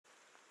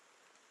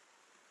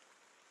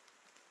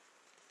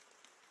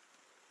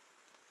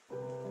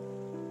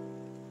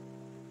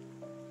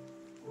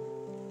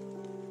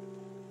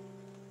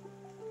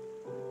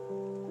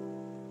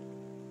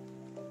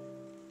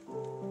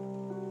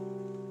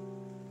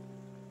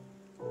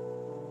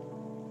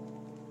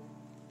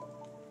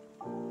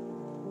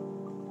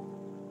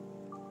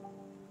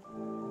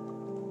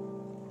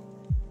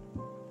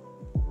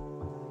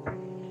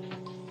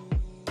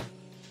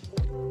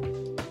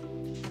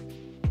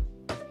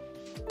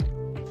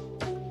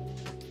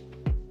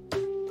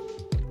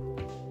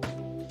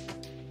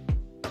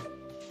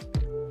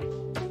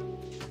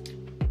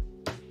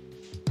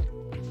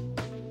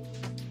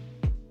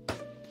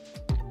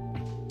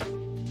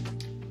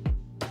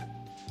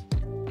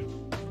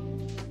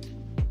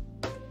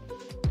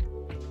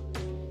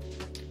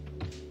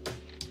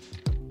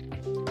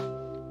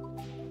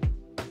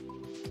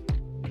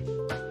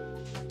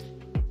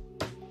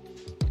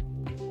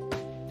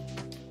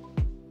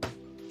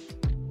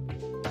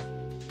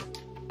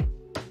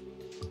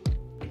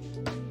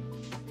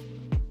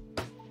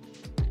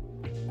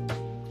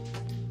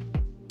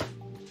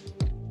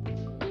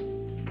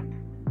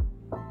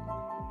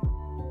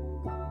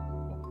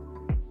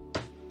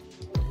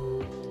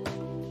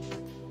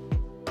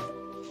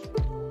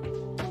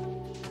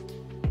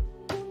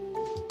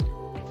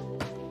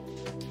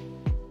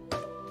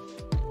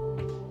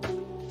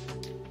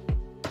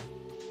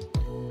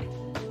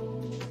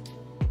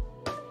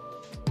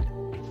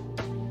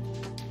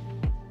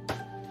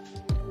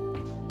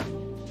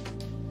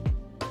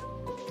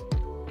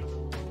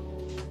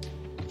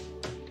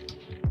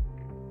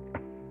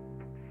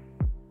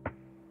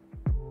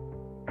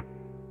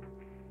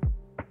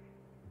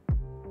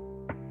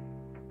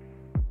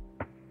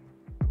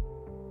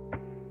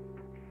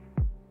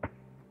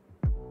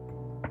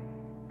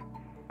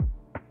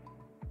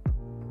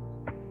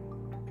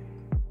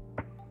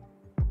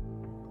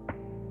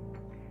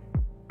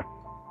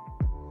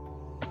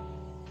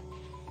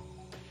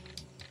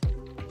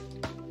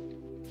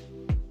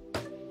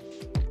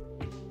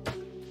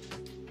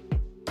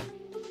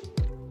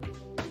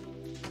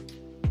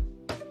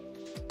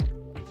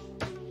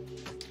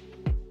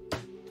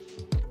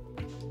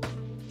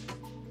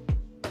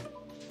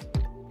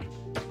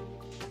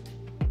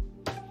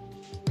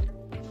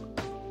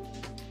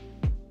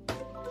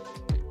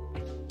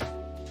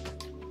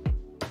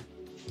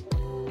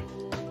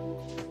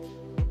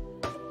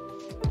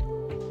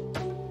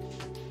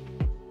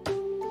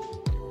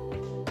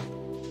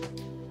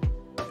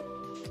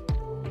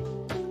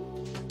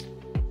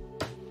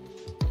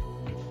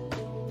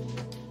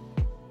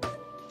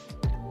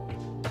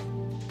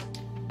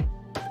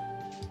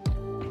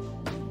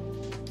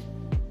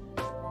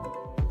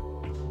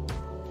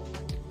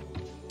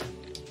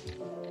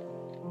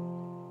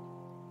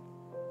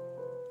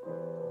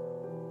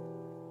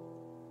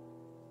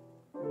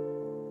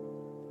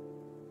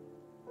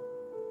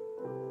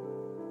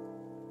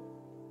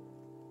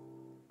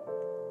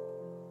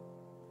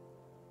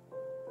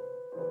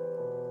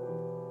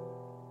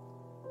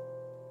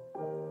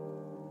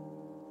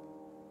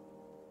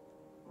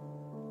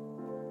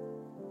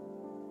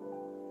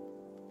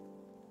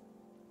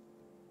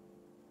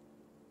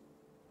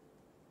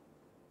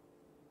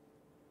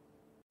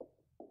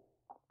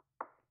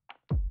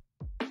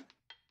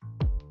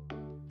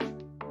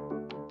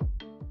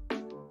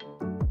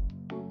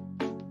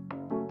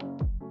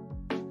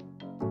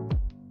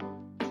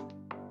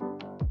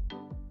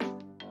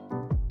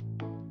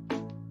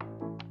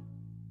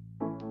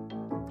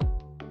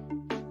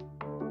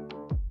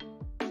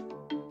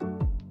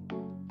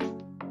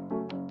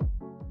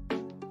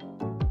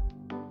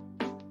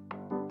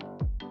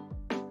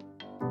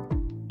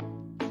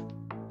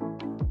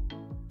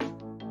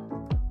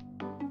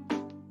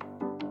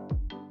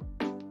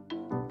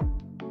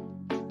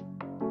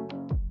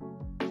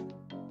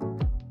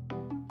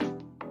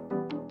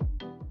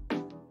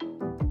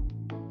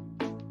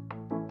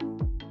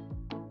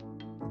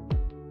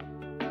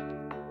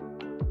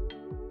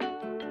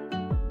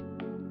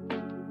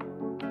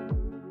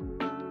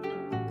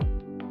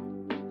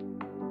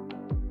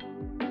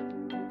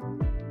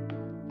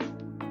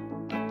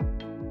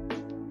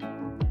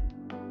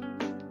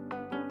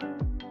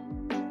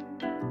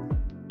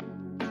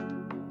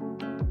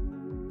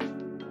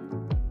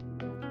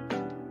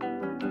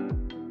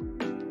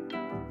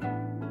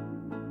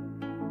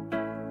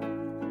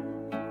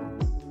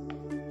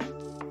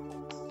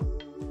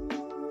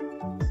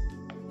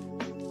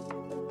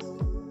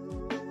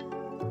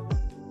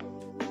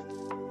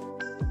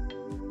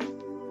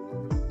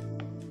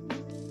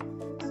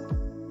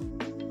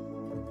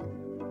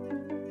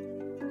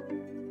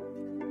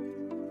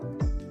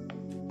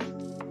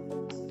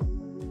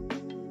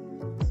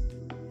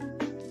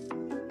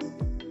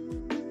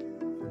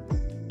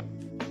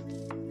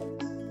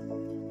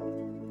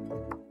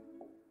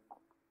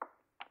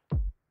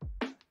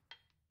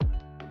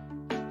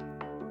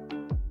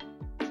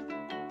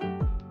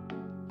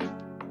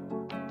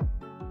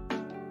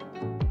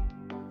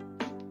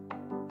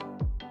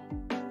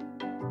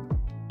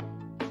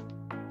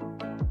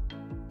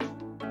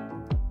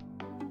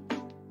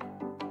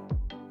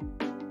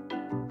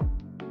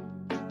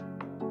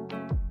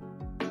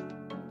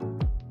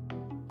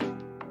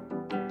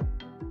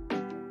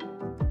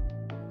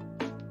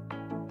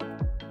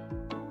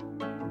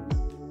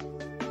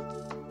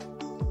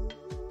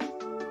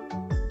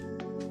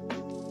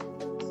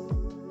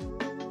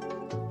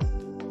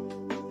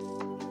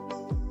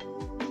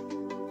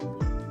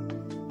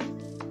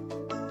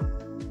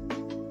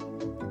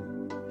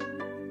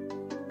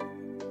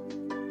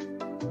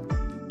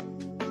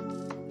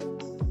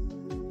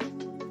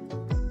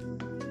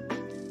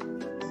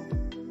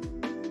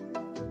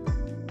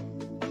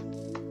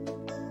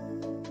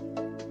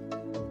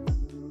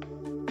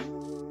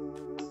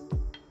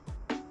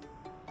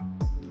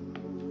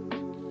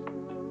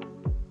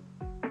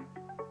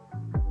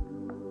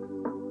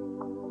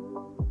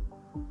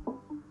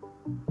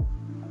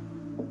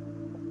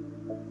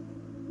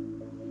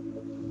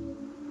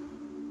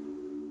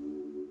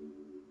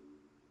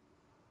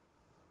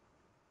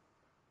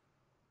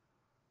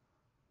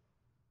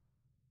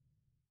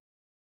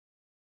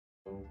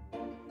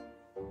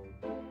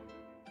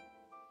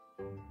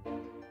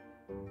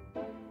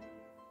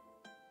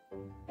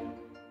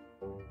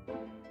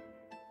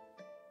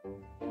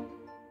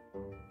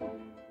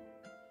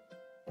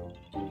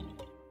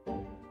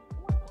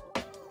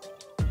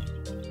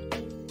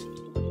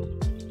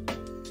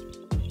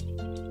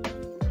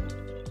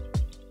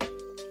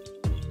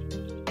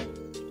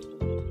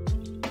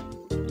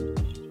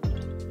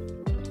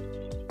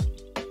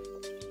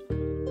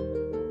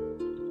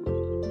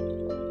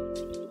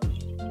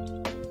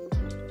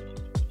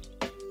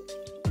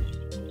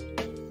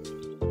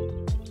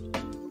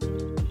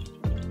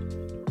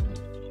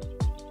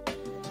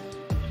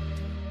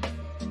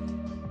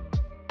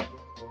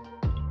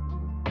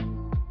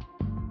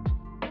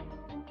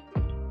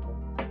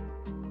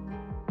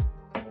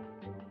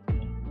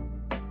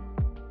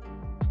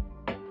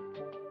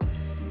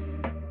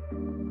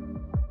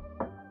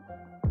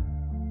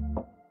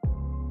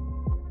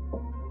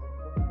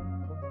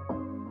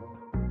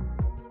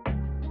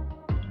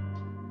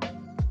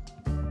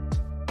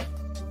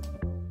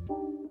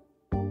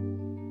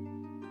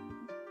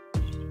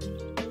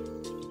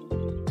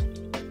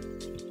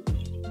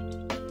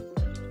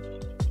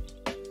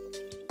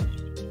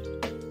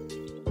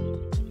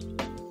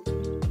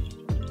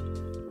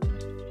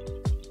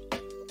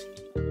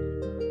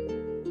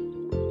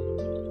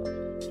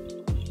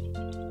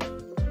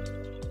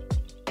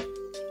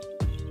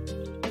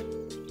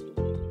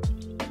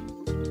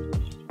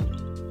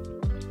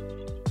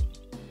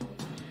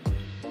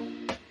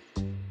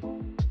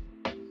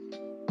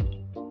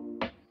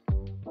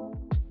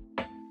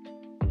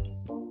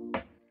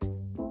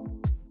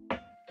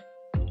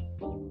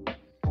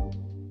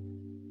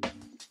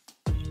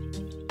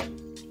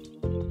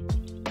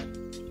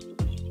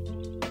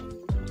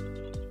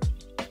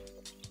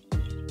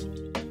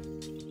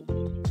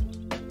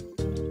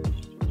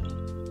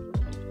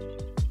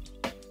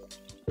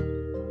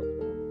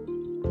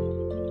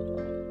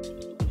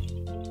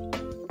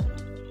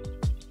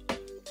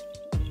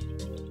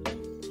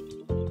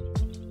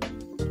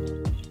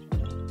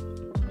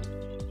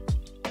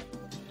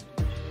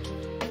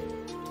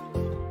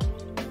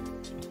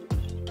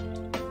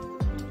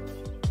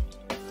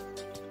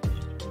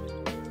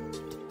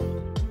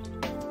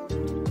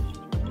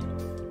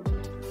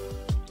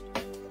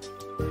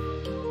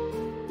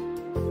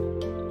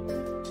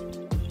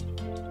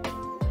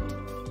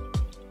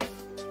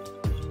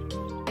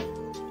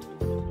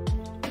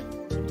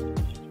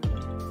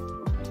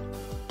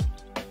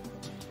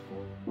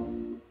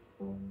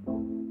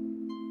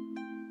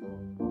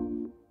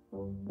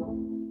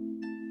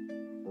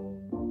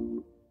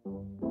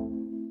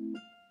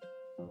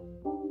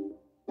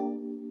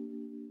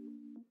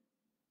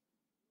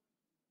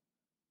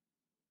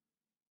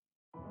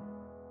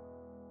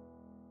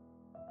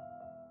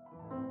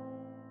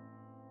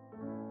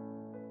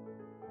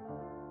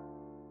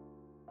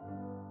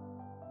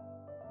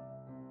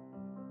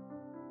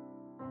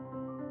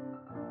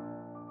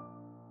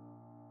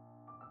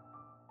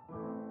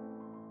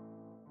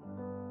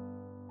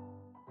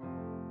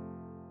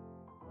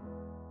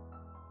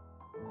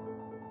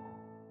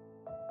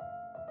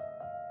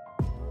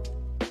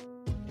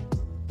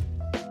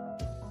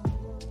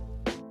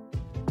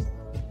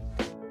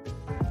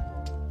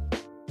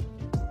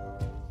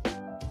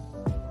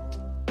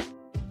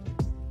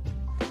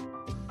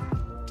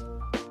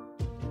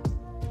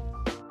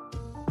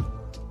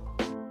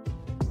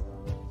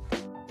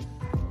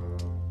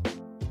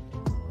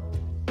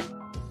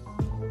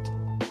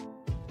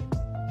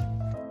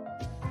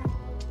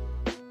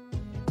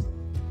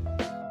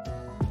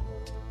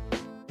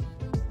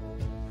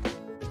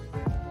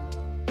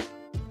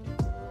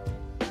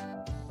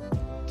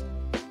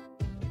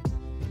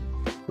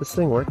This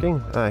thing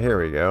working? Ah,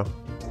 here we go.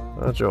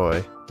 Oh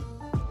joy.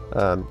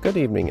 Good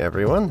evening,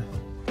 everyone.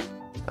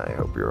 I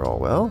hope you're all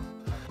well.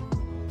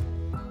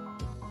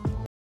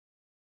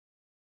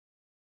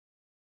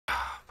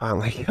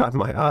 Finally got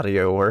my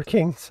audio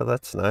working, so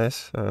that's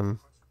nice.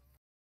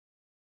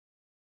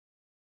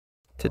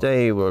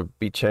 Today we'll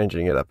be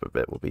changing it up a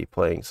bit. We'll be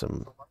playing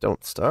some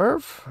Don't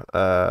Starve.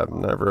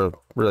 Never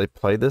really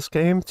played this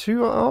game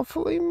too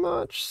awfully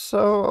much,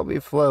 so I'll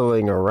be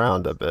flailing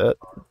around a bit,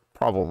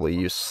 probably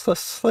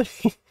uselessly.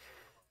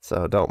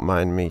 So don't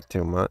mind me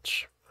too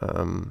much.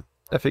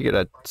 I figured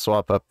I'd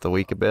swap up the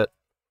week a bit,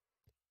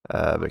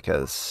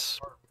 because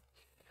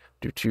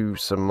due to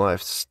some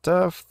life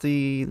stuff,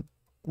 the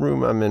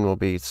room I'm in will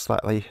be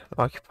slightly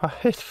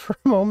occupied for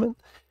a moment.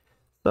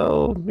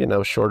 So, you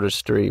know, shorter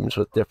streams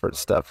with different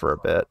stuff for a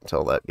bit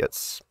until that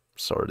gets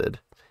sorted.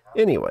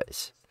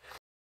 Anyways.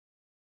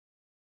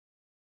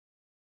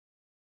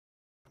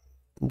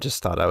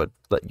 Just thought I would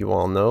let you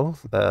all know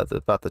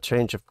about the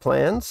change of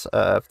plans.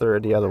 If there are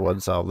any other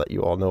ones, I'll let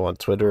you all know on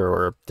Twitter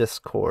or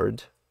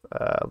Discord.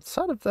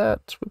 Outside of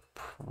that, we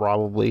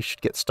probably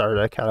should get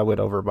started. I kind of went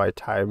over my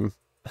time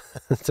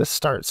to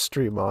start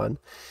stream on.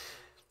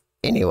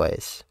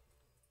 Anyways,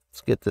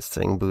 let's get this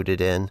thing booted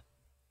in.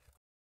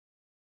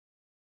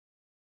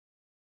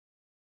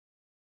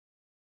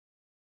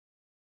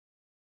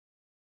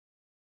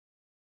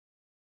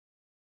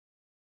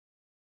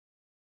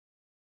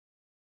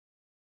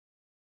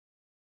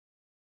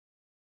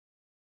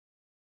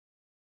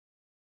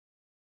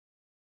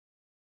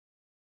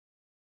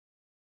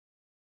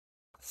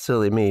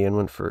 Silly me, and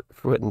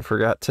went and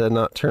forgot to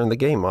not turn the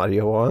game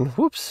audio on.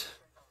 Whoops.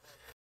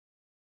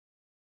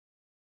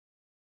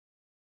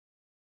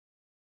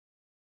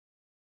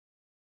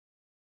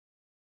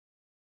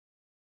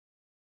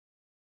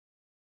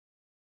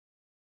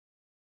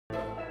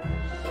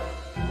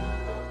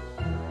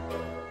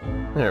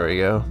 There we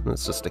go.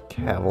 It's just a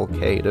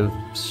cavalcade of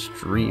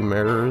stream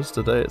errors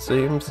today, it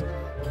seems.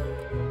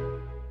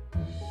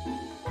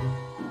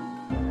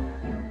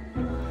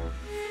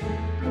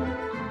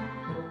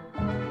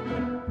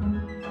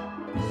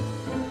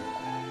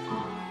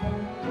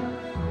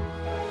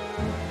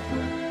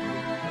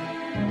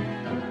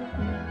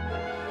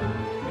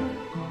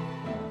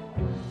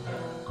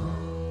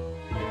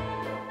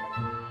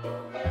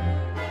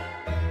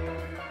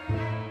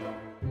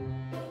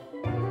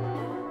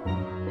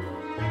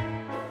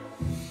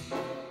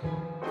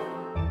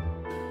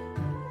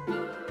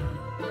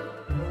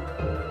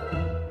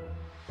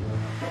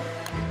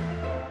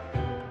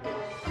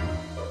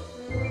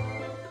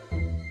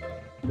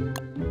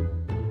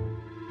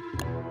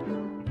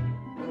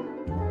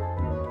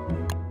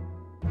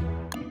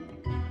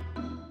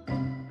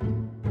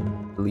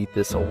 Delete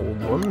this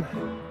old one,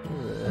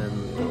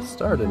 and we'll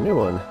start a new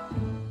one.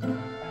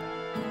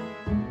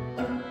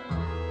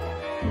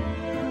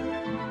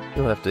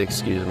 You'll have to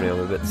excuse me, I'm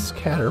a bit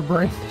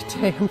scatterbrained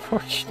today,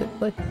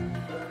 unfortunately.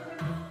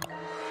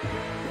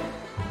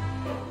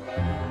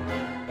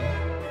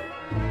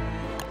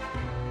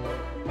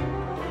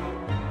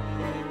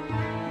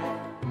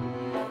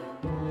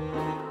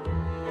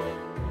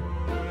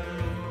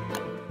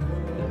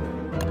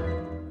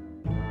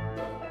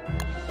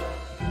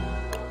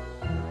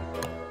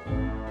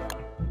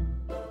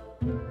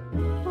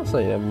 So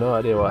you have no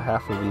idea what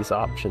half of these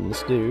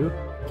options do.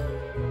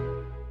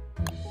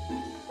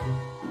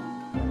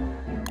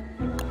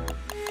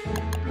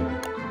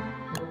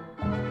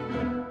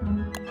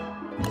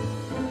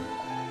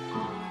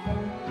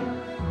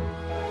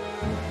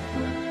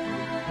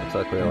 Looks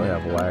like we only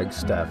have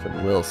Wagstaff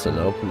and Wilson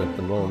open at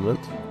the moment.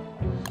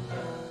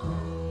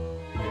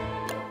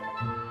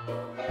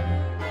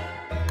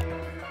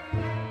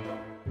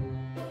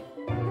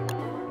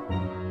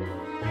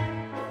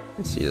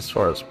 See, as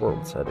far as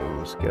world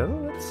settings go,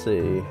 let's see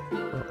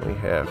what we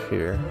have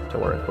here to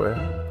work with.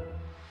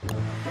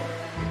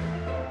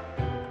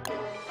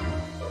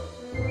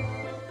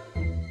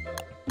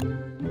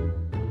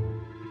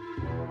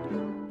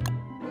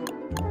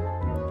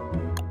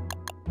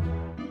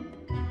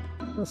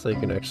 So you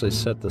can actually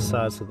set the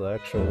size of the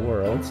actual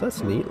worlds.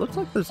 That's neat. Looks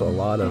like there's a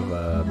lot of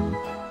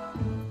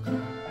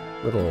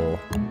little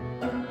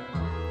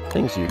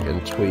things you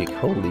can tweak.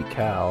 Holy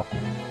cow.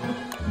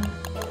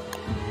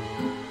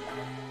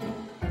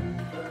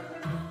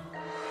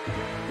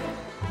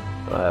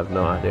 I have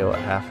no idea what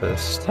half of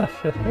this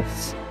stuff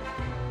is.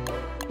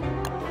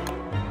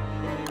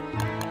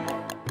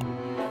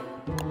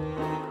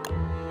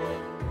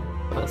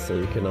 Also,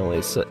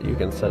 you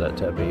can set it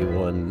to be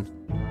one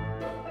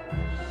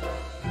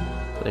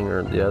thing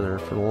or the other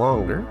for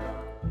longer.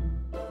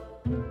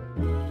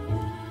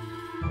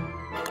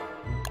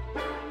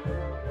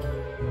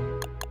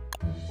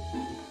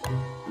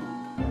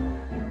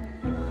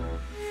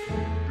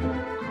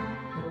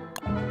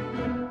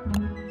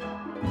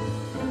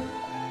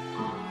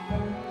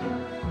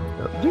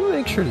 Do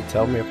make sure to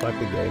tell me if like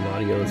the game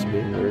audio is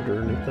being weird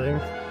or anything,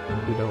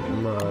 if you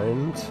don't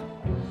mind.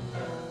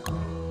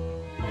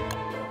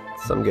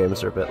 Some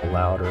games are a bit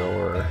louder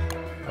or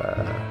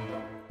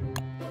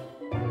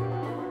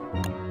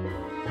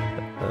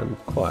and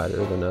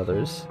quieter than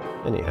others.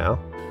 Anyhow,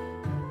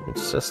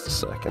 it's just a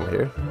second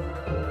here.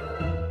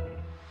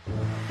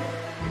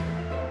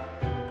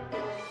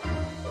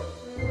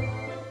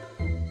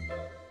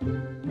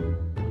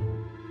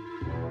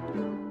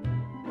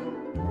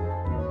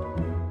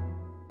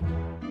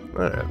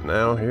 Alright,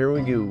 now here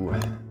we go.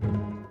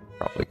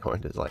 Probably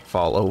going to like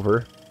fall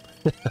over.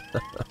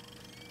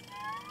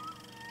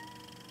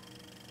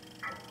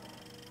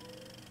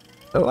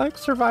 I like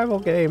survival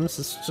games,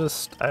 it's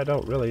just I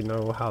don't really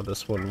know how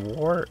this one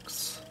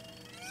works.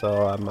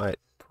 So I might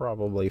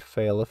probably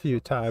fail a few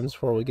times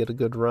before we get a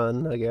good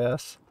run, I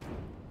guess.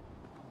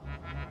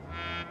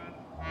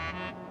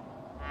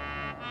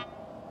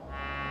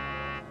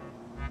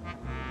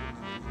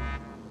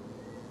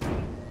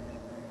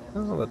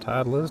 Oh, the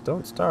title is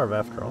Don't Starve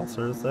after all,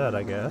 so there's that,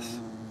 I guess.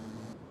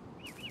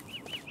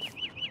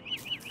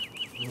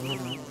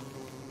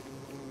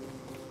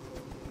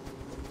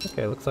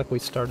 Okay, looks like we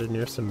started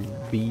near some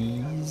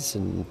bees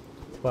and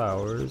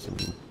flowers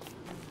and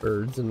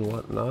birds and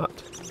whatnot.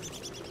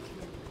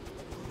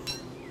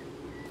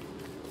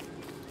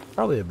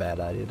 Probably a bad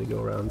idea to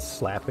go around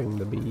slapping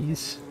the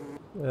bees.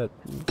 Right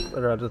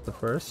at the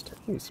first.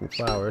 Ooh, some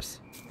flowers.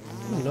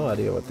 I have no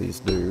idea what these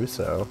do,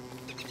 so...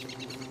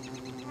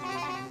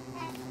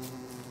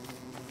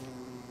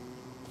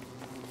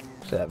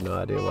 I have no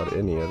idea what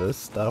any of this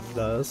stuff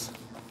does.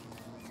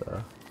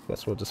 So, I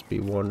guess we'll just be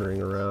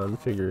wandering around,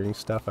 figuring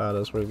stuff out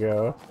as we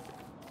go.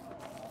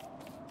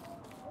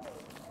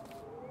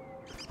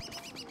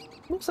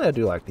 Mostly I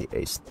do like the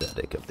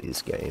aesthetic of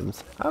these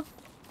games.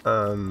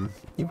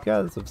 You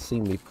guys have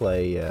seen me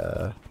play,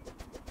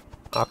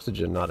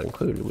 Oxygen Not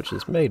Included, which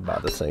is made by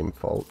the same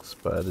folks,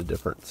 but a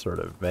different sort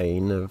of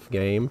vein of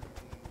game.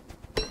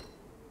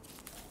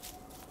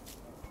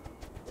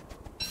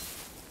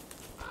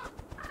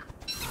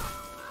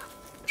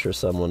 I'm sure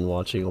someone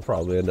watching will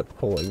probably end up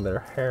pulling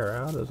their hair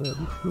out of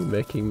them,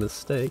 making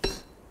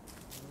mistakes.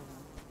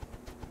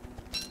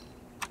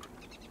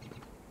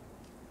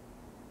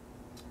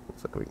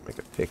 Looks like we can make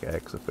a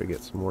pickaxe if we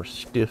get some more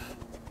stiff.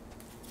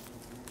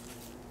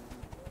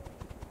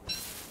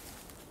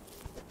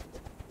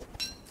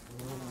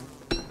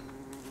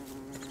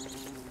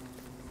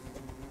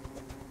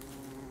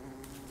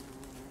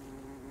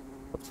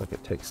 Looks like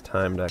it takes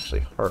time to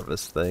actually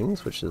harvest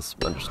things, which is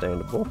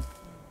understandable.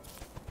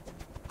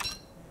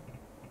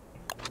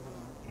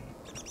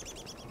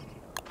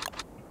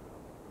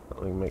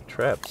 We can make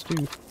traps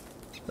too.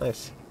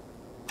 Nice.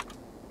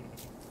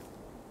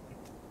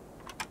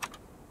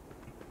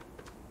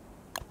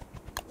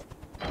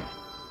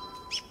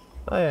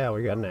 Oh yeah,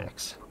 we got an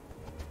axe.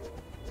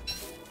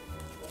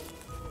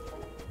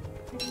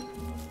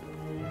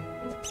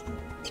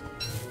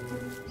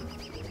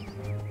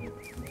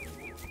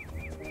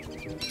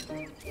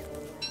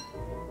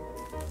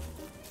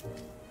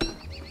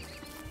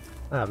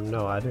 I have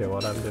no idea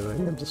what I'm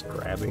doing. I'm just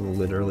grabbing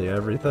literally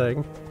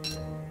everything.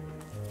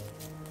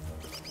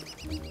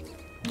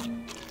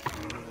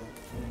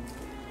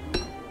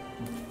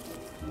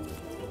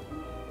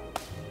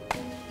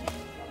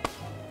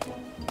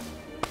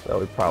 So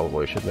we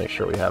probably should make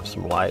sure we have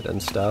some light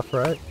and stuff,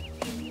 right?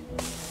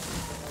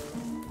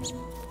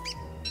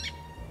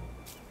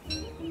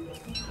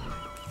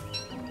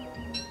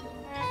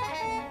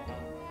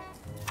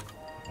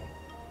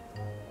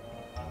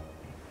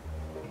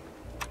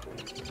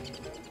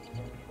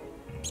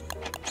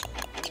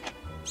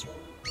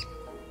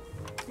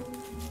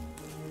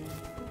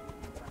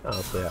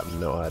 Honestly, I have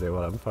no idea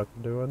what I'm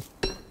fucking doing.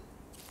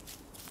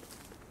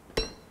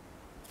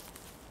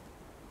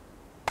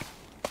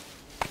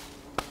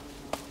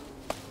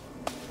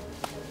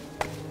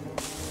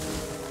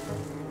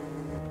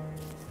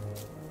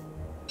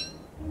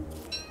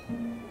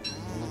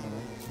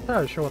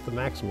 I'm not sure what the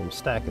maximum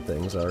stack of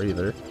things are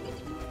either.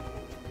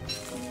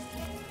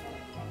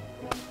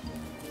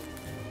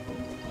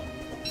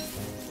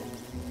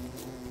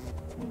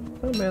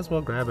 I may as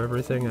well grab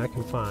everything I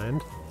can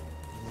find.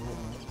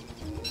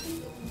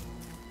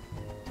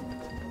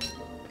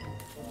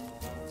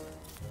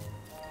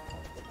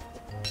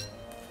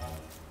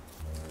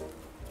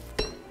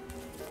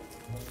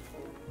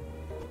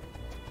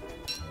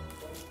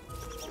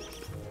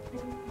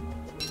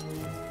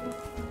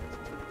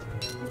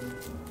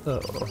 So,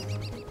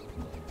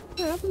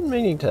 yeah, I've been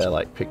meaning to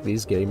like pick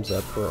these games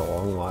up for a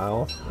long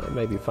while.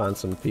 Maybe find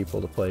some people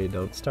to play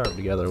Don't Starve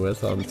together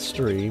with on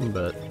stream,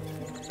 but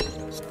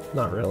it's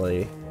not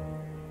really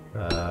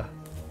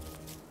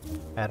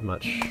had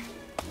much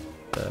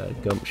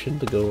gumption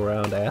to go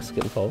around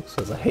asking folks,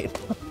 as I hate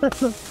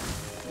them.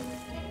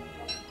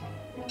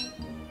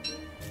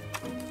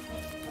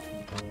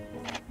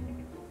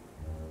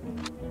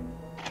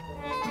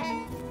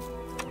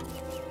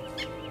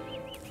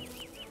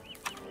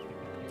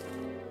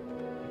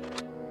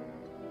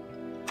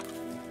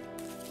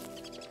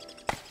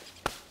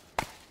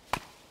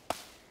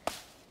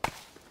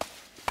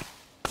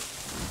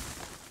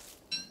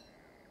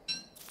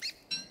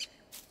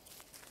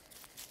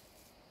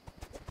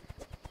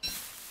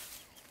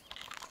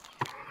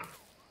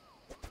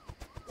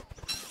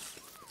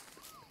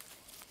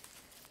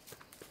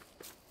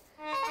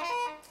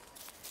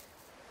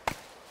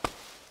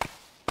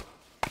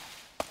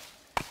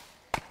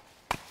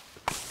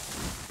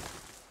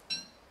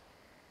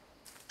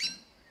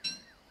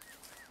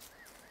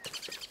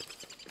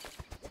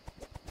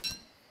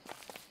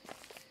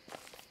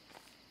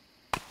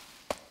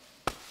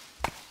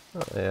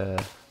 Oh,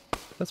 yeah.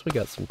 Guess we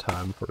got some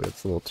time before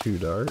it's a little too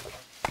dark.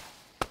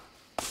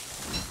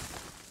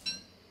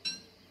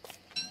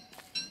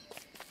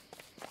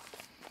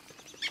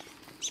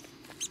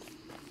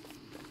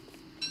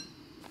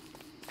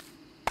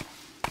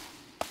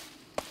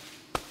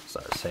 So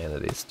our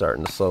sanity's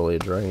starting to slowly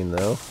drain,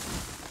 though.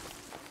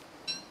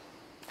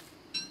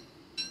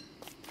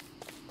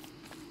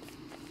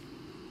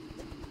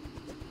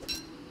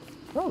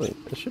 Probably,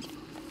 I should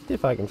see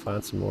if I can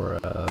find some more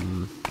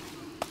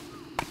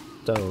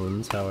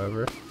stones,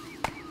 however.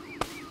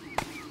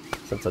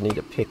 Since I need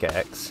a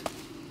pickaxe.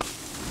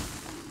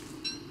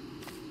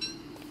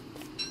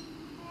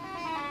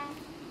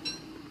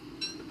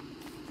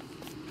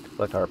 Looks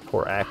like our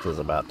poor axe is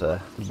about to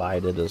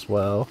bite it as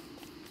well.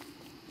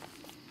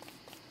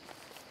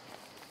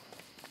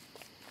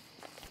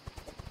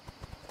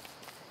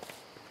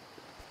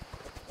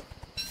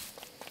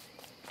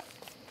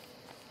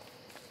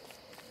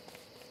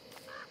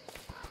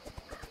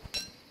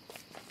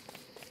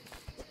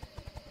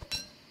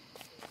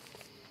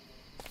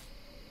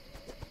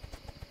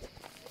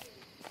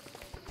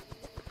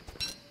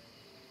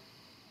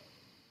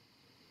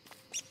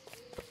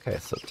 Okay,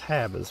 so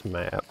tab is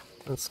map.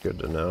 That's good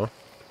to know.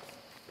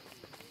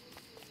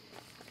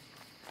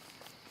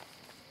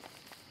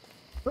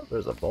 Oh,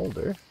 there's a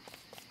boulder.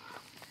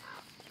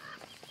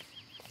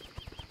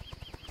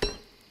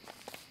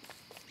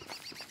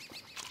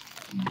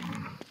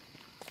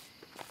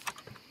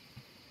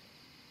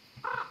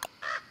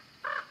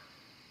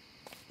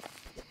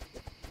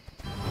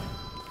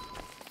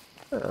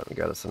 We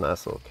got us a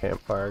nice little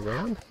campfire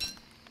going.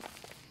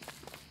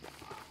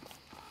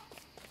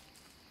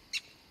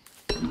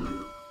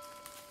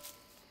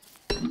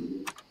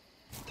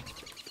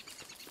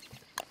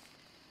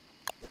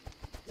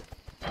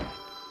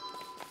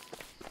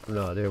 I have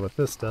no idea what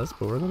this does,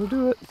 but we're gonna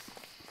do it.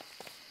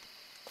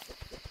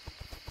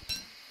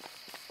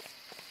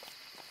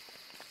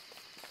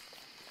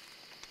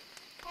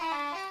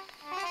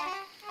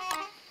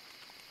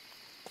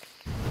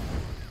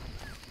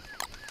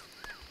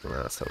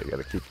 So we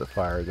gotta keep the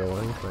fire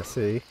going, I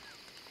see.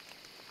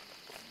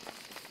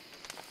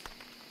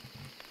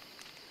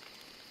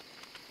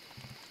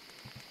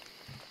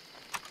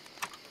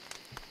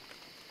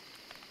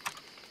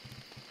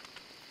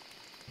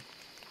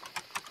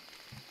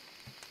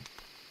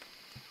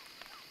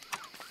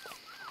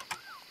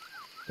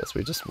 Guess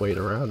we just wait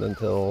around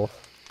until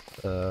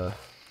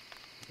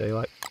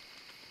daylight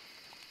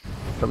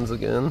comes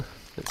again,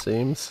 it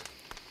seems.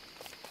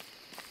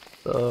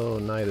 So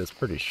night is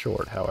pretty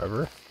short,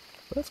 however.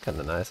 That's kind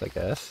of nice, I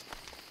guess.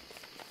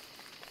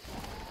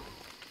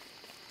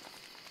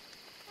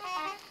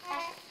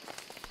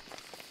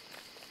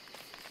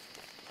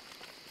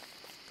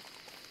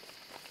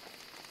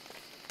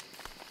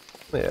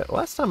 Yeah,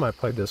 last time I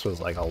played this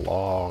was like a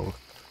long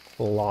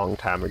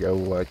time ago,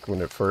 like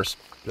when it first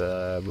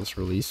was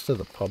released to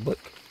the public.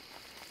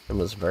 It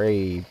was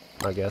very,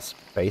 I guess,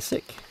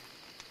 basic.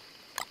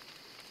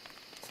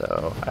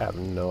 So I have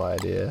no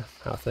idea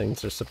how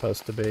things are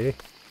supposed to be.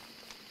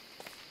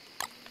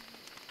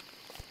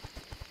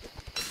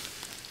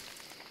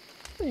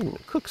 You can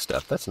cook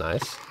stuff, that's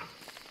nice.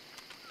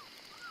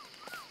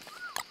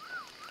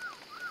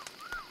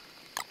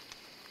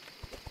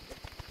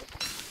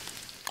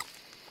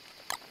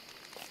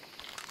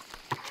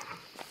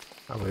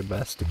 Probably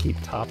best to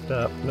keep topped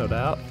up, no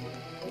doubt.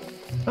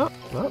 Oh,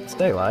 well, it's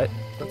daylight.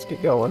 Let's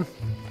get going.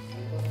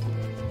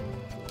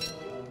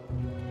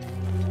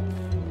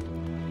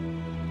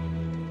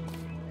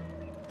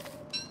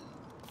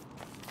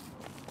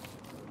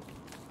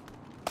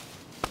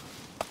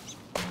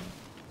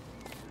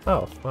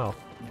 Oh, well,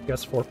 I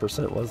guess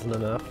 4% wasn't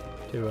enough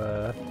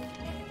to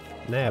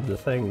nab the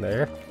thing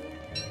there.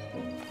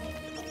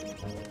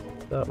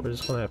 So we're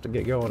just gonna have to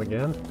get going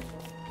again.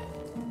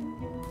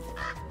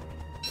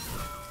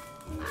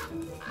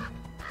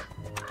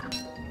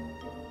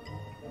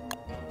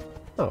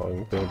 Oh,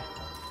 and good.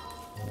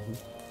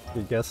 I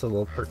guess a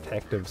little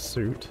protective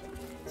suit.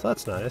 So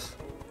that's nice.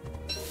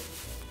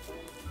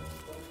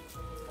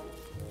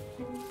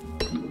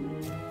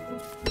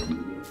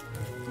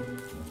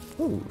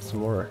 Ooh, some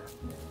more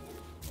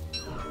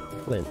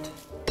flint.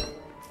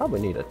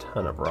 Probably need a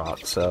ton of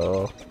rock,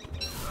 so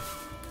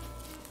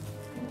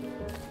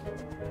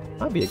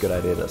might be a good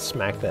idea to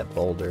smack that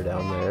boulder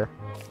down there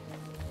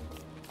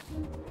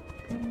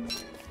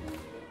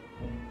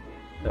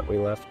that we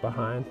left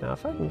behind. Now,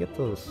 if I can get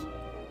those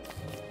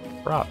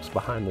rocks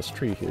behind this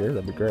tree here,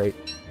 that'd be great.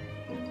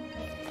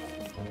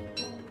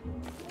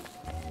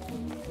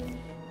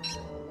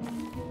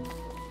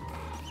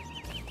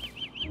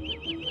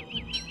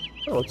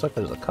 Oh, looks like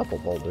there's a couple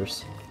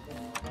boulders.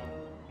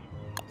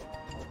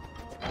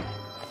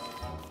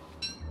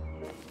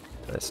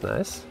 Nice,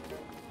 nice.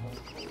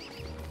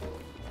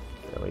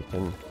 Now we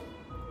can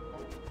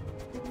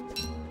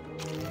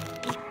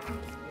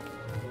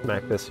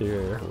smack this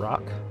here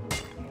rock.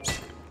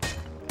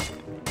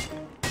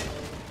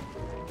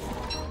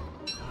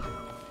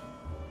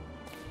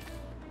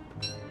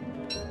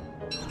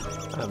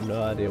 I have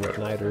no idea what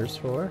niter's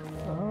for.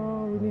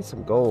 Oh, we need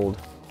some gold.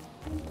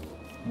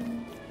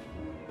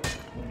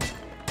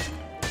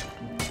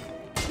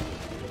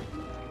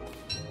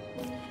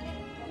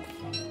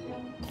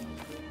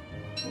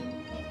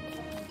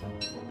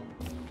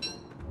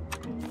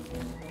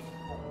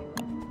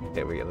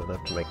 Okay, we got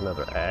enough to make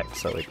another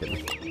axe, so we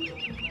can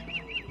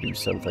do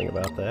something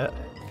about that.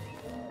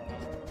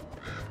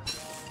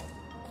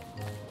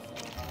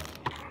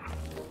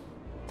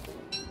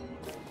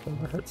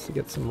 It hurts to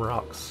get some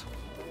rocks.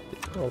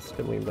 What else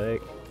can we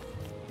make?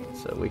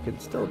 So we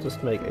could still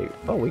just make a...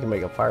 Oh, we can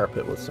make a fire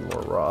pit with some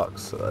more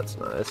rocks, so that's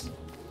nice.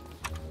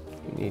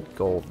 We need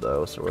gold,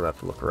 though, so we're gonna have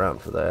to look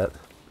around for that.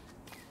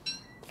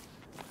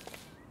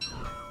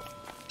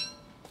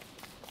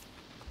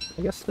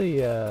 I guess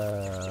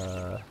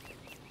ooh,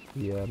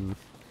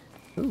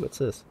 what's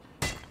this?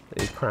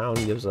 The crown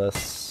gives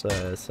us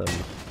a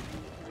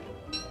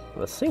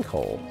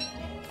sinkhole.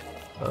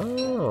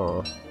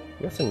 Oh,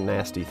 I'm guessing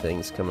nasty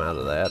things come out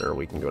of that, or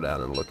we can go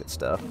down and look at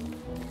stuff.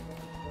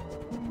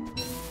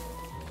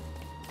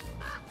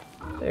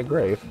 Hey, a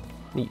grave.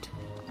 Neat.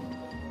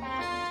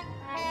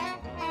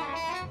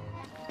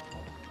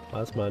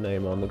 That's my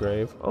name on the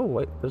grave. Oh,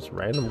 wait, there's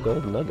random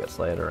gold nuggets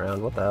laying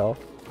around. What the hell?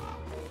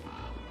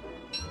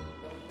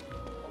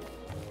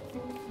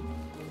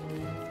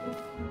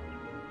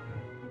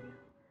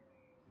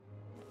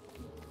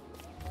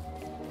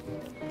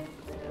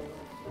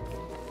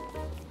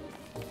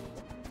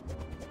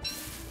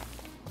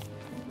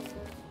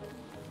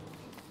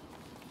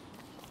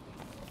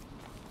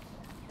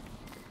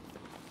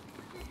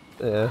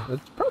 Yeah,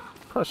 it's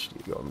probably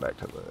should be going back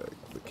to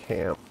the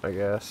camp, I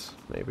guess,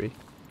 maybe.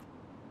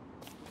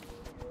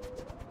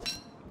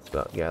 It's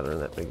about gathering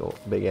that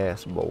big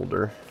ass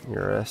boulder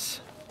near us.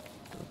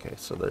 Okay,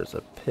 so there's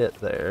a pit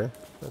there.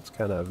 That's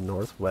kind of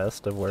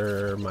northwest of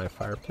where my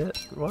fire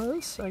pit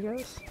was, I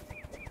guess.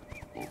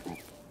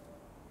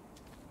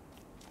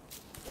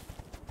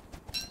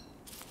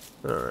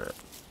 Alright.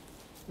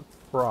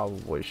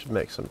 Probably should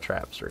make some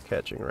traps for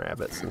catching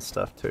rabbits and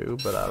stuff too,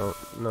 but I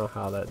don't know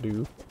how that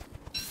do.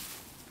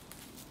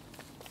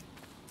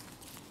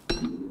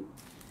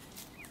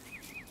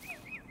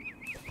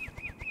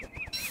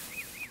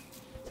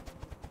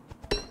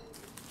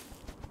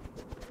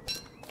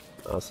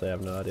 Honestly, I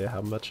have no idea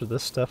how much of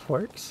this stuff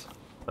works.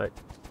 Like,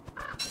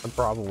 I'm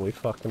probably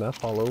fucking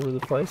up all over the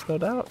place, no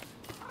doubt.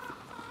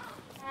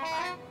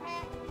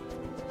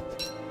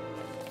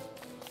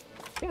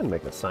 Can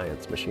make a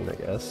science machine, I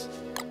guess.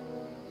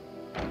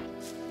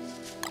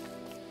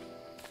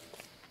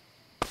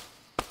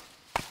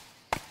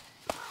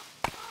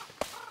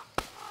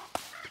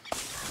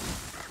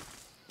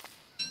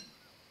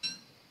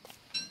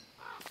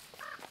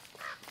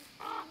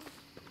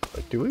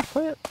 Like, do we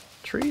plant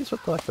trees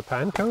with like the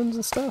pine cones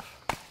and stuff?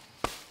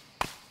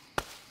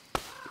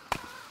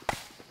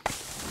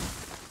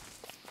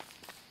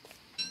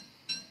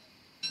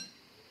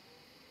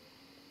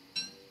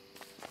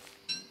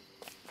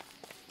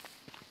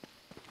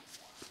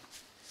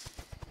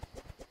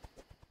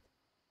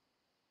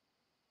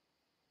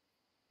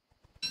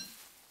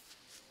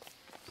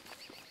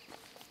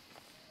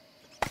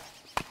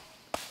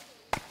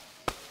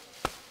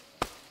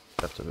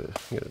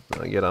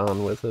 Have to get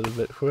on with it a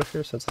bit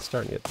quicker since it's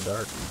starting to get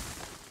dark.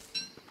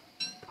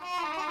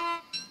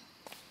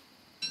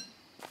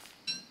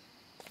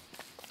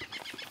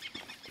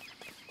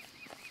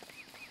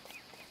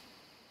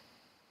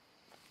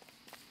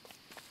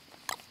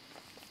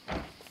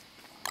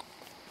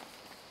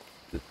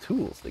 The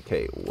tools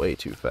decay way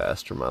too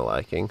fast for my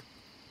liking.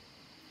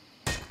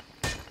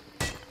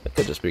 It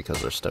could just be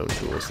because they're stone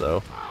tools,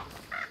 though.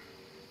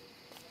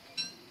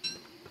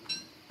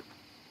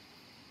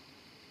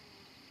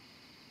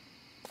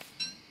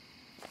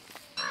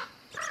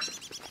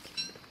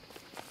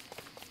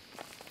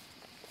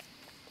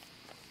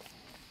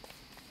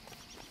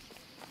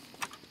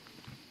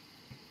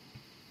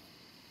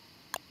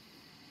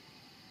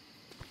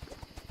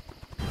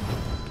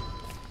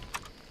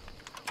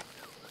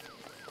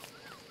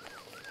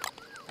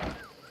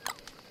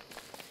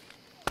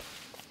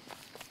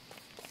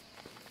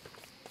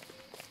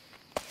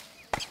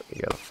 We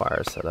got a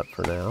fire set up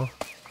for now.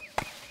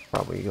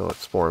 Probably go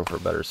exploring for a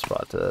better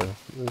spot to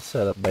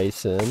set up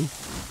base in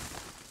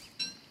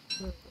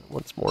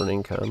once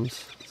morning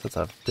comes, since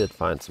I did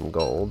find some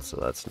gold, so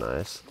that's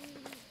nice.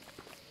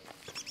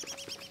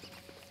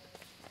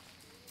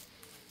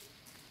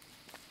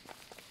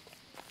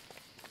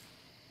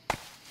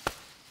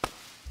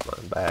 My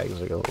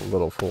bags are a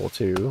little full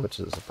too, which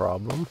is a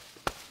problem.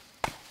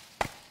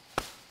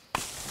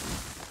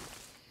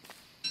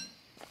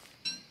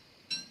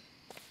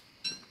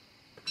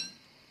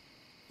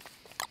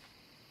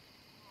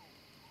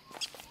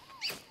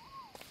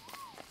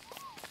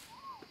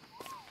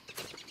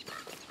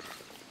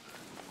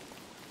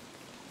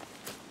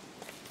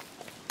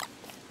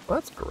 Well,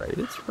 that's great,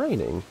 it's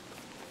raining.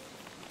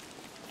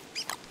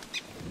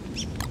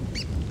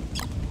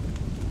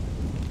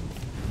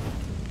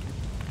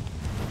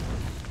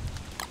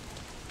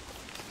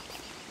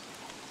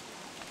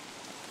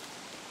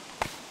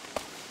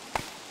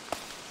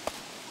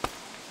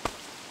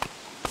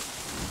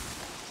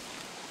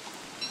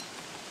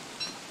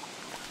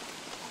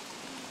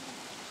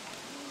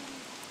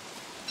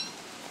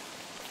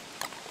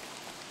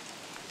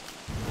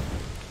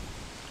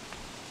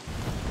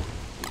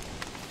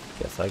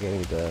 like I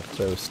need to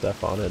throw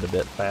stuff on it a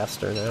bit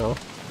faster now.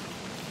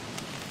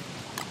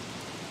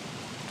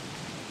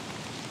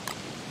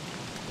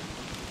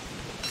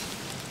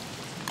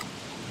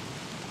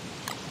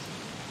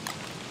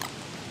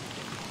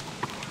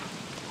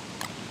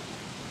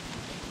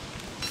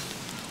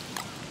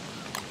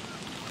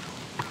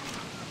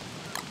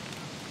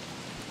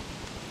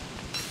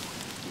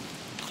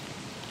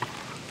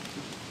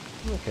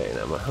 Okay,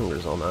 now my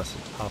hunger's all nice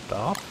and popped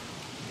off.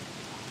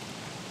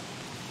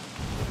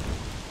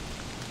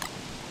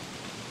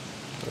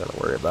 Not gotta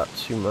worry about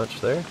too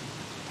much there.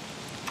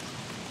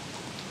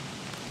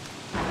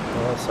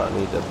 Also, I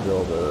need to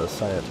build a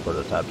science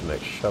prototype to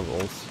make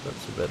shovels.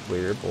 That's a bit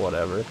weird, but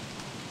whatever.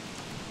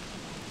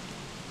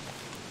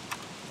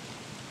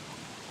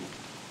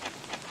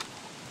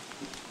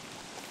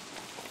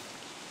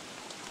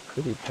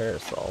 Pretty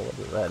parasol, what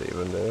does that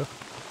even do?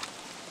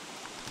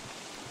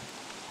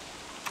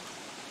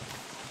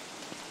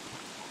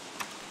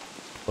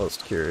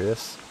 Most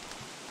curious.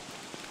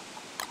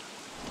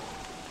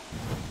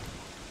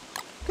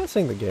 I'm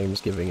guessing the game's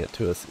giving it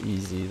to us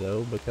easy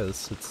though,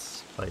 because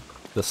it's like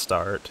the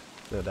start.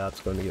 No doubt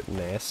it's going to get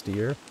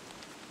nastier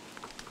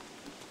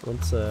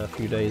once a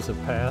few days have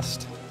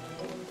passed.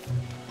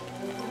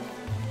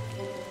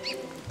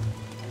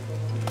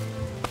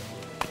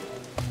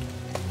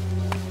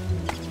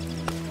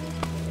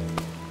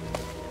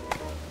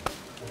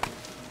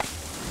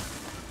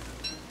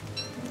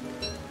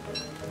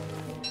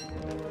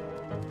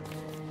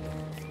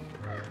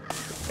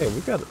 Hey,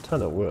 we've got a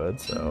ton of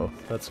wood, so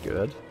that's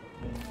good.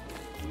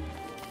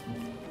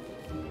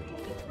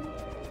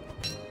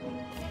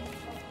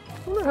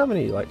 I wonder how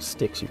many, like,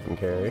 sticks you can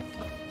carry.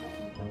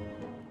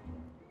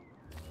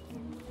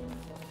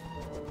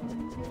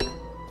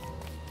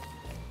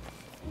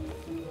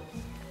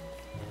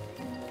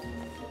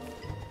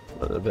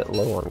 A bit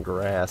low on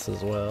grass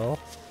as well.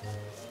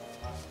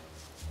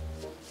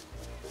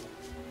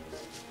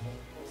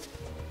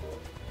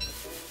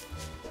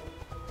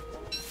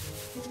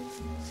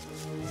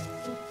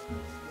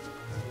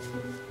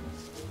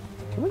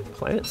 Can we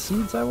plant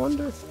seeds, I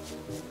wonder?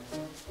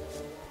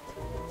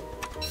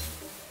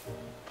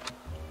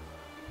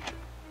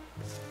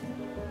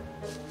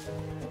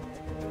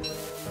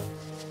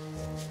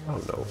 I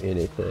don't know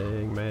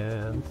anything,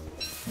 man.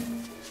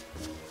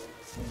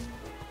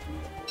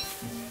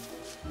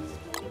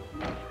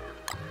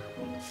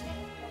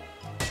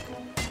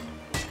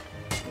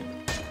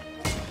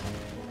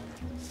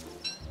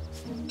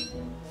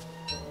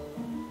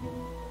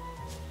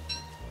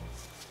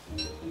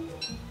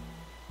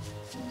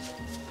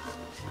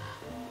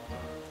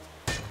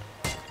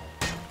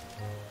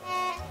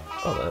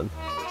 Well then.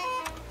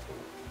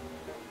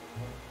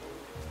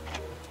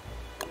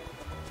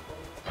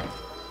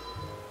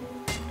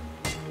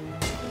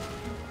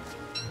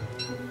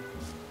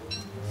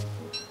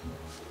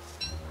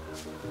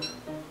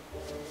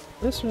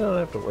 I guess we don't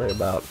have to worry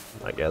about,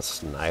 I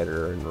guess,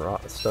 niter and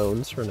rot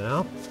stones for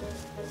now.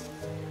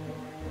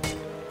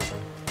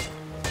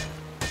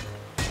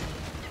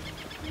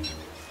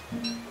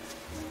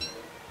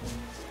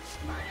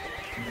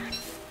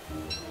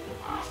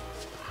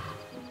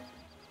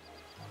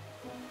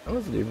 I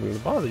wasn't even going to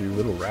bother you,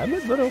 little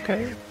rabbit, but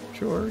okay.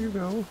 Sure, you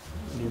go.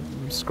 You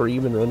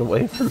scream and run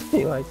away from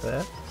me like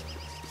that.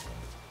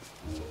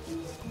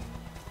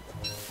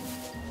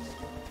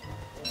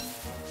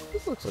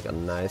 This looks like a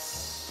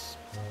nice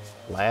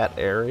flat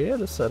area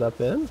to set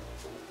up in.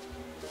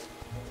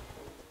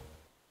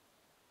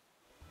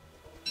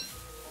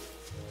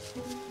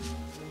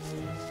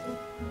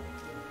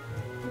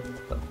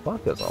 The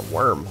fuck is a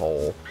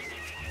wormhole?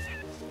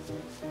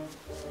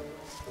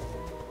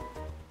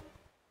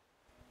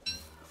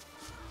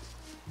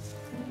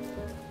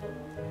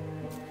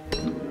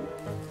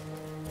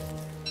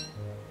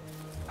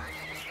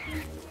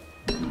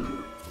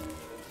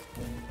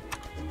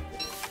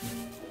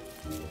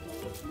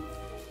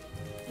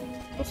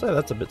 I'll say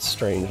that's a bit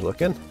strange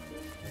looking.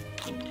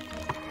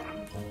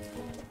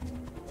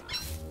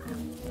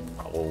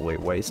 Probably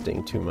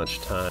wasting too much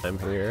time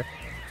here.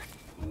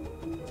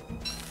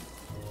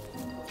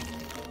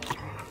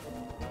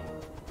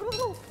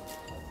 Oh,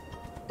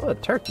 a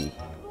turkey.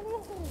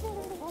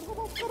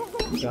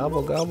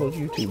 Gobble gobble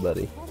you too,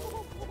 buddy.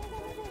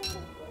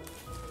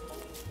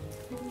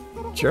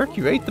 Jerk,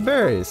 you ate the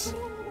berries.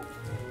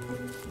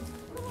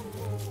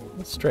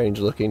 That's strange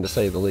looking to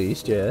say the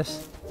least,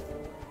 yes.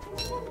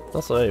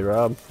 Also, hey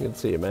Rob, good to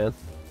see you, man.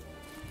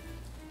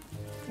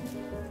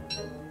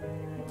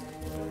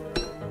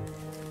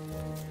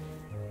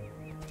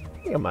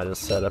 I think I might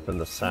just set up in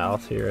the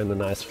south here in the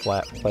nice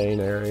flat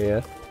plain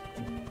area.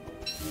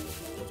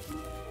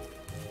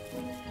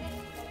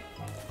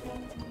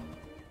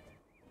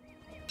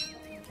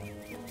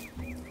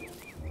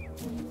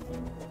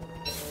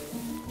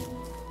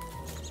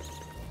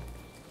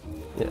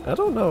 Yeah, I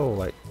don't know,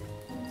 like,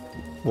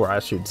 where I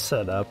should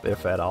set up,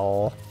 if at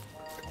all.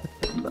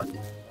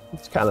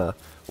 It's kind of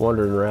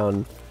wandering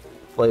around,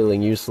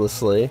 flailing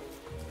uselessly.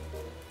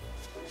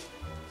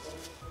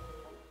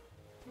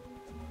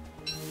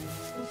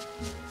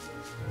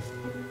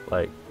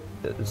 Like,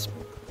 it's,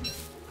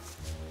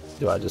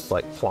 do I just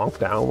like plonk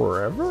down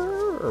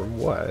wherever, or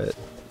what?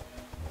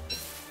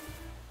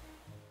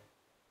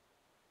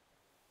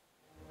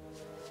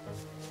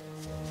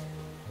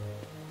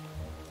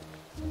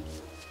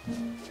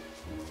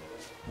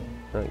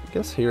 I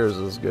guess here is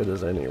as good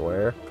as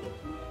anywhere.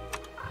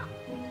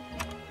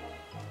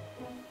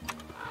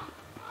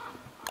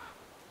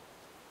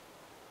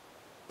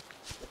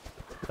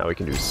 Now we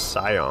can do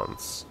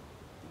science.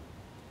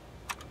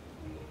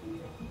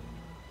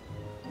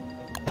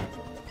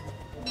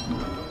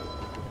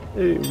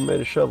 Hey, we made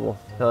a shovel.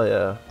 Hell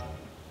yeah.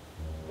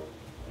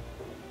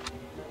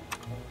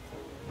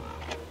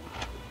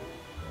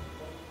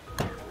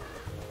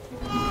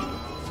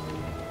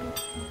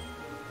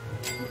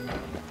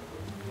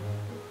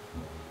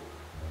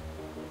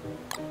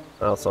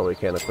 Also, we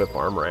can't equip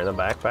armor and a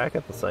backpack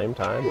at the same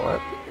time.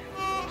 What?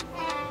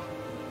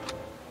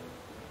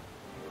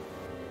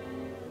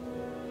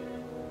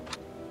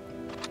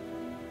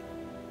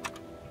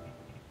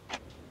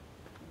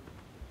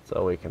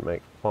 So we can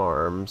make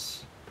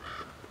farms,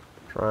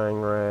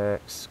 drying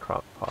racks,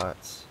 crock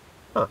pots.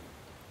 Huh.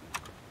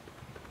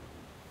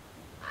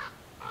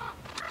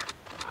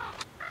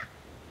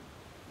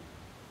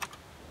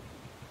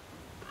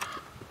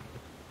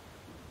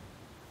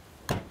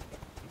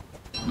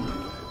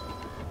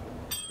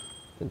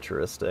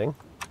 Interesting.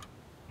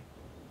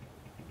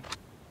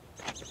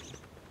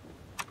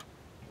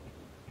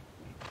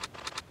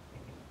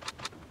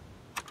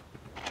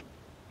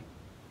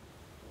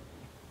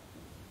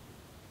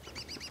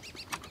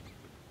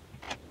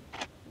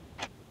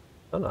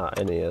 I don't know how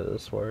any of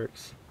this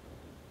works.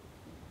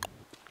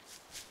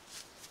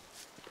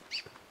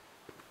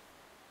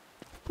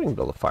 We can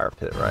build a fire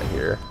pit right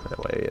here. That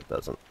way it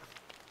doesn't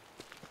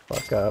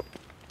fuck up.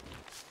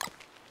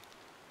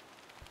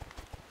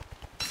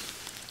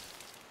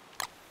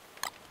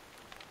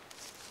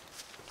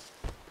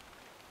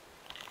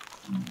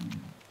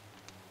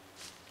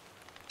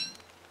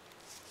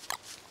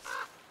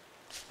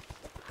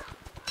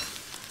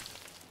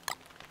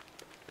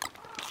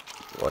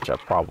 Which I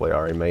probably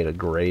already made a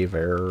grave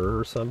error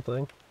or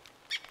something.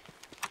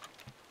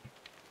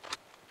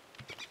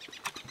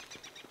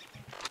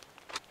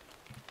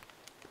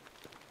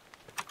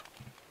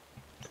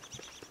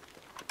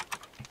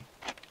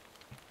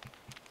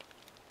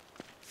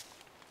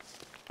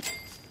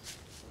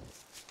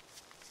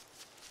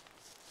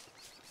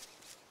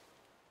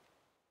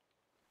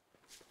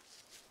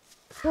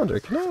 I wonder,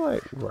 can I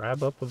like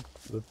grab up a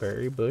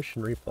berry bush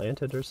and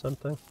replant it or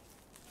something?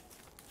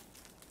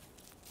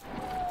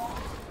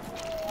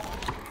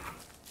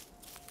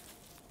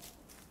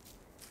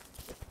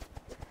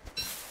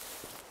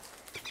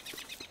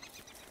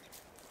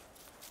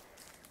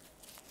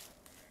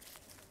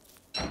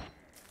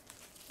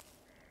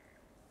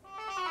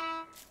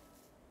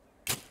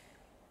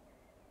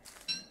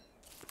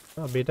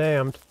 I'll be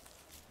damned.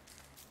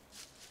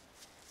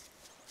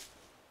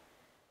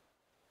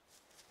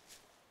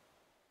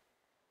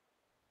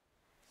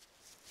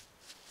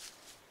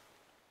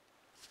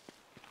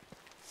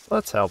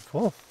 That's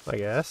helpful, I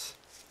guess.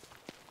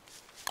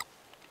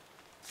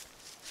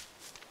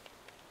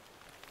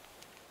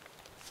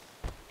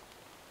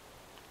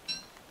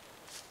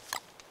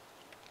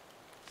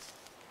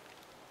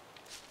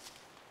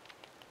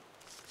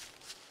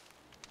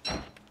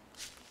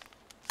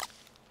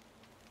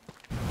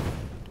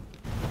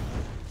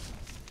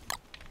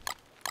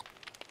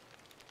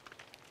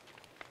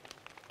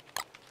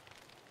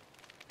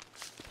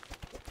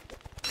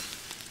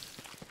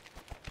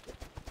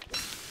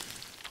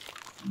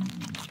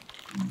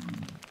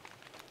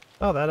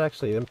 Oh, that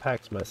actually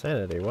impacts my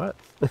sanity. What?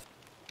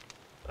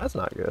 That's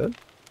not good.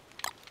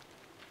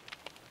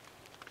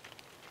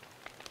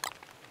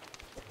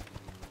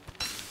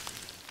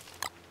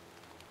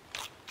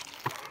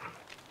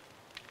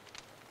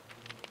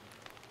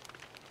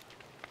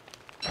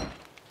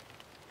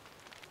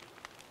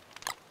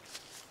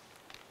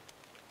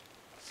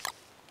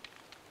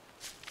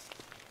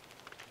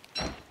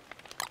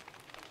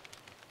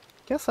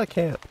 Guess I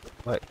can't,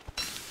 like,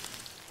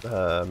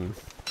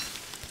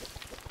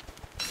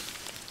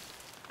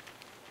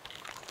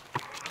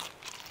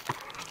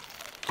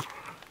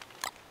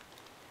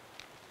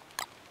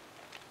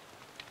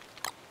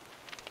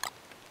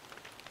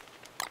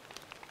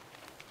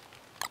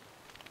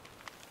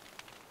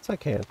 I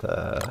can't,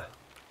 guess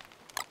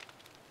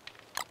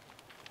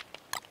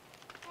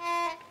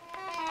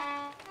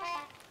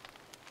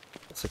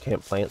I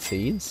can't plant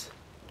seeds?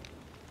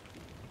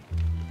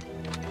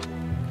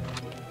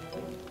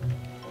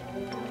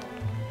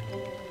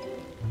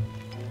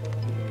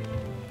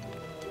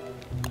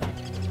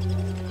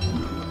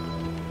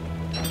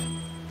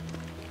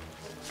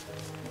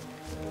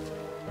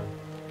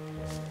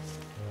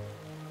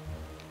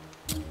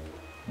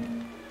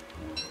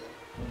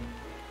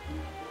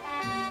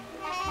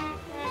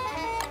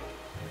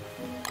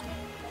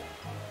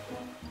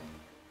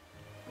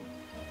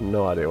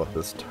 No idea what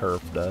this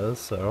turf does,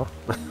 so...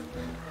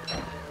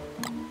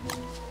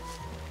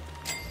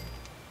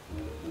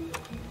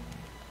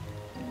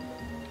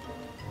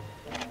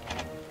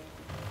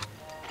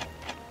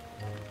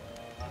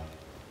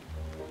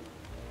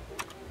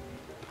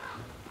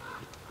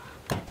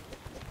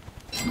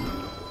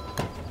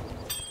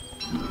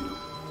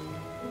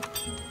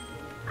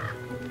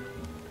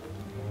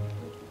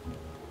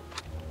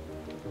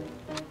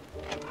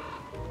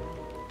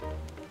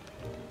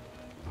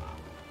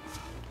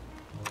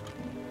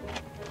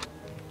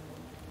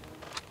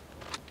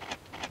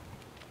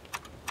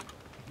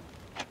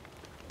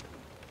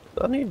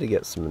 need to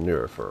get some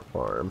manure for a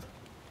farm.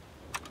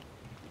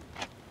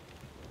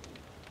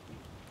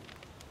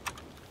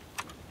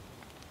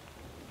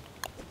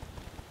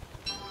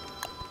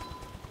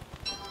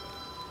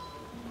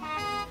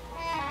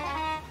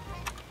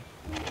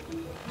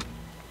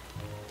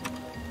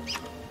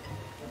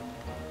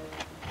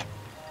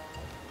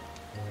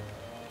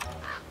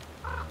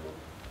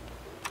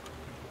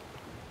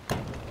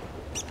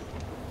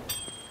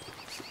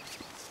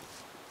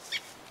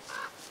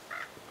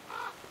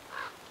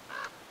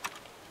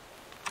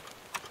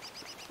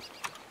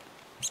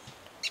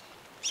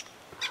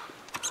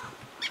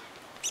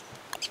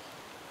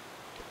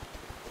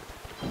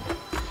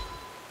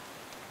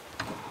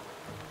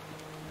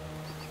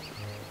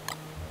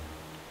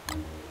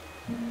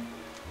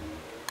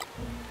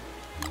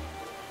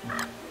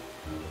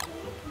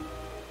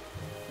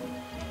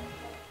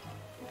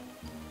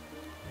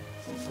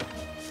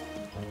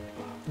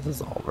 This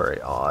is all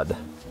very odd.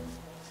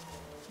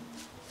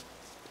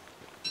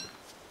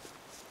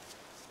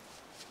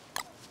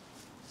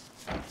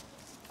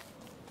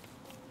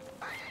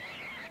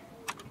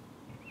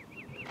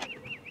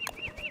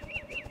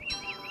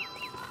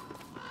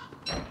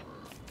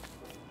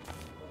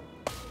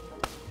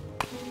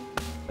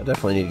 I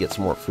definitely need to get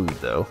some more food,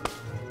 though.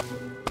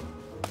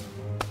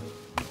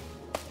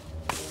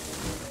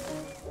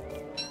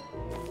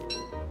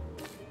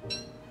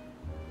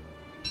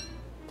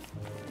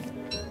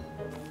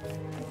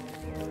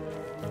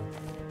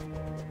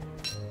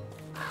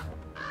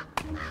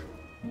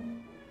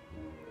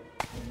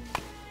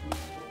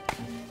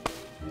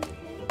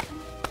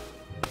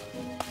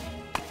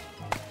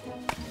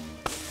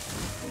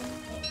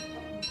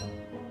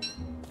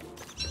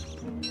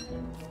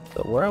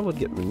 So where I would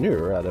get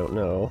manure, I don't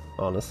know,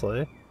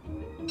 honestly.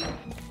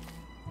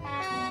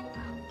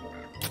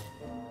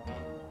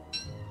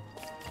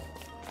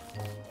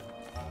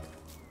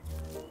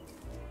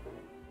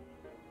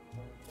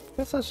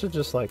 Guess I should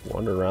just like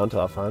wander around till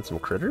I find some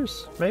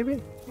critters,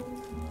 maybe?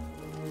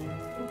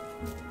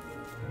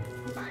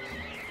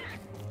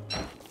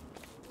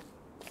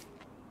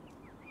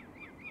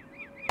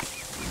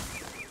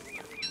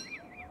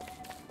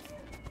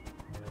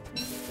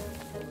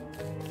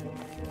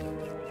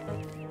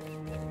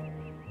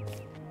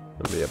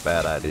 Would be a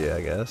bad idea,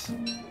 I guess.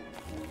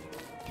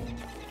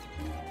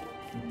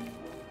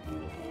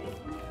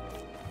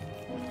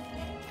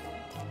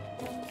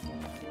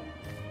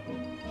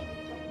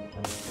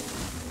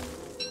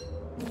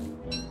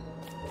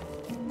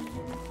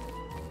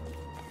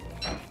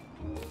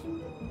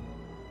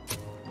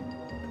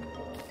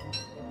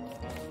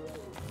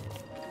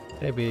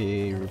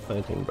 Maybe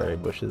replanting berry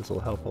bushes will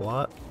help a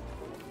lot.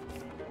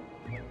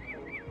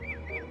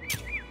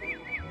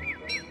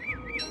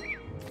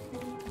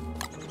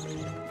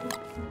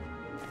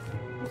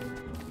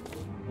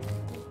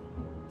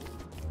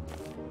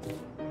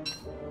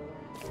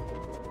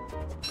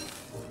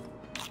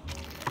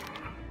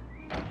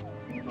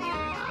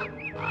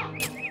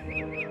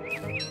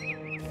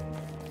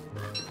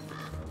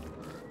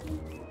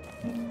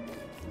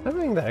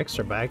 Having the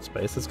extra bag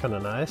space is kind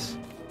of nice.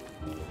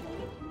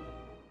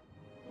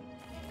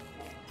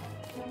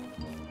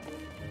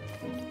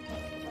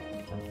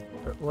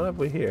 What have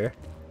we here?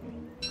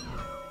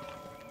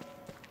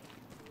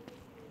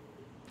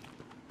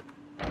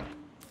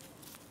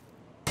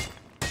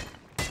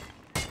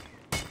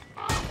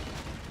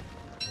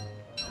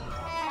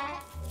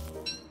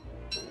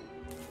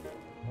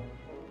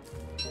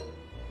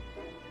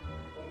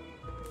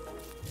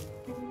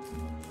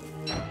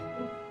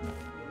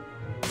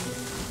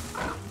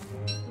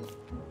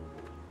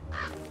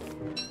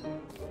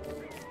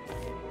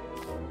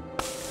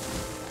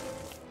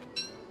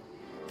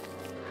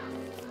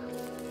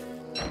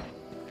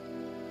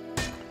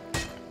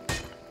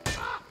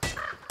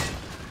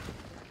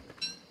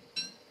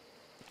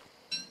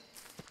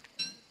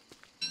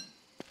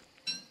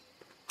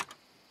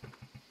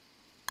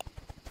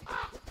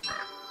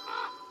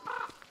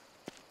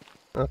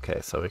 Okay,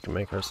 so we can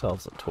make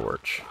ourselves a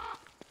torch.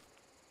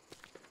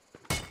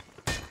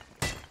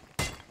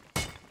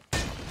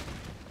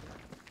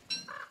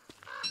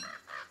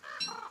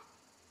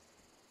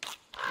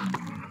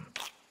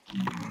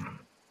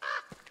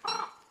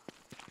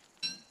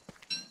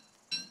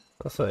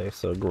 I'll say,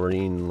 so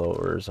green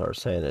lowers our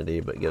sanity,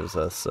 but gives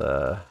us,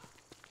 some,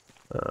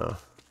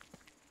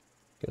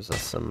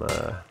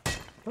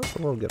 that's a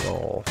little get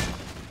all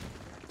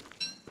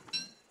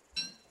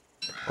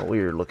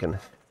weird looking.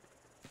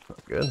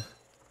 Not good.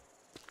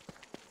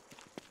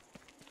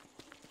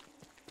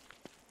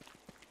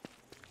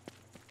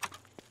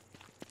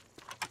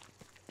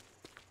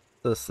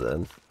 This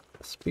then,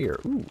 a spear.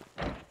 Ooh.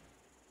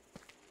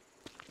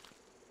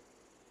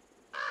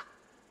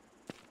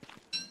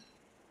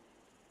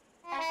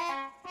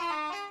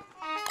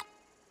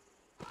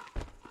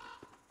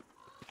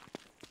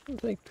 I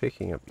think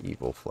picking up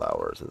evil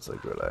flowers is a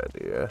good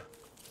idea.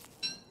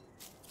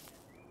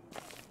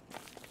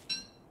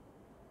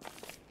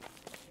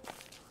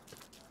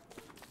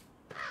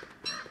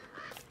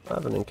 I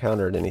haven't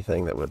encountered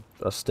anything that would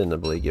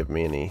ostensibly give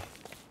me any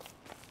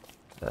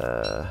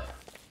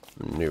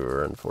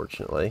newer,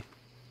 unfortunately.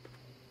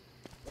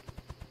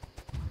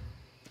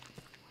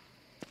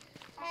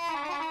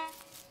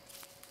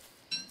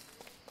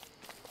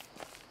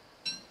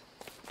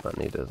 I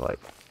need to, like,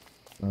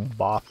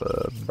 bop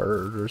a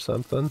bird or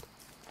something.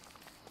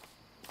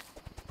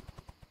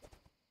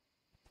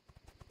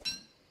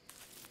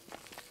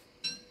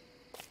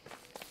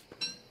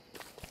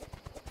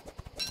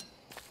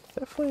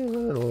 Definitely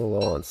running a little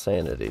low on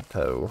sanity,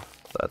 though.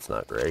 That's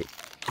not great.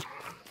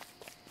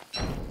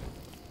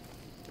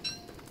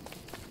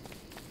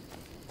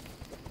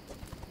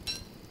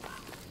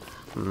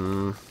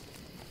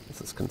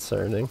 This is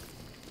concerning.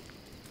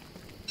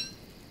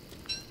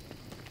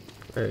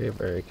 Very,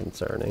 very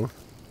concerning.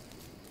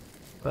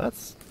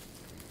 That's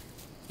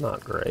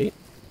not great.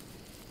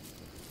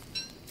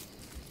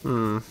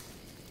 Ooh,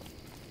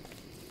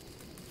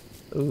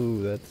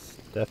 that's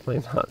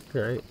definitely not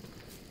great.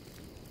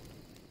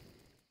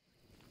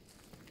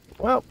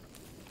 Well,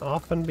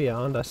 off and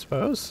beyond, I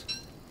suppose.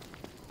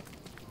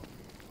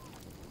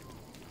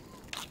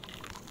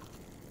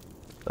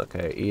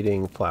 Okay,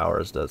 eating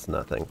flowers does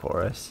nothing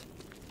for us.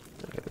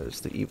 Okay,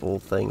 there's the evil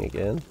thing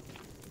again.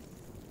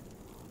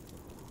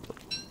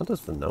 What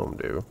does the gnome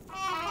do?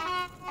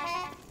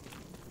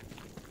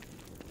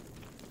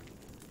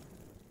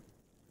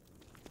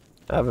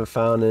 I haven't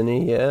found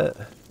any yet.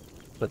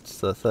 That's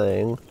the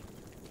thing.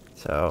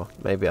 So,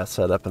 maybe I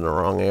set up in the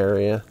wrong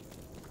area.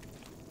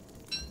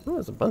 Oh,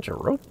 there's a bunch of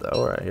rope,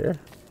 though, right here.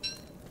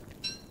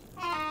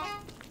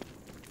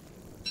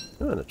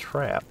 Oh, and a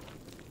trap.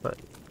 I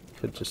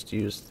could just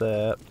use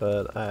that,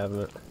 but I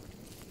haven't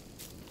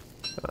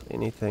got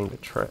anything to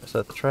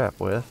set the trap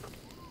with.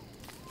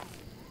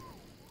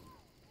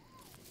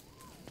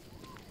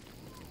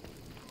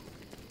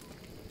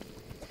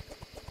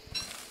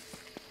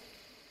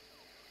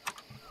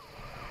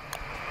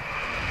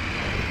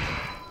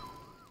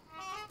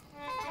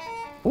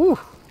 Woo!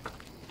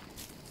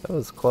 That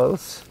was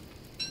close.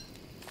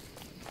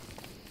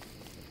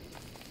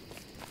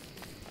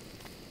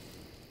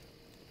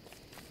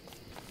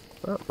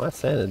 Oh, my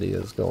sanity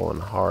is going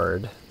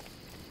hard.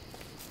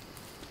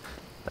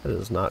 That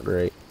is not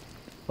great.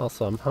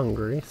 Also, I'm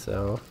hungry,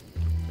 so...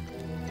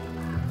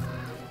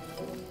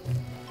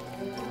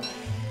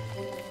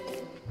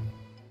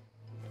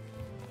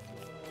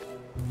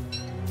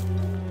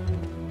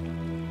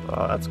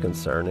 Oh, that's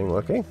concerning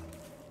looking.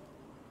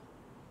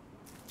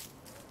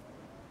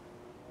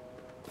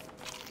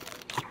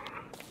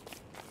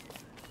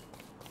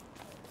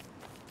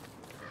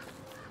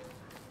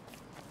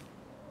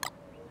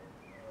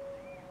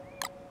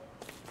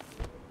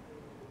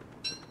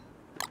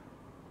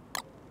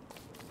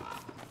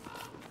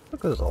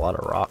 Look, there's a lot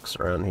of rocks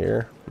around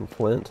here, and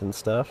flint and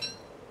stuff.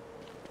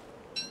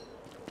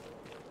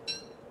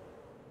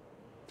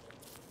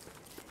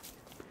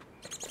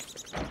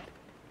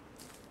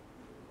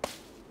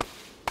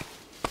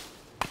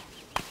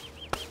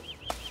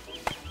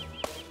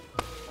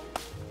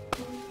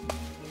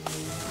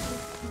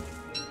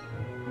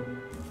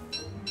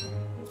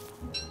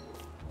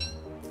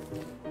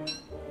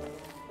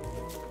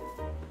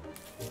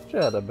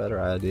 I had a better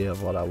idea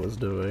of what I was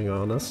doing,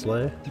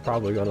 honestly. I'm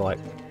probably gonna, like,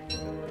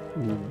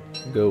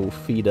 go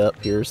feed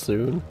up here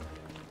soon.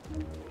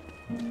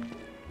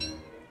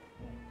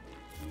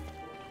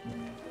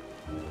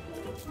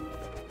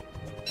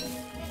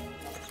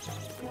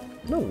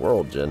 No,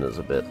 World Gen is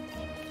a bit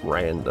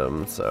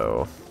random,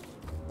 so...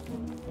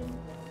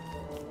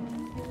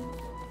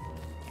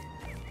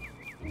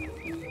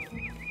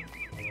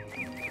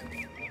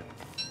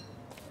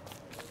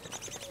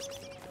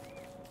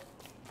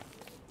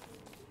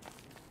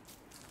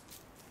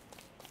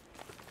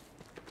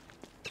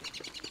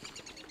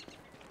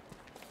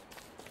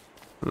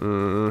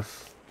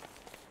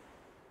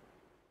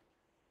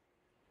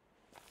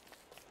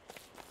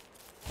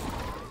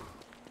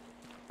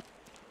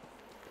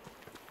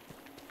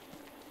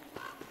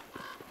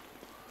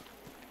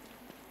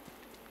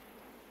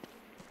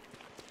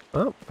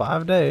 Well,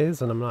 5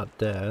 days and I'm not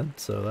dead,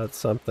 so that's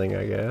something,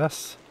 I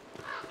guess.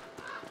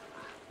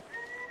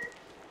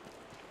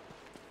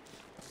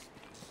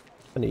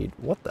 I need...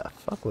 what the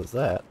fuck was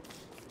that?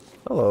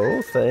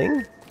 Hello,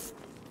 thing?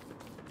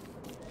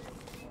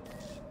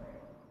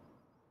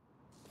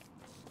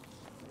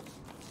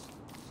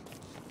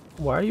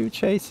 Why are you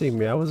chasing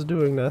me? I was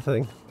doing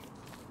nothing.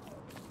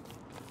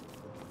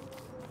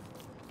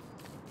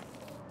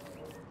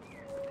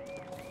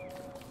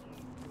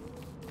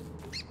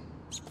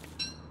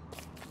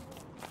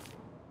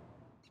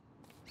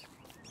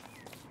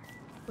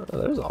 Oh,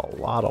 there's a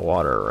lot of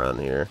water around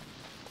here.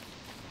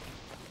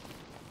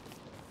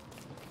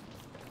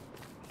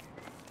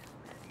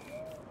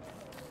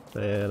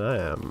 Man, I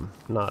am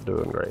not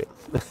doing great.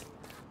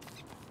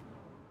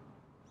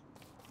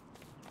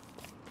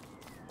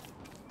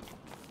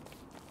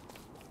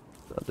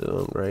 Not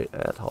doing great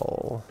at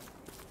all.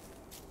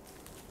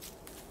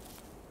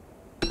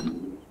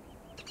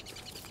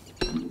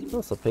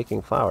 Also,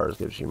 picking flowers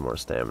gives you more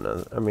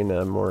stamina. I mean,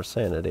 more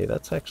sanity.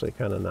 That's actually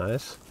kind of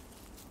nice.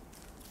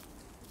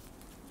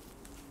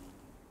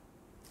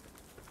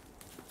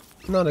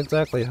 Not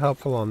exactly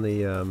helpful on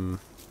the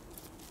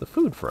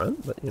food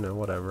front, but you know,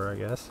 whatever, I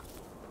guess.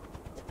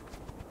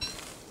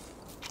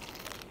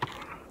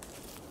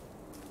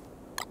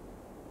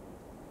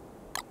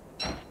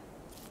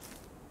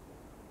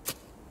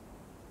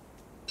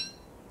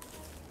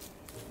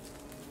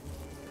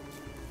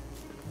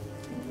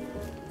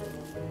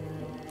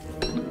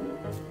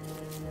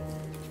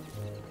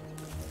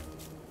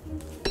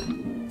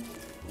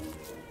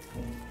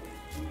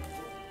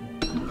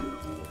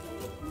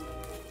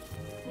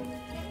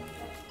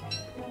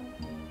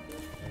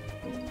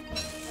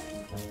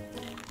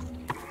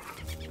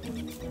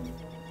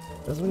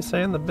 As we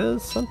say in the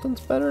biz,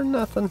 something's better than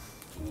nothing.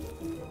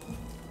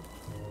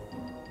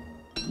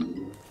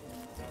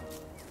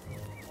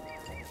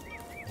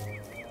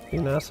 Be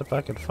nice if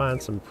I could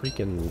find some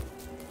freaking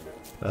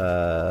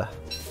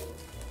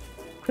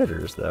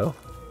critters, though.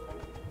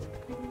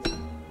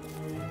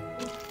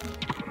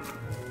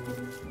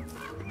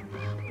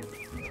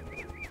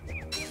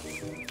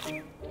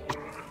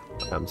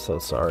 I'm so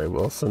sorry,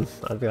 Wilson.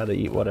 I've got to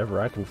eat whatever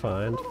I can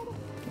find.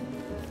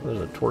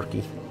 There's a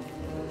Torky.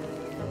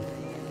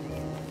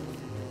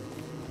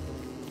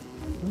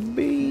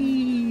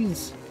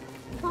 Bees!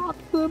 Not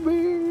the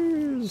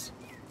bees!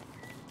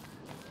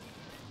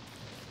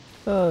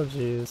 Oh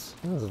jeez,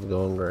 this is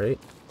going great.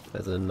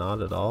 As in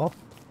not at all.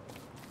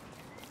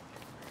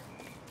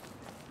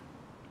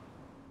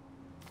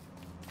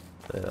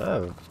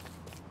 I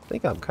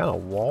think I'm kind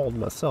of walled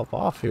myself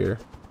off here.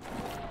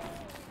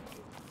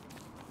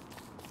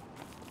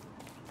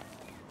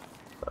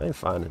 I ain't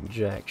finding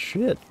jack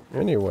shit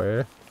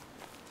anywhere.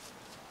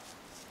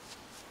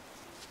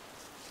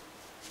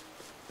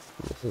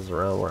 This is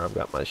around where I've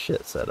got my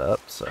shit set up,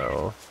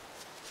 so...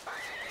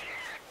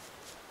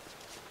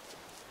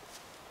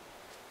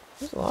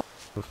 There's a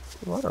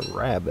lot of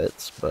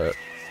rabbits, but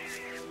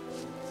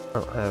I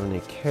don't have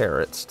any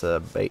carrots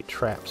to bait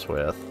traps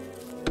with.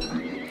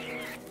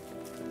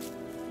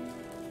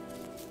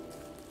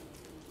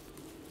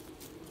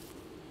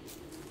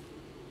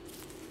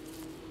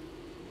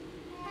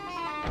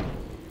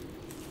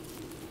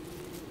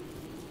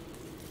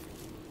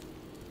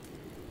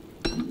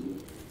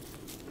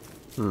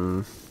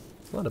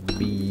 A lot of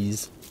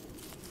bees.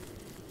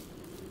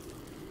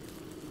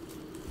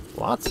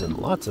 Lots and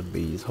lots of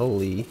bees,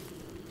 holy.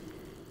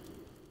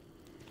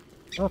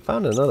 Oh, I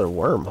found another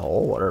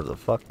wormhole, whatever the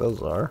fuck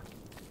those are.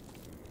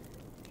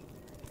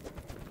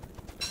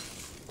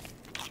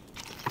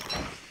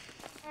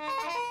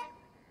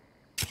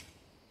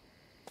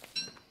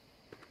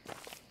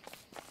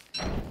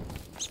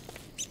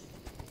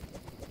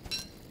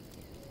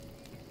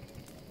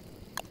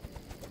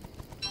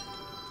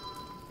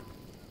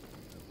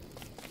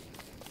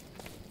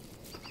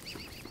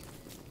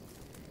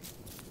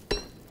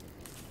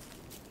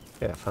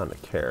 Okay, I found a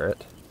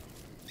carrot.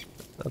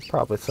 I'll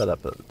probably set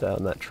up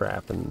down that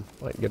trap and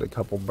like get a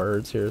couple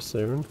birds here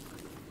soon.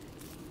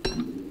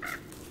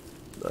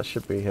 I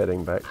should be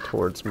heading back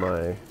towards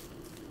my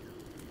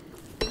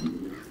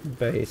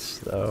base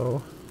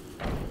though.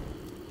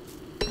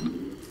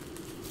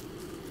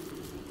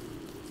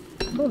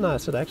 Oh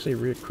nice, it actually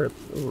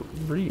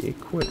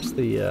re-equips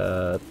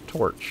the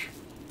torch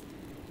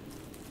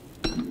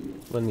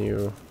when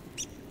you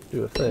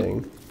do a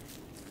thing.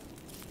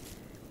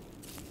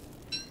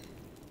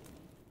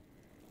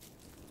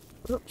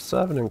 Oops, so I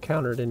haven't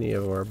encountered any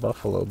of our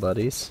buffalo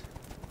buddies.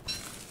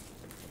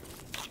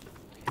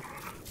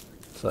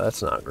 So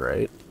that's not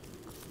great.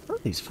 What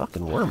are these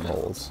fucking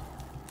wormholes?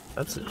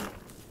 That's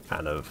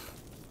kind of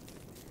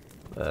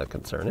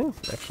concerning,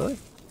 actually.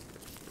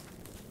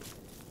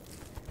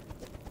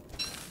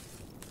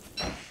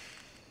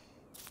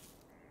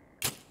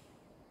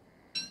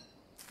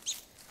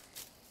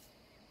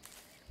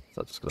 So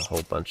I'll just get a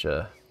whole bunch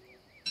of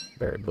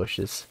berry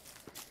bushes.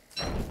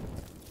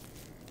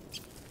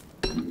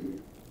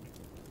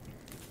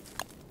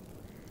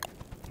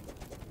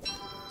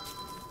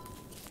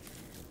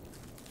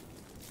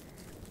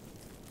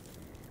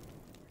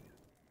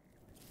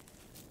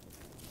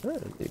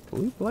 The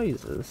blue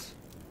blazes.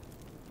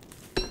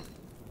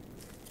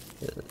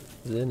 Could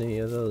any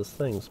of those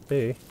things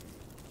be?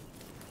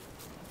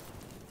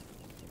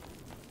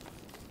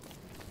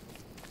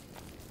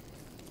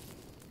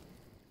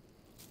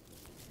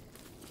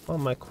 Well,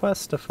 my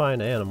quest to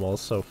find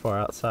animals so far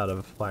outside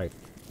of like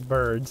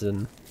birds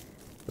and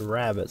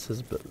rabbits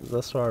has been,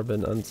 thus far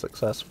been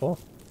unsuccessful.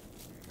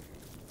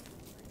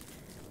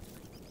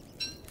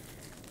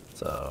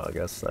 So I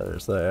guess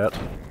there's that.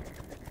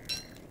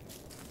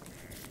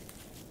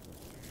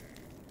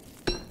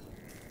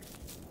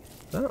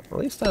 Well, at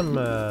least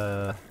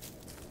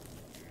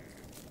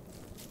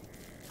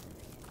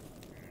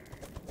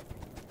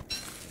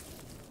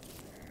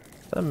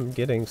I'm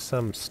getting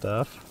some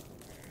stuff.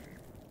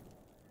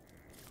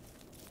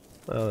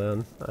 Well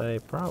then, I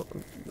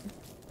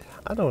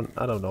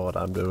don't know what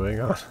I'm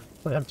doing.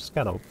 I'm just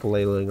kind of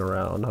flailing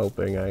around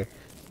hoping I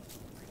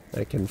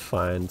can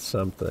find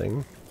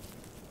something.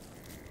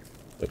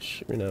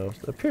 Which, you know,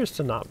 appears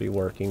to not be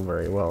working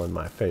very well in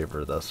my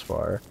favor thus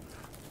far.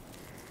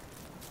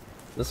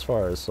 As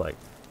far as, like,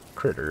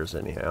 critters,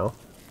 anyhow.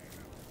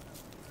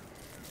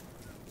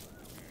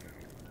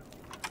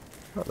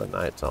 Well, the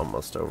night's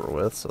almost over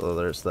with, so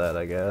there's that,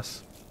 I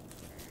guess.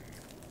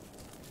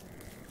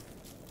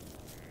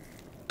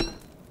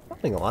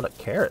 Finding a lot of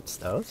carrots,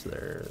 though, so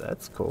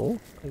that's cool.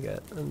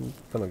 I'm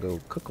gonna go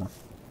cook them.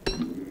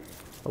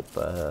 Hope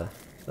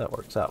that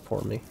works out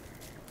for me.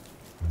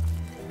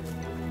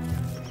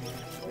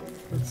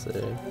 Let's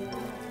see.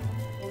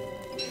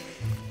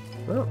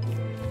 Well,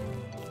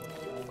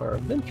 our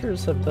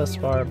adventures have thus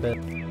far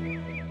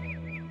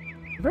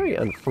been very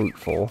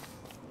unfruitful.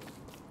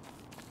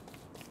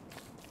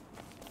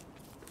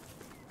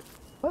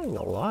 Finding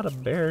a lot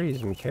of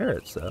berries and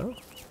carrots, though.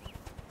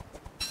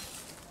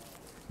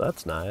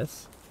 That's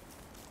nice.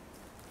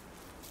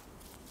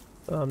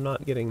 Well, I'm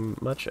not getting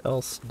much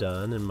else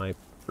done in my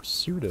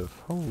pursuit of...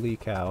 Holy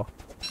cow.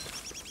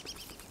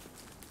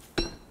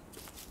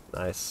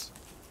 Nice.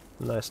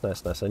 Nice,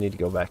 nice, nice. I need to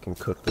go back and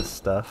cook this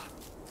stuff.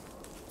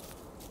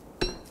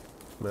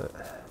 But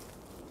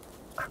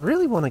I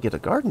really want to get a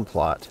garden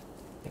plot.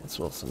 Yes,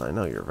 Wilson, I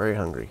know you're very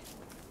hungry.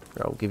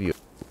 Here, I'll give you a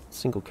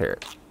single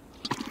carrot.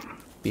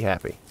 Be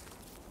happy.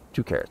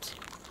 2 carrots.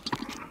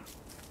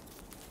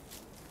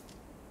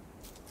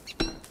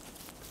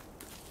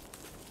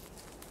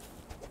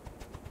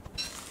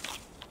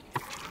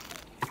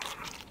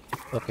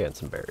 Okay, and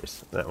some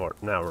berries.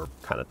 Now we're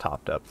kind of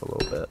topped up a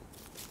little bit.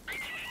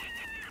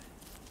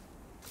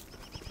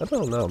 I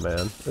don't know,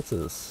 man. This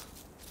is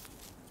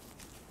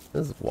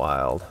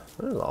wild.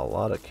 There's a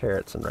lot of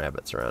carrots and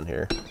rabbits around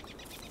here.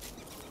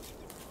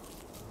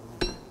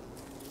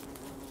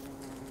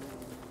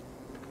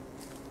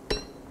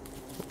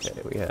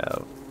 Okay, we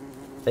have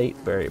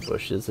 8 berry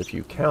bushes if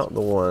you count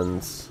the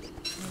ones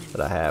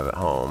that I have at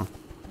home.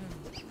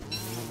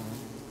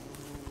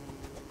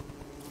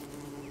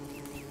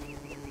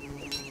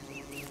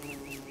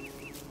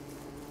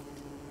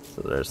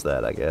 So there's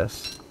that, I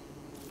guess.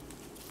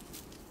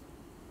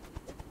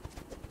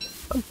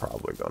 I'm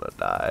probably gonna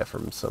die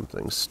from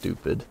something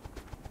stupid.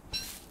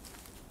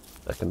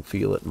 I can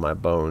feel it in my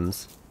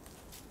bones.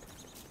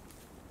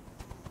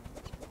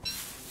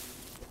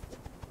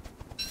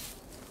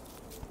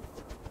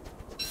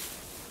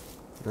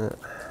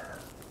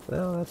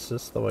 Well, that's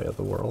just the way of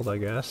the world, I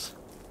guess.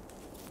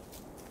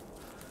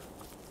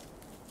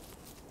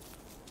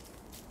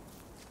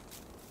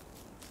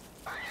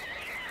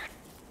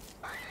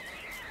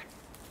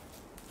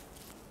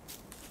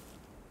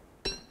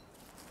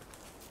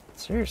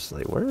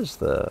 Seriously, where's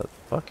the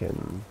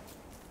fucking...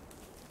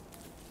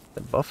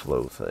 the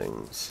buffalo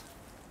things?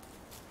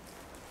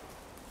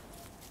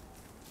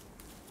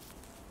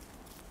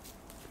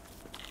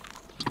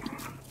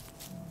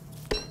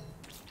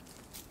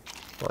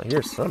 Well,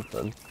 here's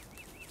something.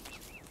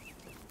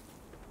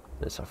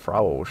 It's a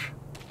frosch.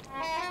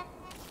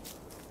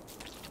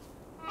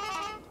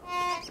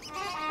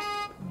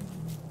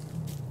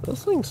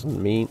 Those things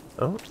mean...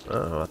 Oh,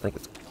 I think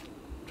it's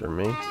for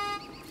me.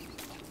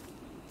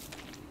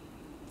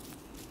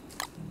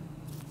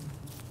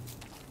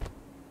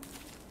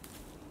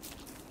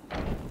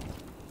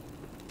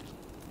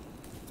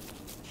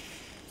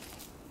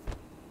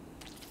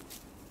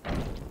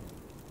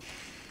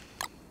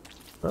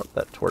 Oh,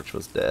 that torch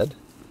was dead.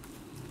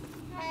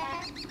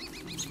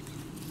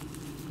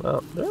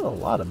 Well, there are a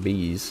lot of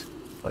bees.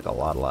 Like a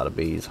lot of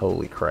bees.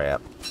 Holy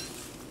crap.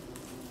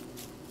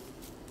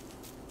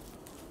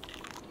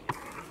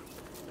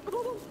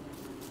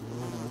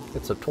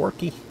 It's a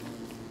torky.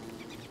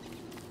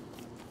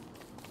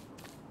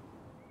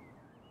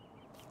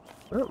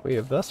 Well, we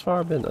have thus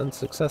far been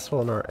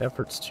unsuccessful in our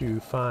efforts to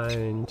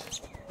find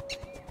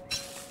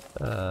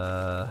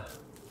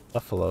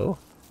buffalo.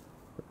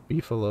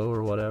 Beefalo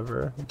or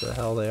whatever the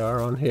hell they are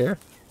on here.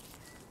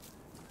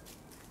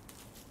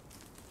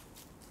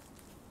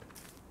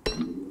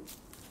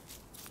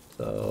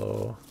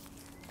 So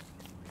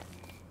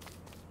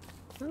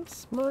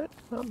this might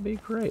not be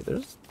great.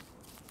 There's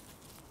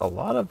a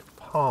lot of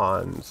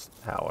ponds,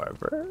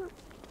 however.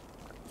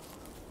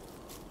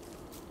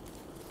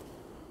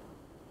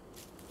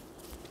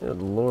 Good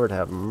Lord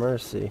have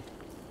mercy.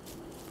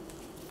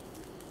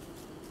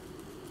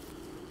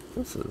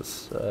 This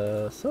is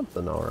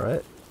something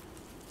alright.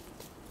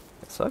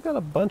 So I got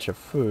a bunch of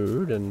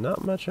food and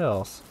not much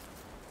else.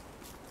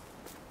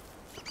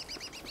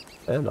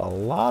 And a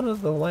lot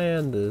of the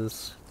land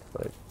is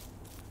like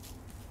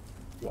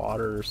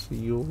water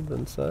sealed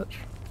and such.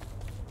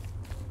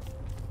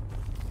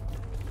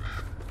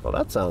 Well,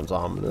 that sounds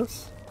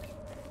ominous.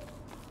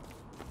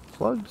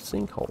 Plugged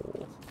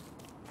sinkhole.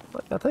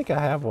 I think I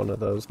have one of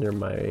those near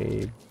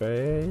my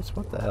base.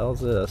 What the hell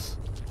is this?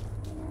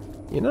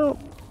 You know,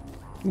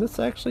 this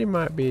actually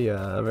might be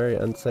a very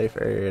unsafe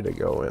area to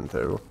go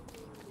into.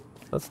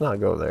 Let's not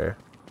go there.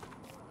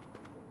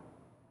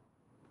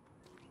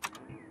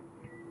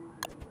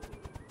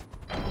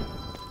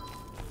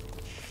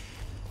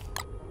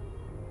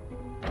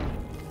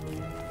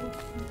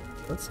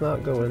 Let's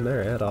not go in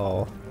there at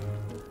all.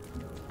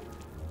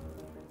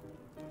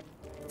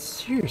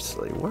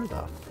 Seriously, where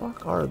the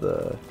fuck are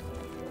the...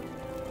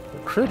 the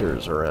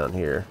critters around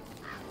here.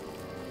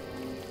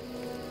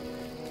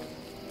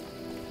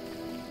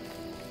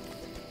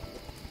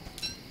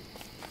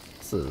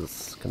 This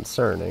is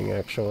concerning,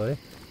 actually,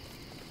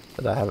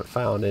 that I haven't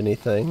found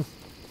anything.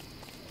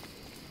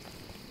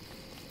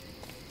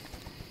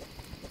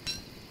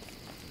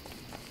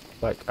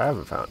 Like, I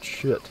haven't found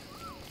shit.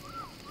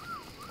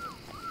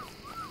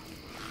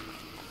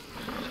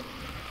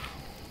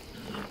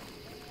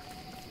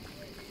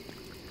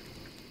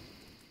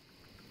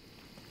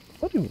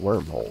 What do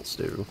wormholes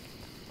do?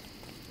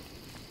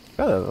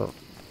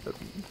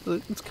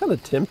 It's kind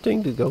of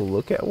tempting to go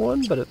look at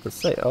one, but at the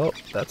same... Oh,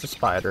 that's a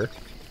spider.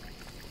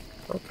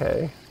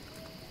 Okay.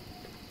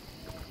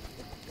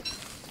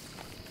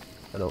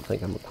 I don't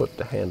think I'm equipped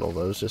to handle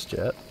those just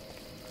yet.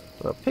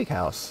 Oh, pig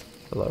house.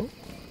 Hello?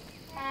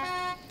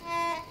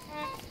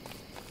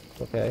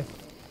 Okay.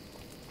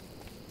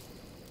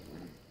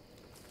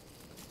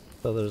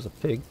 So there's a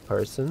pig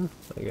person,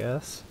 I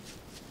guess.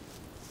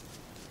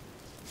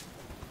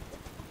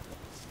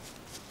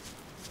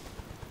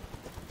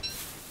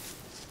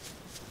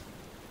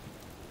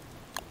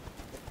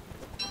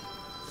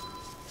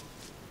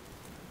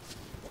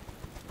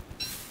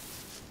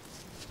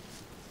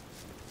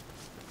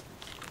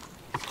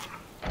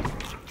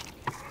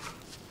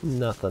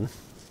 Nothing.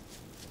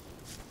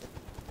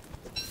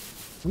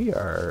 We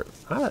are...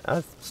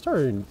 I'm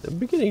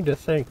beginning to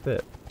think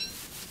that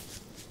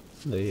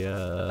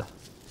the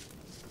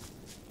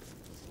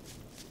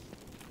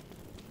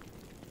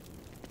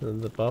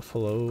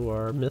buffalo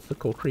are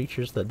mythical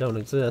creatures that don't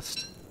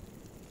exist.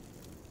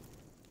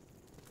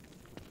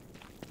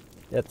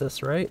 At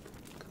this rate,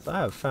 because I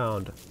have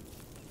found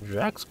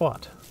jack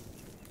squat.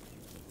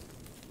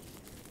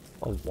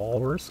 A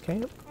walrus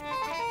camp?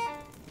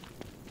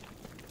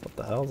 What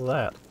the hell's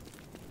that?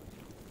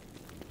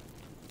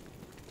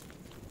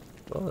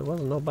 Well, there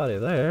wasn't nobody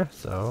there,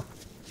 so...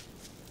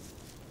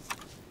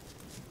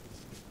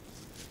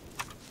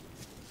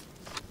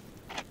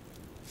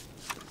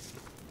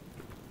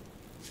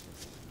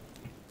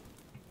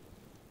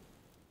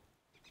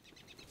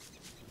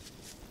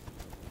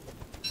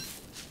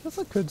 guess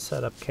I could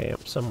set up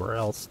camp somewhere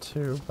else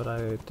too, but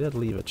I did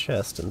leave a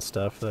chest and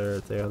stuff there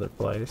at the other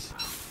place.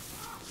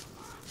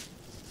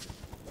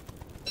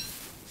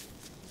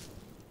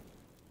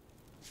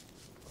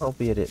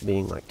 Albeit it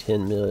being like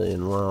 10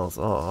 million miles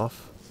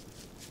off.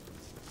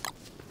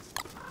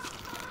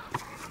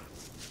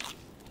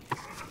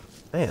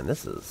 Man,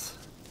 this is...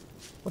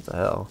 what the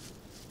hell?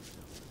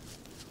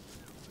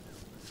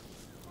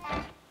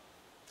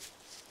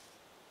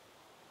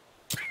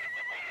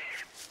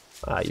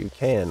 Ah, you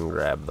can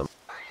grab them.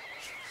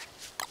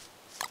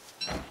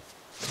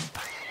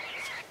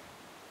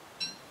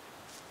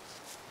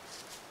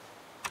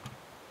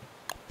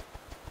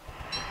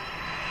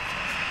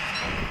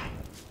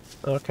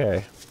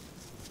 Okay.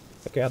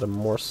 I got a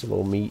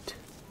morsel of meat.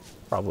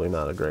 Probably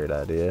not a great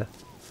idea.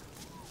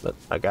 But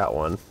I got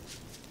one.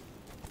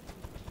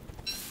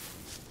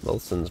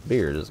 Wilson's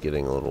beard is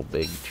getting a little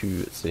big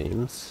too, it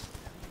seems.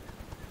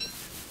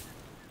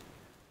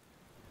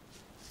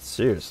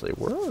 Seriously,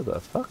 where are the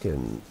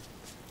fucking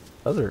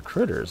other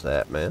critters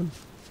at, man?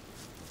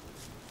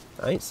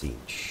 I ain't seen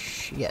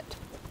shit.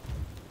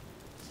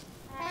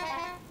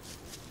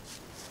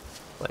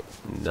 Like,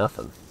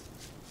 nothing.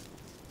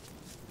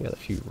 Got a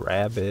few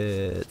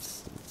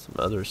rabbits, and some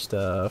other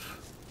stuff.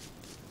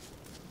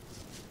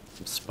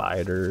 Some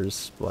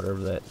spiders, whatever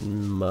that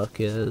muck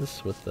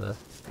is with the...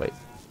 Wait.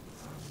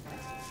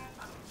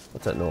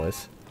 What's that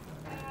noise?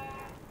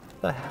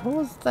 The hell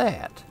is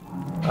that?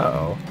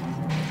 Uh-oh.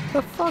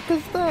 The fuck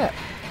is that?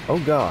 Oh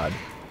god.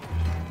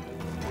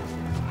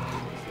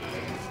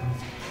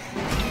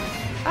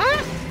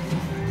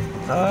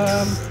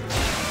 Ah!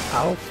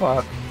 Oh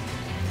fuck.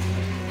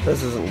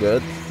 This isn't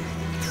good.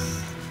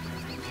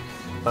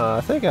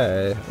 I think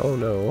oh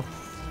no.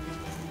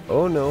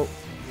 Oh no.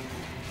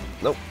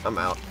 Nope, I'm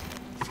out.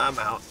 I'm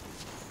out.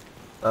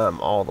 I'm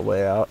all the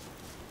way out.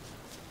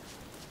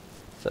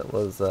 That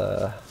was,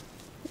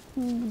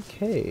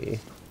 okay.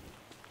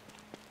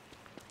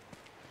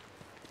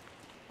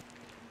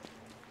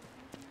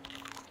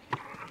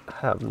 I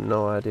have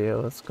no idea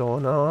what's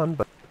going on,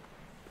 but...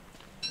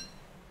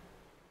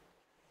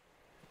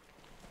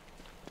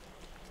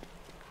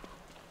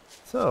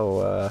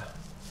 So,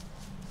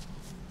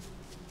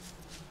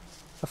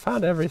 I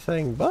found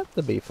everything but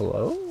the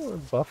beefalo, or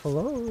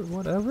buffalo, or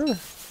whatever.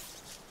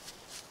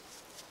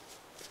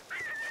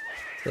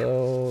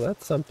 So,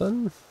 that's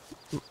something,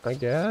 I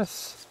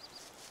guess.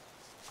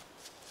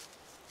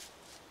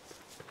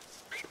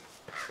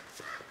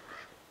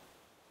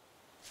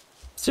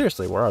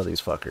 Seriously, where are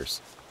these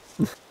fuckers?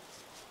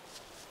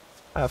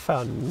 I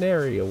found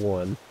nary a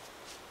one.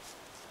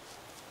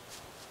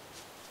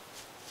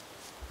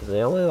 Do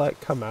they only,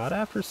 like, come out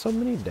after so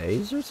many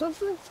days or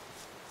something?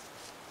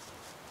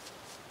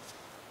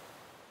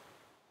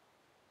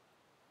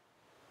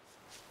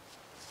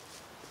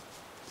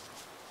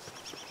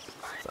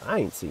 I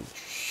ain't seen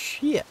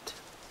shit.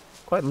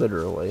 Quite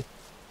literally.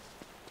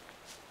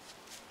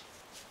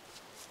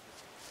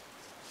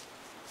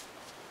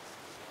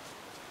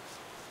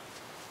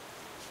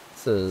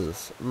 This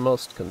is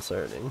most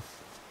concerning.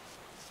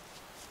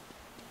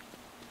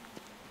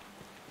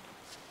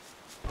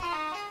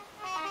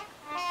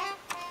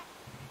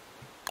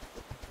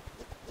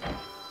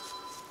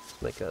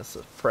 Let's make us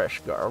a fresh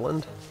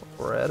garland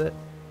while we're at it.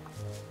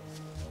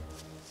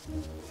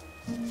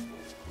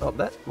 Oh,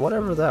 that,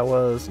 whatever that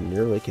was,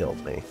 nearly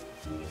killed me.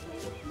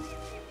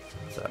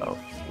 So,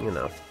 you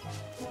know.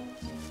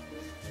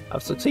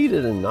 I've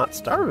succeeded in not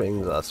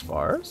starving thus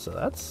far, so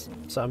that's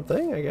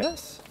something, I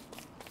guess.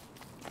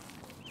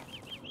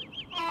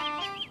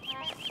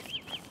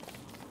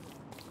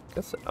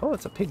 Oh,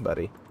 it's a pig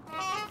buddy.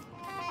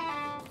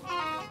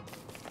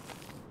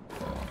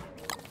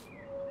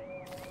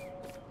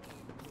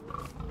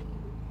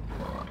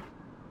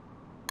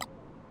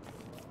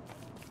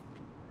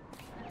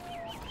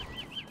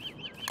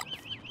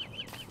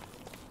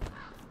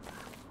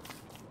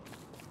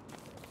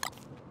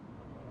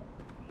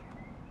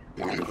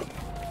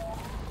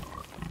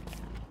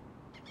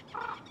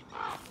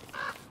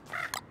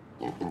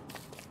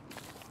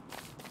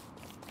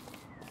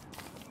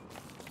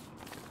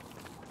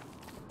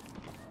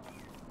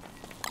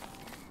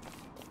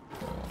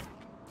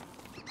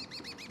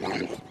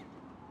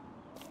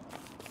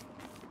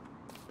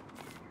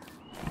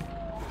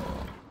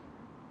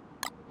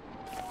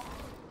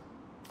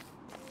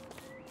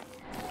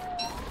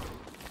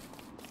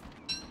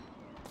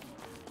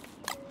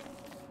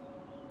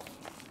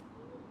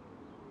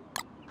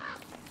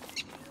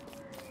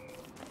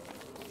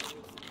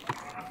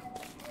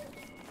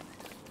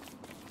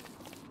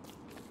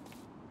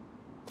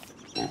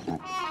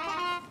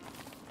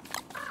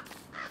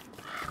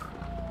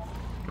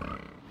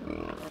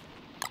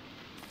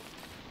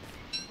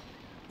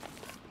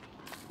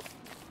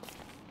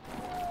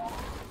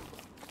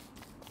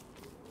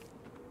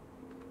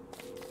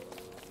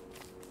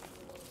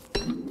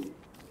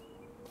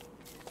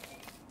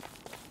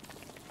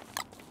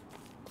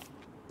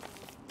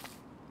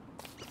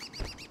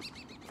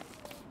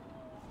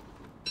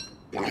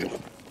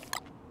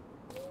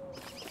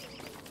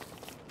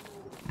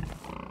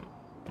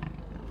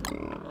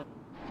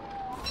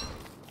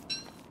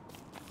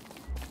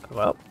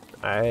 Well,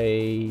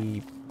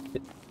 I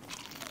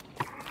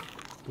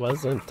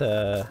wasn't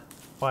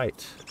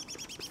quite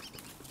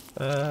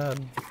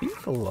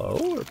beefalo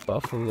or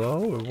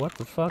buffalo or what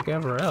the fuck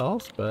ever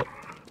else, but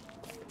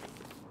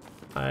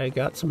I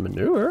got some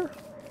manure.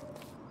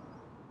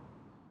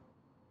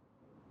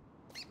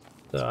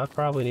 So I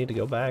probably need to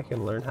go back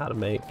and learn how to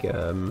make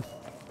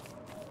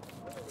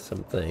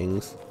some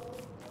things.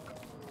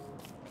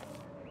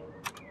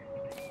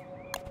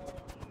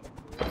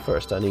 But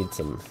first I need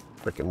some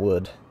frickin'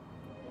 wood.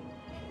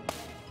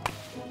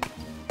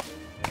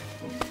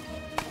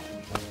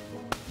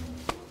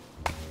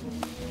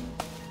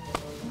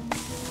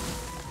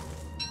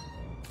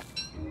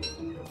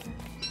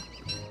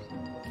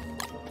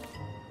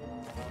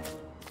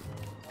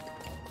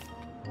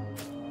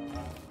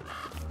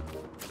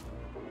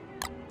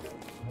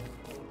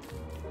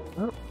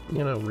 Well,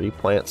 you know,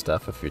 replant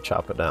stuff if you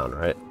chop it down,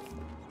 right?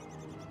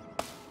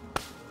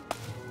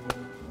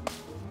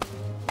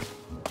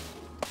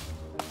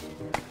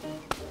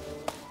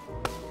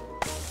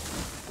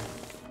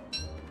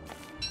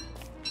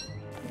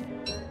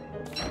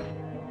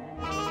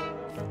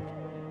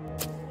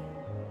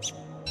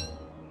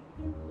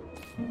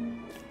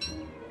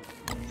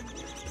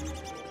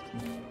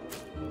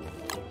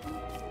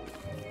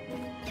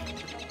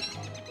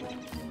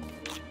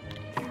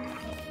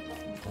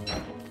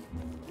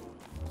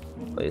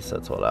 At least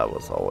that's what I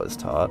was always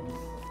taught.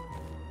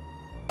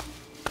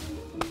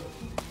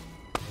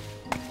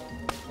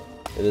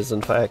 It is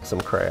in fact some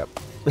crap.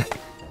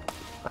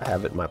 I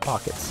have it in my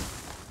pockets.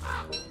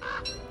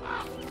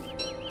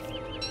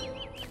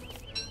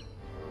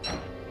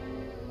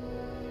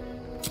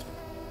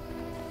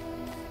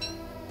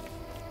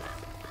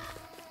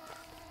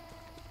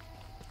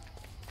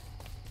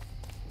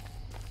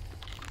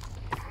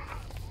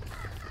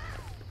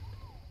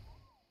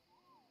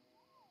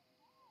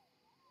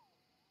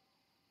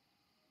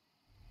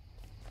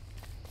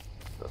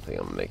 I think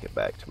I'm gonna make it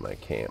back to my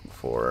camp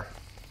before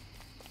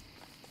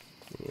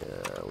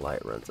the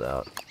light runs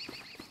out.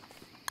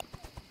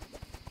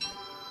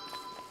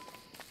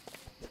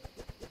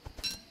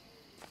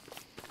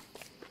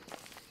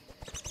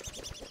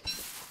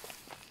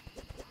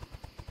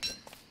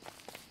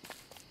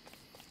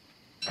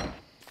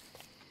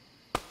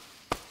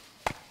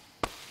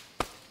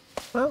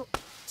 Well,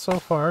 so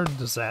far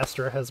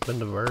disaster has been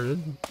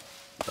diverted.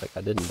 Like,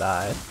 I didn't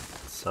die.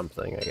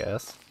 Something, I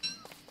guess.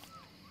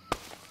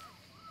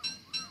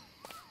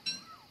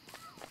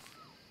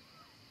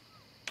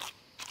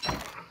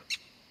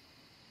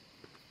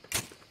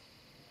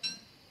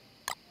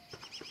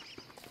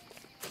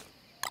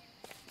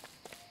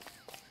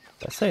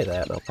 I say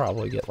that, and I'll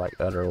probably get, like,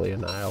 utterly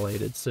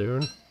annihilated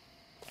soon.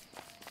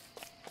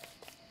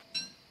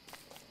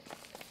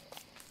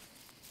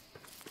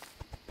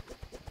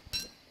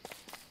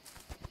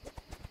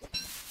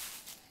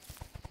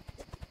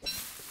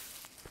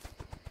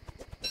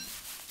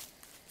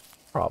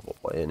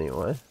 Probably,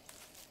 anyway.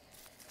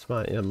 That's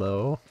my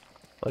MO.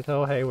 Like,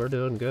 oh hey, we're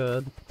doing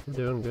good,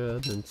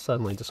 and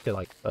suddenly just get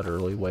like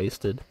utterly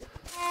wasted.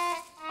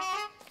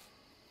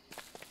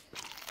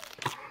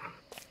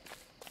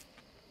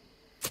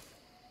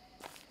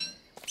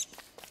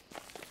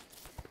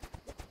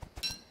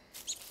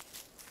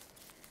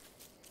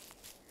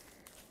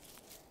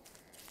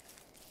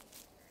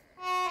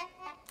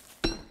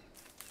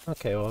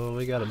 Okay, well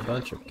we got a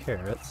bunch of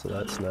carrots, so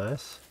that's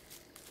nice.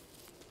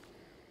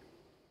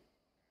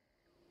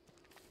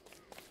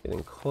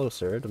 Getting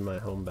closer to my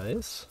home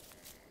base.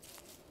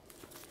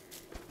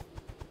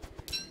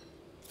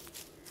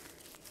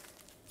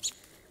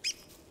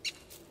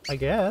 I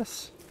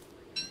guess.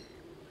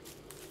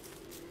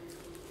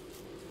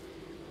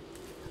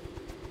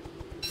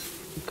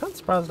 I'm kind of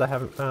surprised I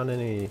haven't found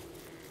any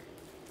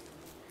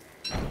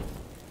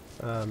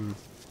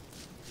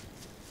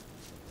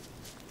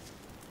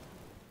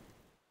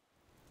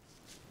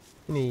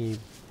any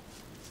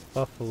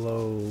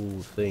buffalo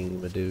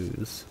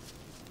thingamadoos.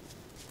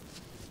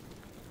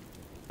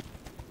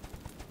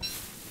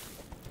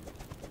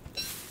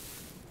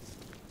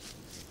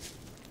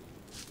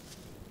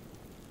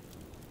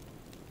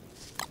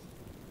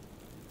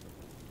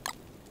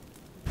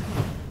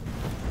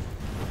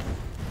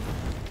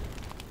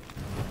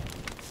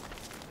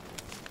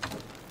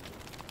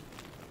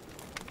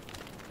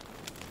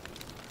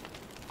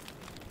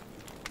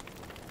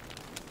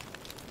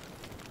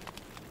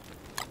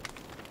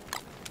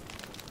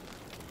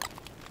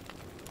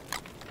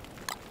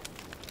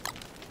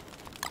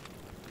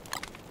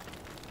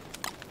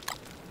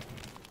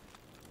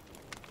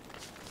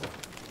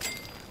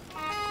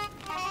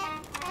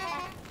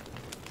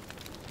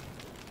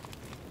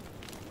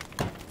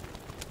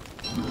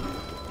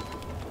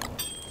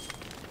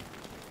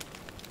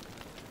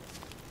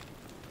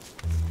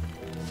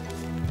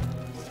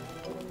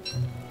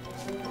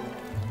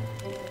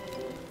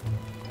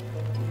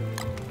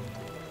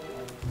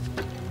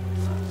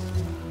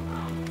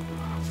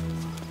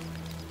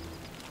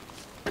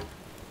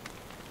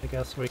 I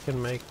guess we can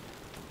make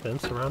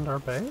fence around our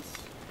base?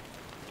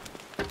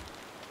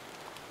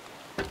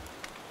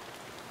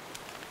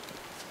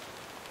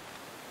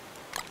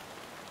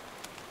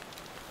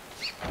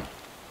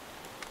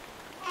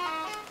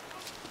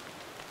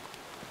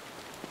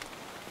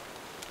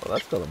 Well,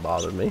 that's gonna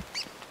bother me.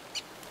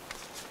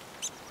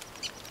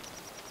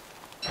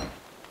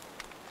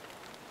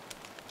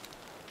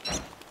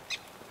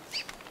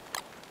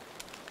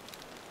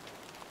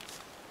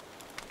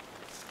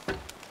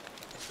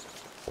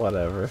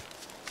 Whatever.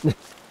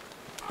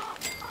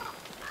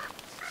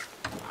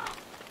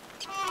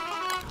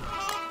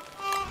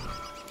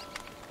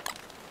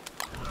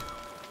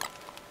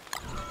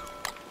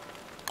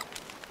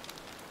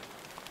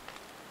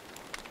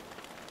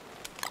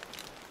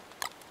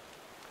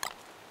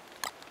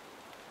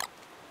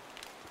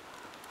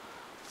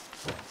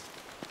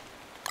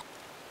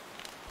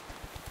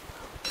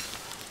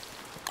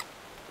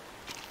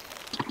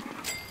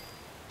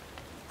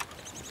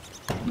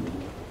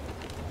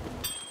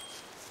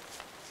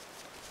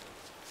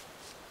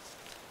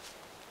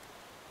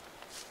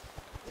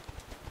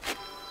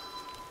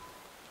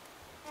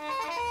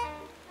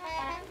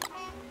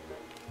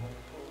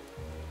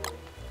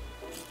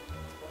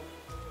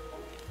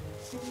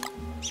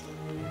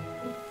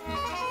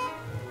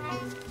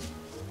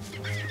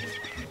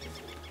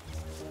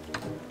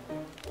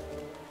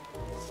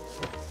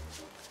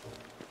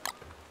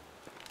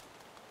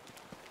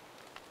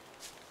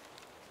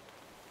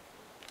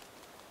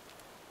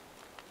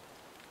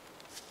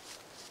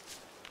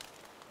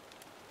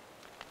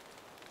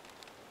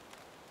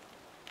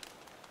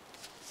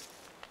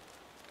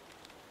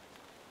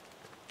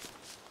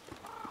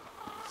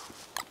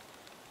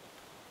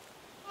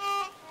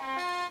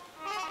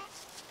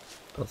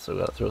 Also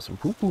gotta throw some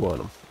poo-poo on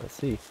them. I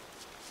see.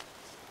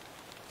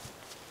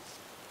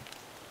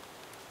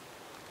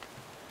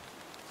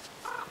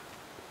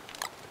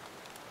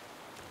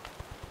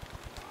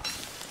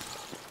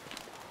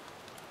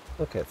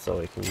 Okay, so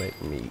we can make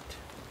meat.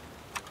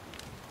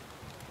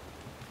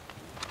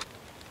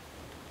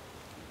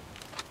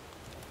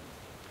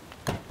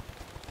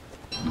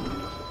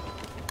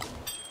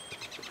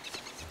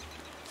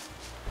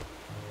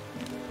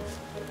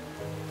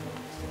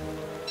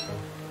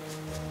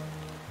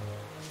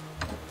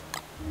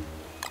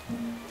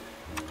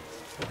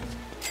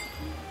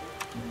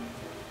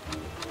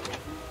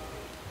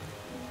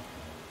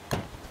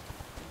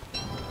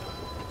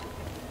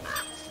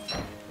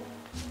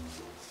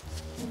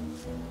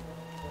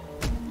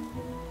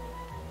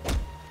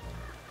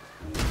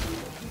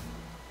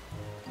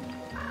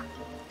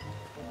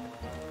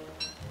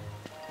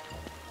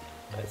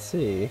 I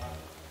see.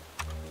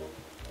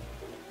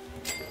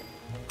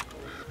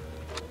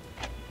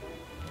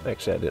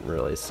 Actually, I didn't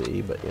really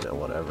see, but you know,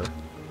 whatever.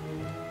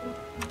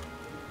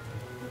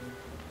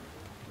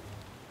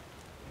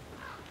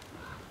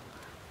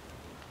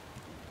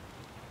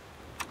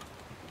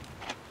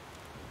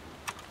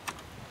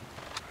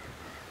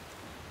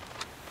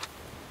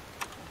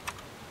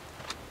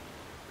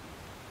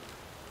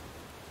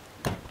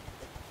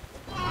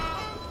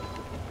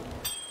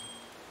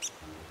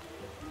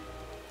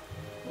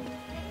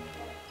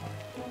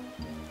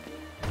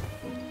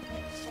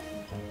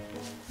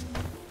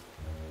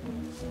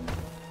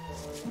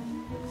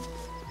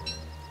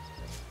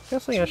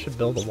 Guessing I should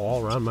build a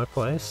wall around my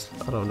place.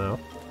 I don't know.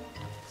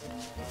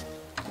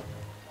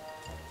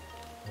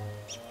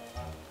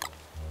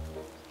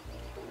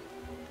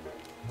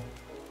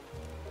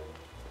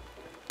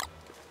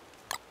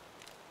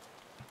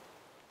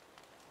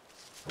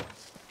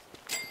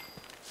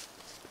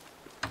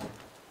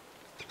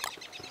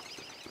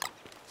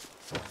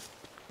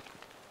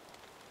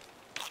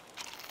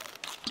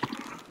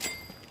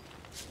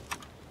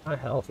 My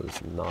health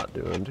is not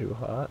doing too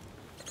hot.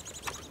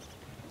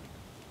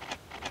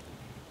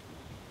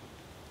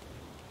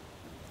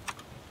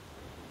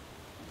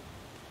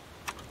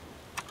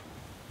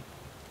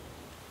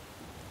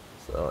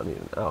 So I need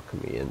an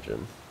alchemy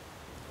engine.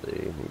 They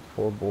need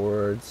 4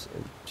 boards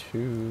and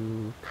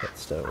 2 cut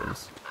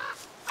stones.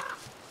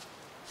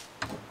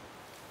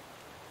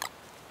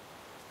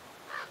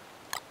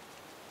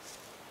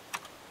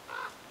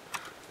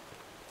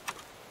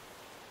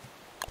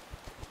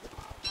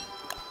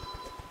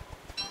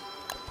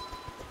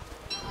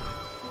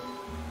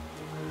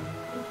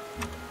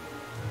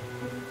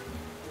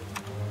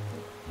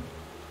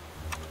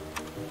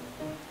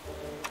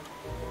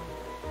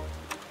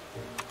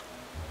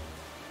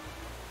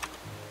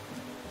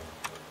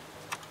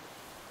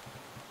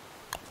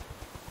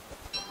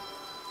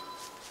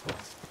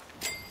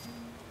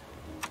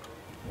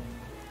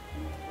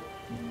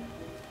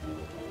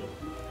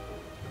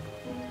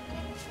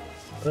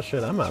 Oh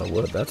shit, I'm out of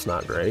wood. That's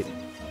not great.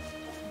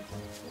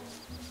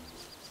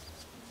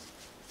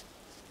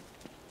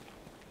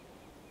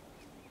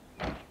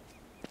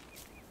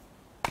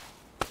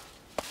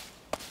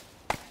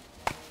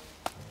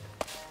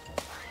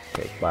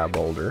 Caked by a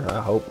boulder.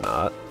 I hope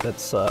not. That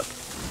sucked.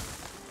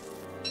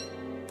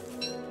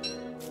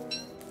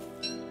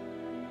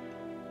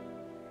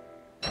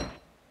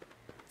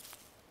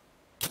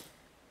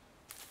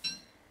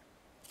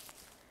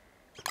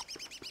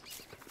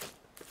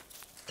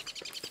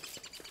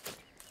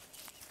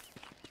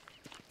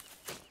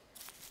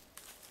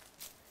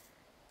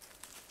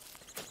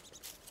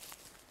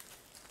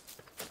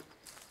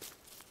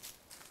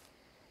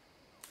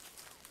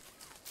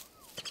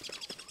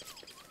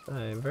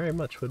 I very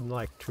much would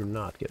like to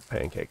not get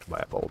pancaked by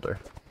a boulder.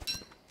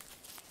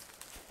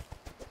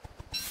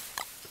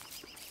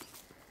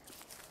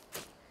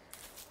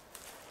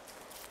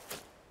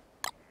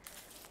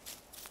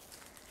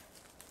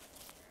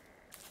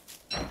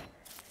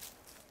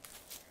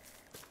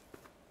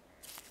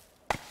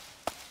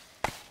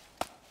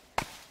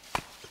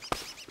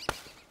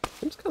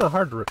 Seems kind of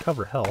hard to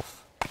recover health.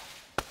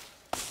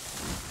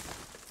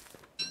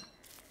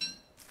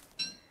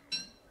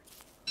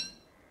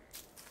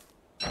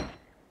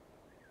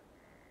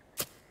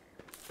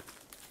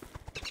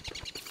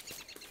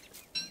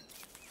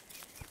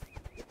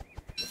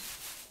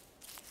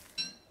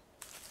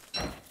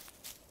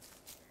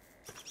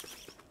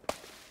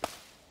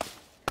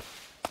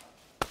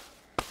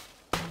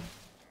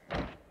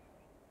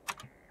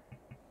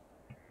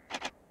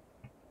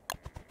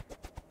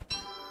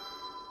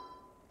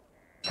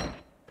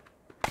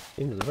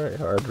 Seems very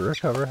hard to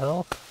recover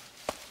health.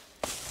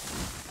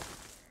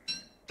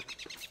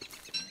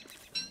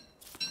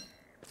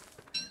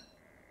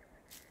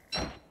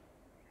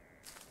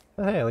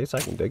 But hey, at least I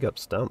can dig up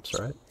stumps,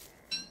 right?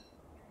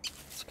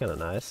 It's kind of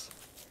nice.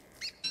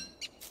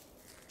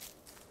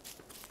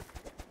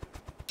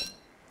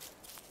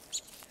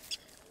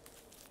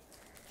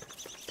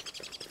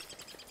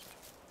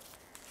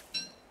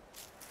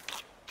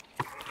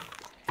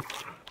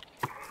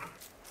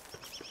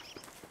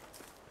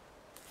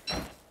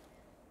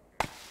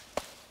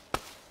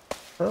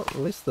 Well, at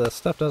least the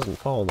stuff doesn't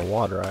fall in the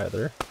water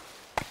either.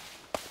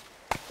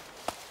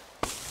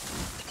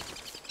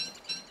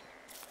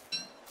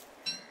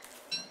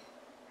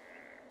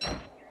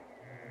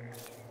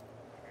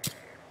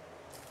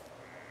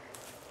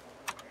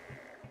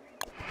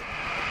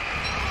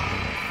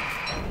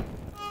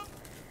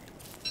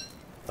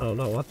 I don't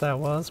know what that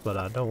was, but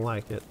I don't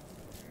like it.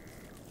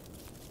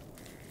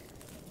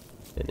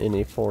 In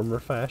any form or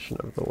fashion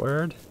of the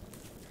word.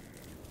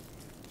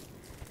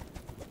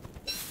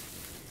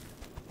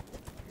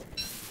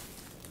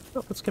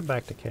 Well, let's get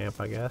back to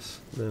camp, I guess.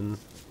 Then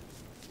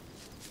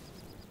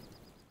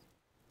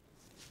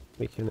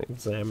we can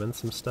examine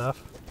some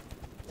stuff.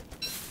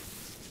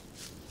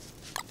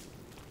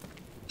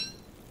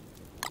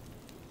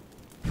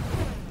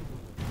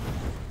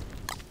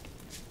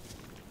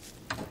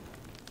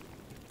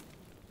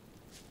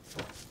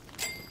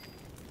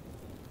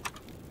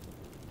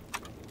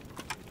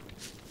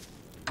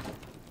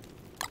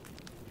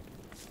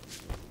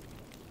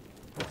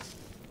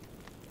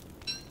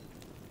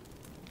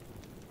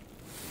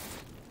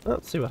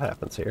 Let's see what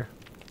happens here.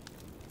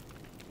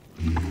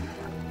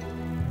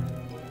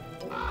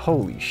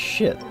 Holy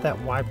shit, that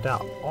wiped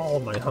out all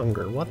my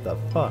hunger. What the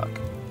fuck?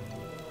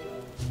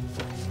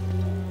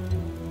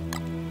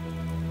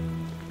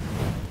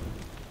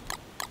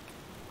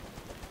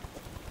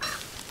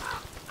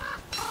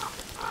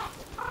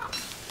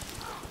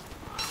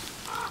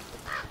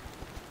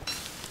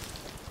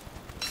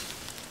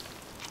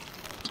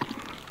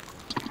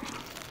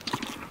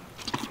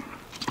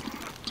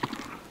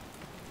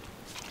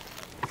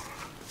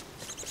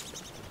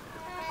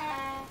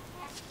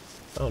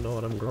 don't know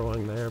what I'm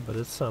growing there, but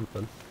it's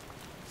something.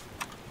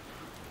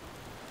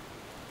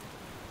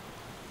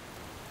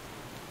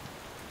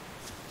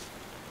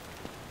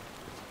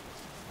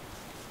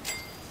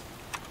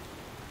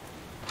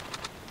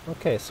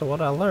 Okay, so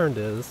what I learned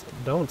is,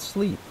 don't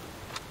sleep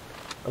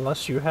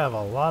unless you have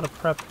a lot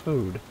of prepped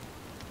food.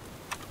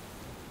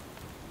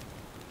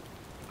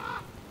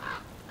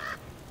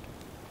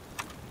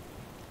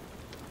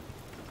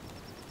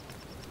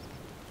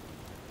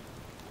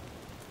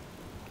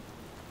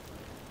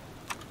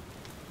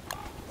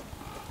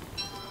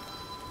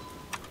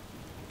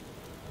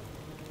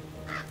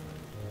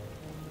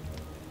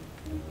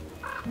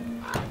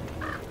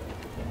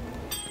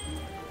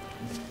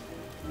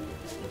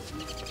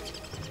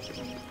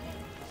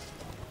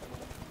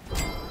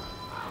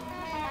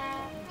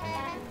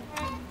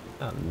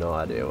 I have no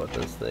idea what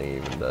this thing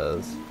even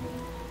does.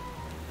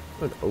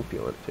 An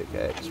opulent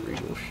pickaxe,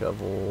 regal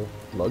shovel,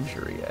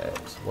 luxury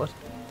axe. What?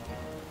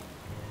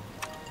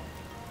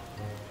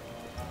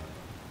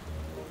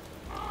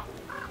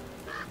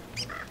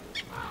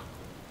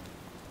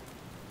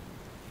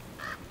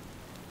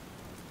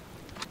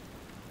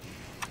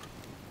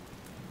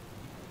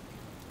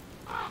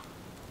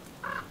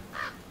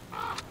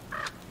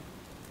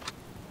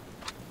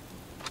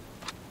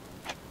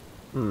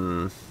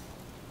 Hmm.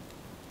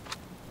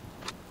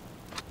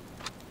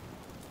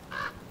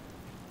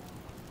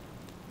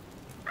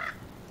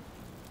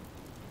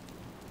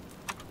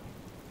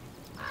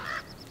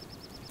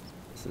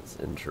 This is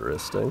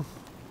interesting.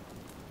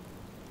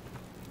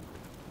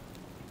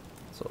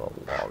 So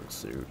a log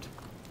suit.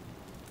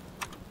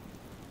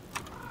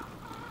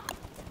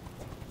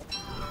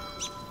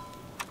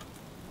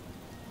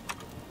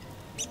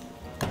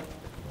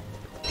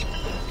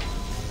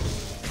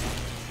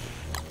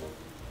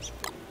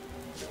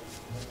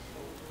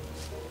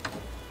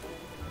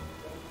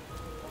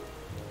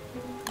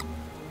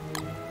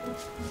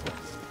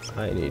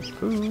 I need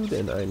food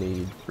and I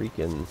need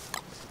freaking...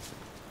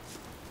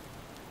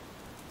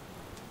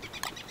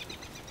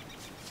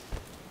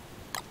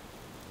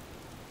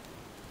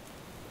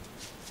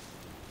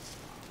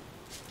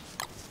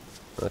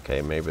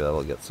 Okay, maybe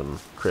that'll get some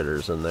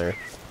critters in there.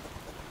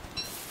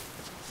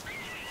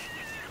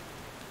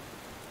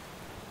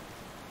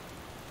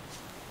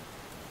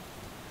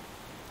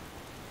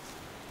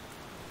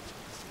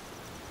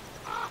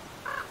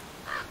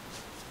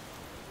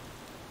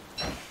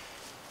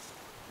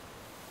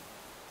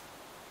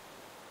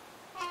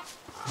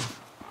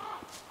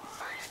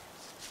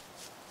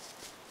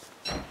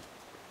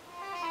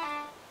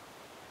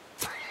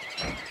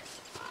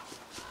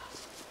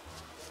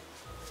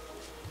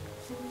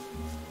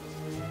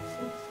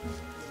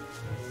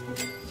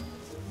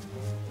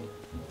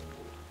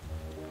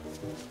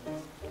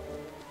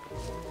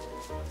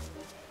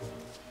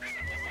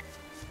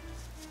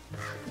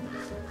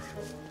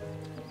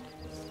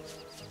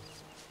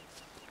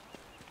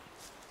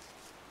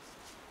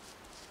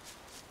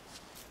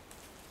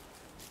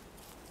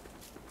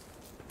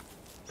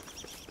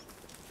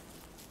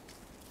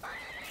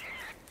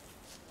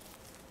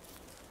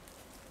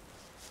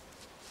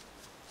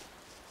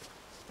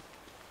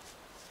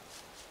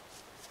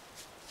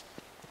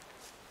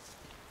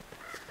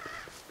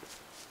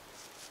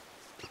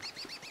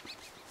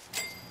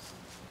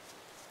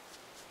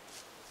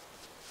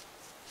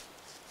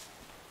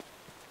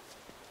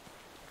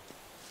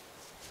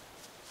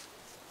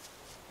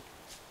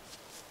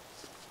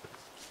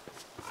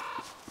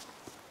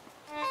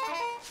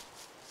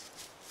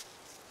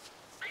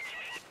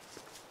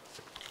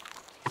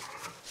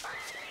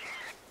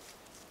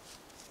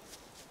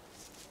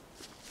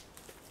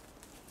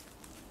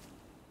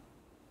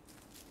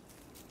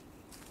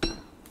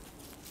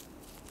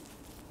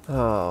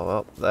 Oh,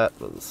 well,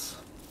 that was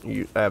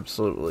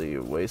absolutely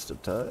a waste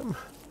of time.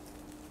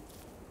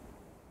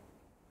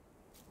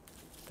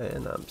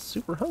 And I'm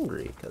super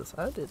hungry, because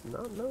I did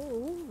not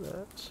know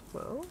that,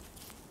 well,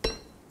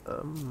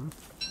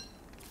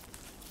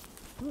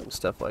 doing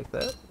stuff like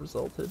that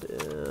resulted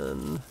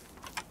in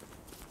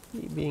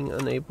me being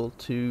unable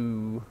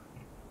to,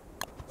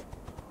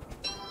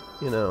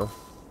 you know,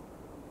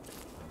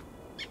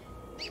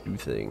 do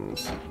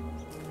things.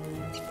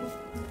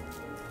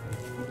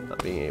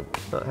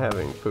 Not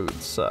having food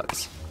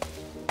sucks.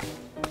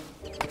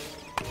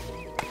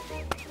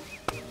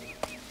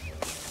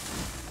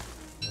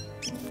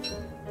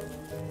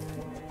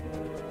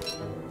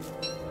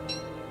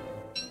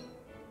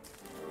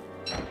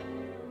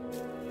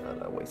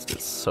 God, I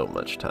wasted so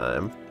much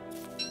time.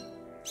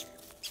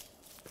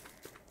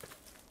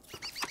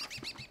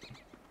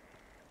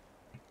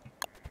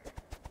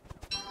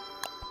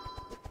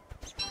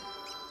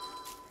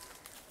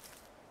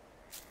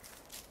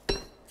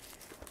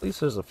 At least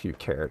there's a few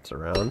carrots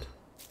around.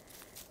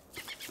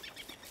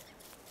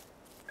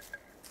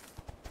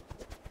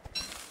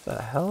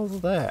 The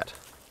hell's that?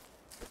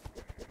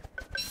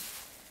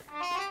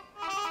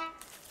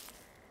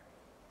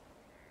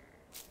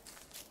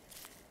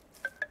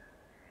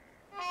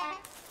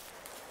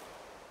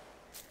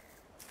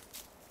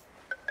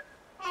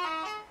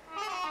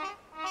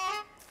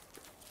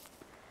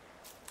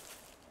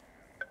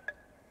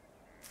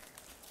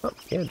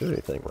 can't do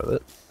anything with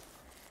it.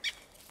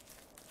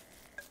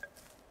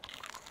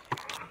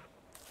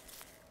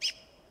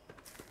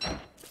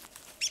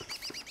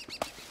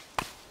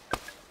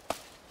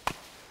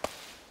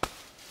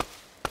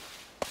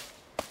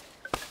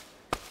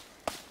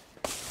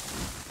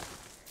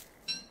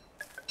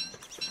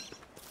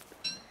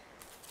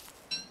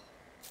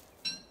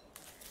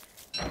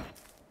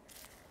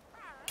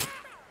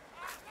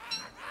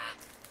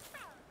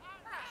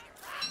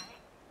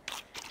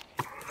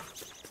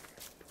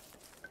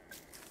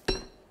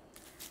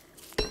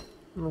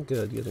 Oh,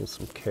 good, getting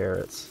some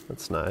carrots.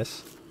 That's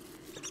nice.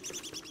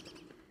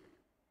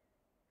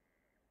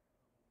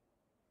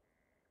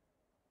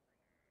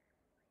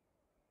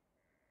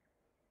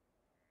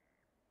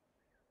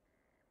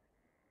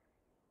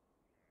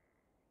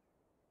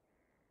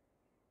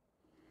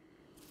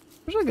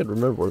 Wish I could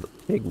remember where the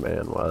pig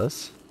man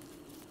was.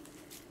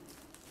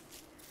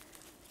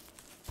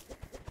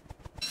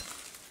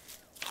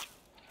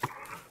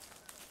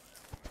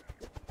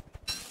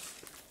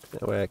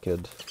 That way I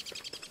could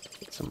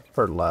get some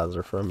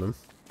fertilizer from him.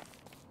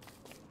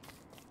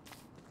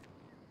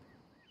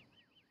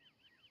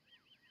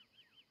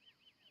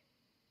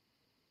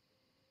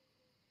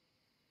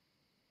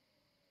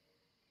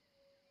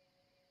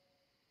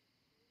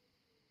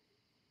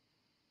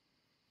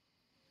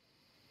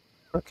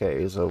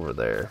 Okay, he's over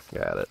there.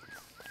 Got it.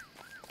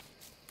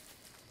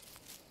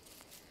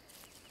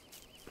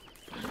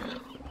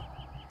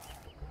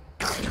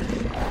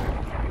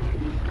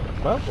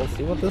 Well, we'll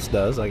see what this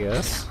does, I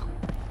guess.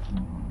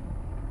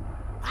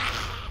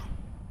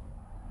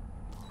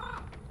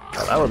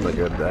 Oh, that wasn't a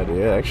good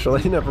idea,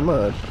 actually. Never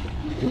mind.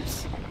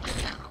 Oops.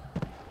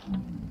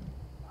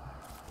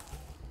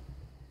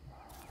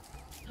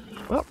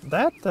 Well,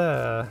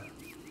 that,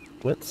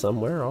 went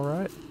somewhere,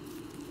 alright.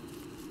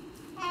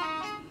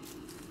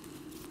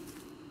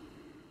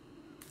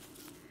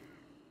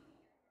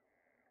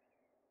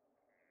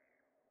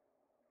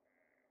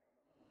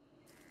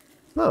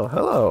 Oh,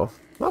 hello.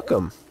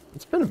 Welcome.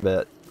 It's been a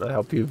bit. I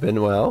hope you've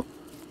been well.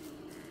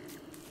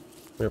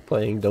 We're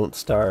playing Don't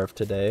Starve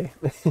today.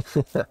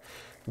 A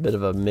bit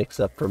of a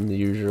mix-up from the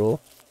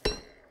usual.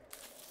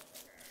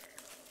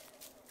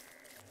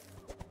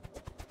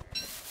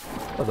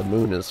 Well, the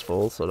moon is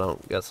full, so I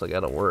don't guess I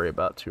gotta worry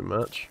about too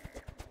much.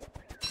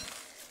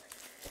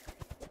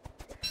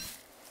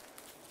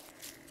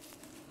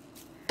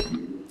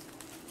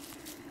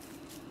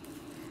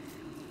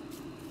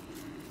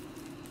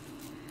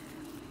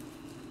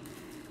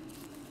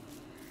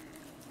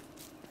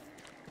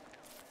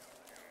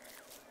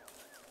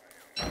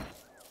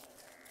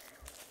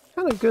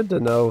 Kind of good to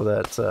know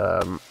that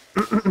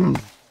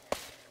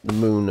the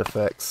moon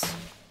affects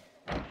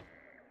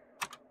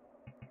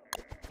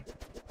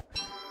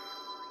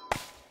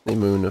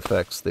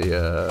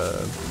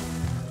the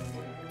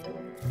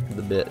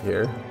bit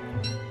here.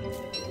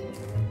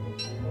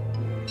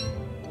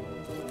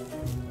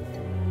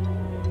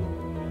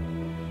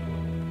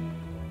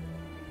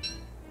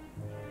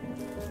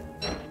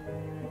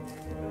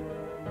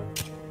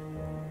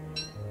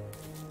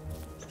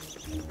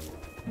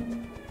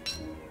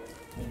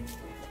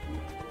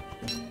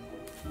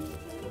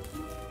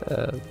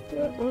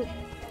 Well,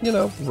 you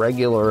know,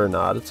 regular or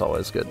not, it's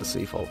always good to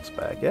see folks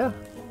back, yeah?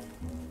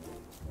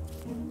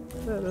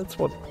 Yeah, that's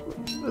what,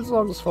 as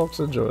long as folks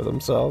enjoy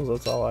themselves,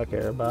 that's all I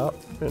care about.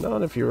 You know,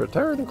 and if you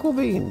return, cool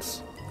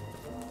beans.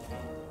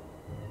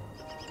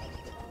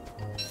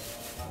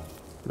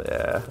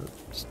 Yeah,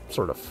 just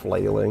sort of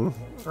flailing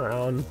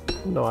around,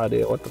 no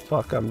idea what the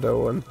fuck I'm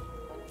doing.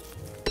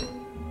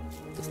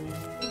 Just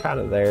kind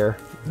of there,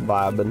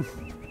 vibing.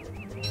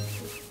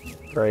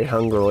 Very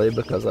hungrily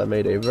because I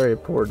made a very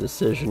poor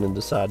decision and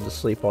decided to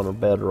sleep on a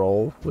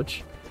bedroll,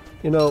 which,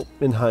 you know,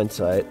 in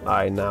hindsight,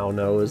 I now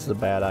know is the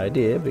bad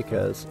idea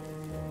because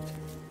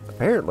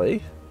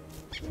apparently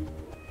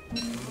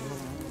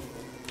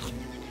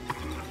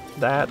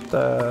that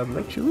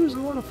makes you lose a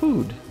lot of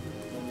food.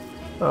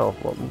 Oh,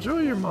 well,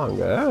 enjoy your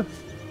manga, huh?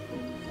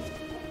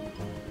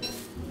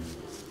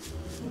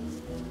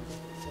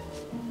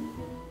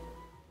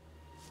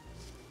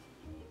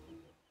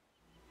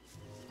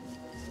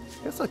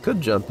 Guess I could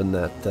jump in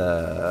that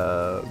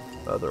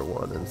other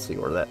one and see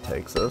where that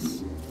takes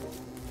us.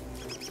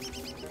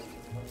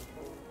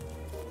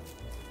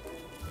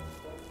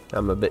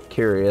 I'm a bit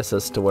curious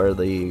as to where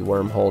the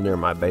wormhole near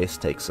my base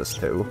takes us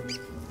to.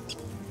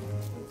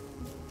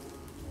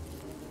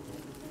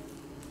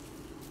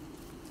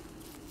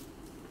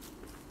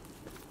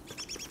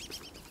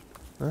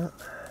 Well,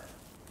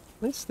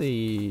 at least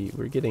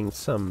we're getting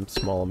some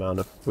small amount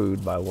of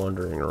food by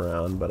wandering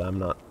around, but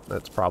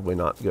that's probably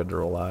not good to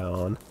rely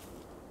on.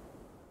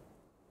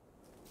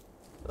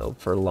 Oh,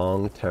 for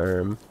long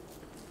term.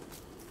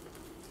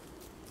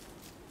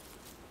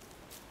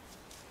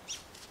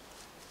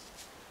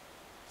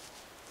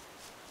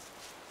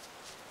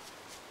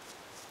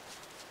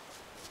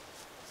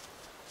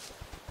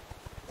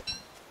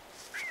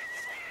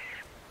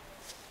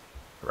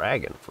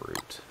 Dragon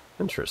fruit.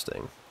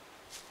 Interesting.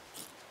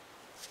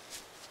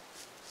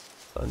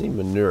 So I need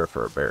manure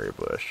for a berry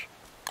bush.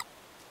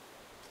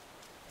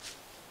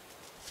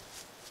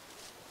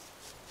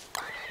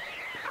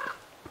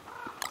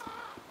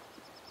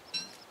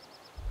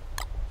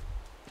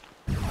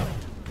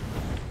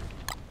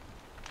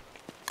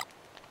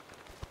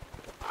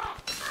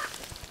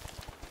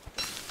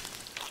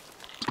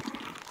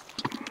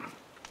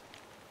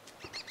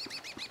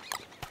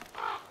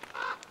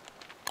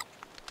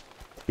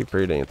 Keep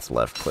reading its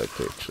left click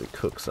to actually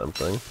cook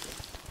something.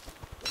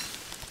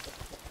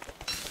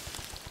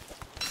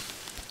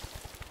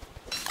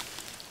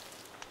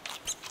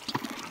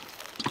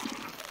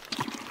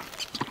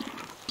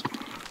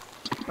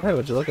 Hey,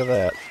 would you look at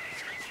that?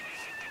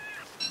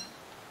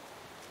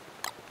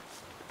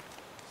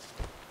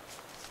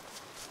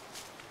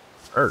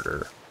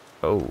 Murder.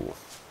 Oh.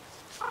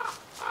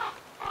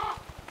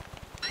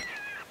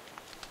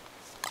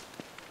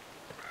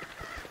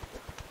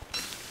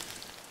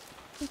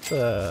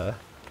 It's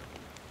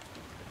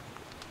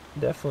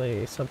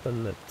definitely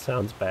something that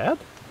sounds bad.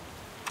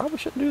 Probably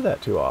shouldn't do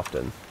that too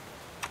often.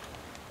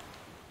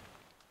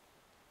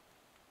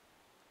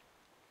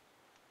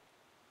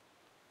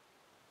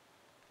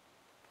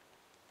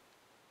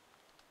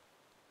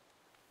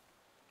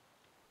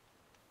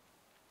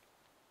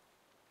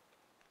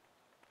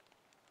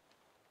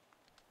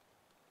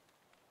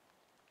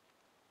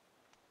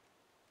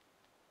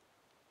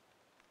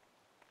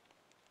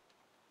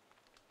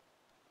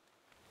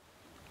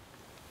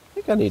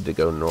 I think I need to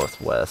go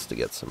northwest to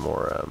get some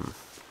more,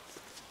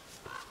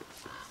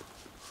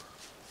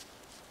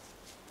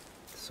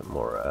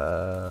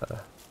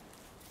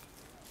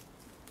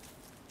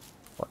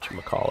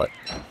 whatchamacallit.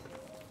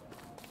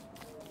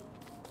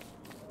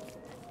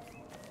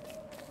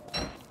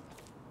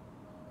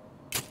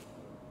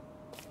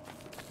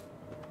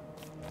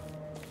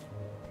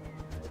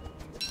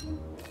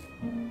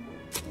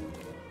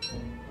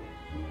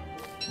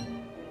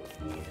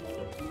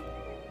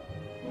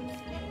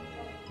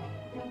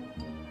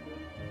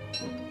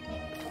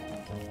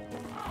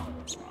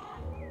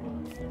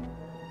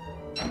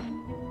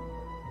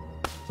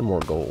 Some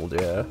more gold,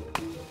 yeah.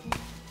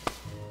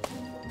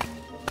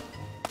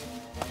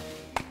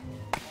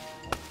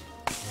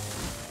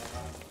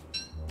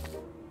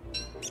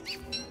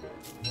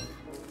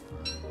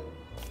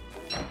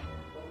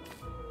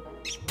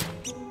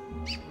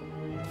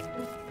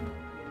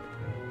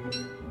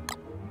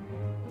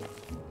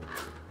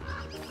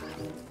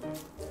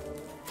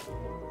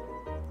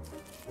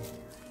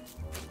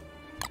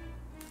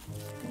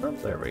 Oh,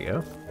 there we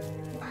go.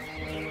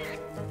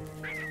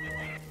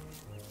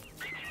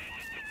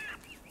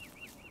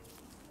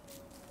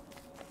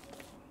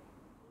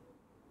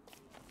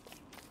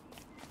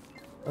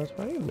 I was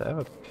wondering to have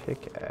a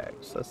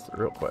pickaxe. That's the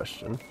real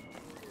question.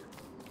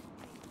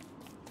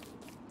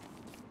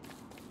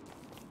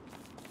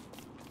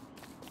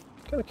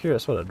 Kind of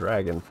curious what a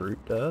dragon fruit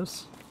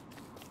does.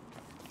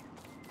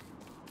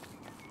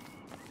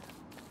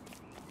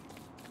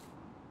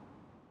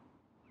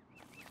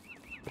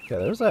 Okay,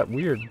 there's that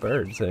weird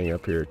bird sitting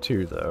up here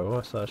too,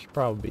 though, so I should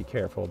probably be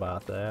careful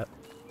about that.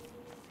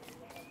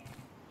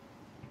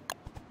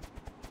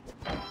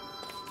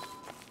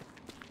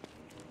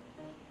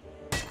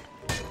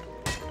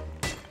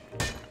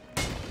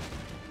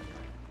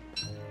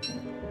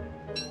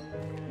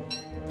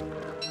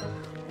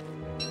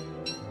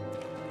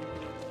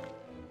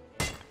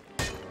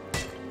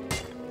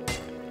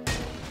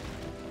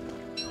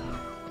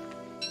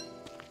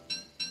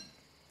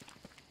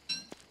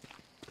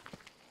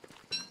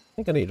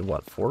 I think I need,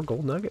 what, 4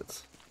 gold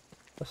nuggets?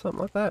 Or something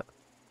like that.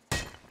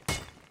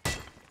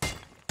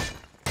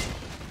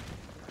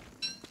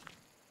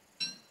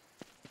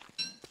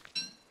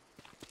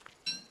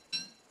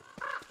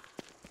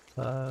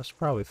 I should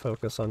probably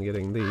focus on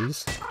getting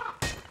these.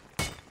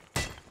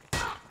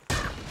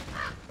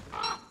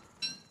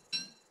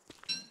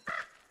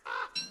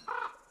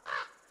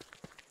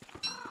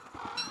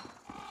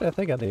 I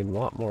think I need a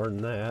lot more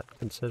than that,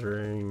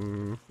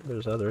 considering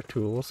there's other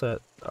tools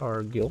that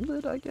are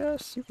gilded, I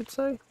guess you could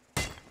say.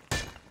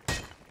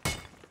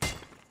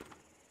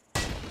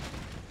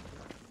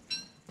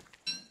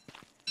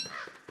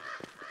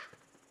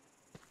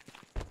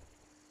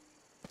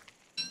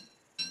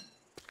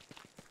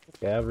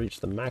 Okay, I've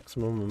reached the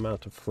maximum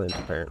amount of flint,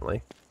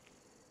 apparently.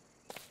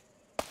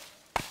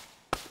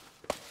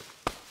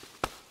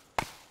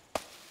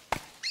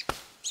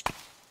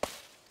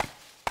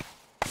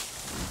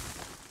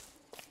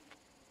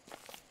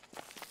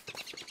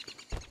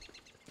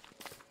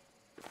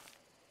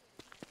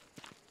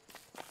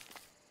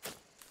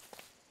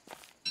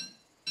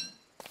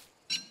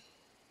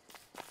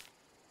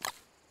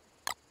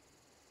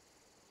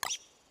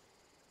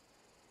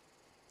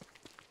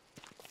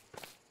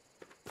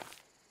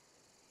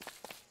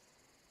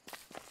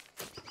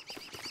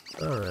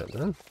 Alright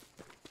then.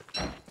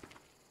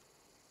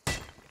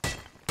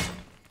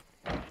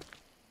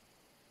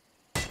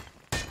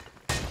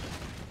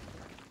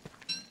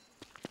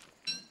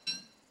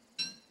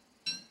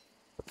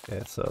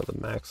 Okay, so the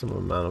maximum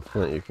amount of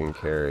flint you can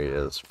carry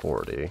is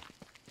 40, it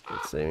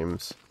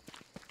seems.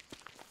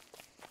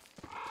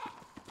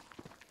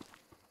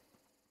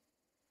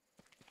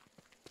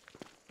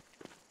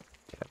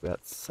 Okay, I've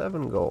got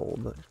 7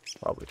 gold.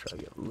 Probably try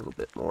to get a little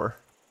bit more.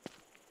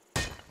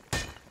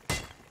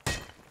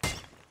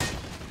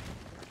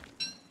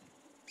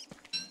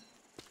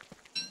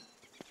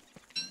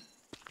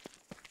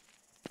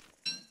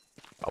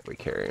 Probably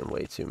carrying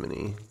way too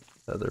many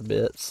other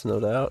bits, no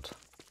doubt.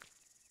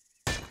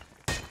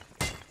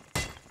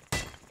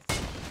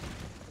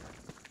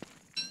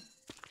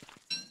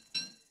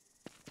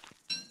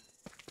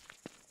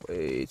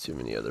 way too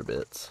many other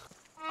bits.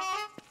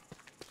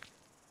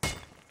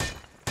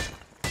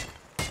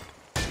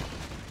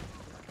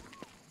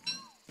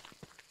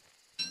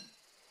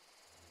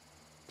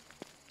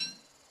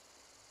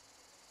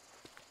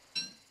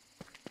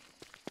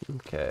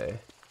 Okay.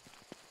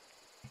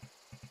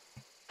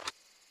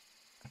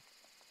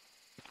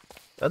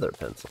 Other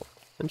pencil.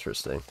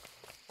 Interesting.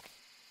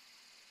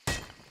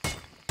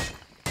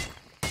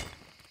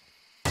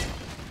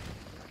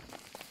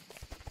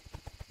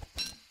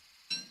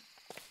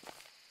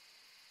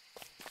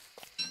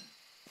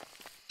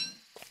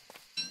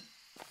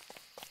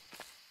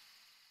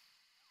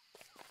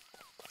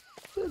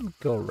 Should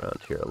go around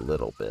here a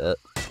little bit.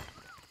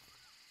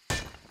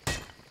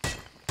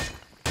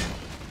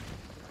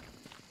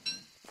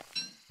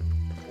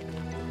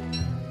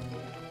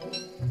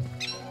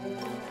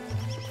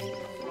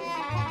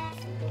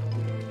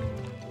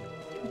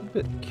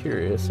 Bit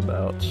curious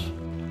about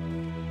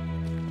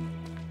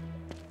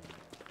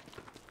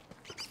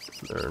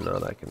whether or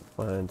not I can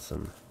find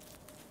some.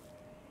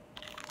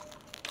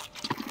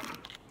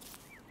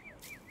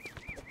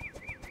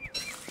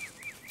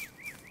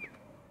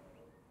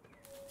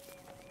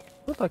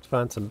 I'd like to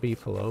find some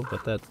beefalo,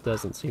 but that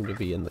doesn't seem to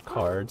be in the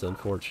cards,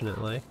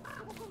 unfortunately.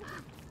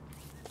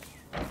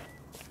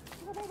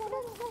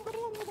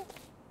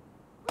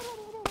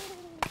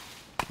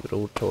 Good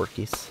old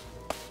turkeys.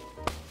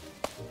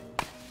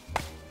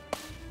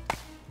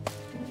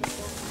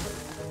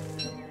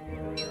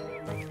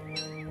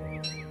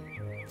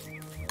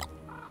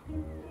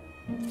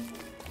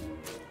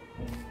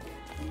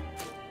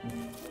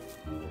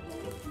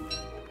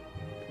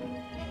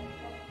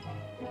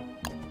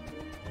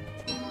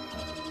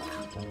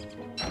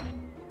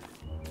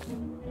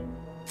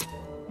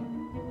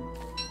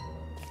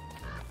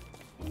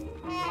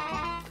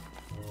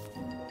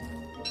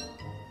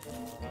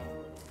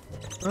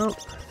 Well,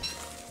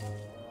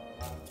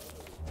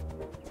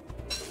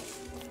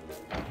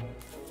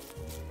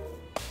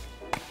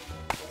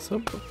 so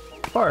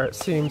far it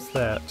seems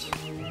that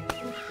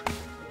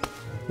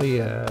we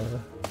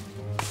have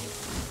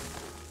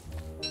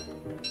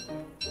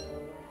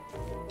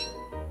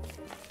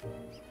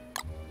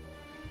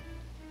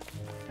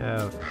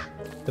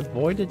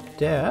avoided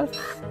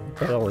death,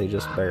 but only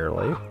just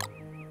barely.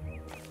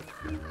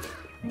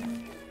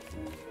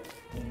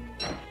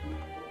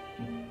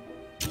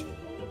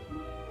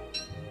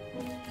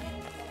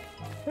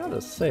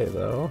 Gotta say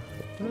though,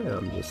 I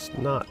am just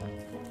not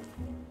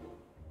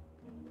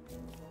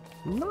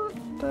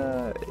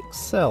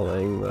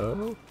excelling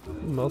though,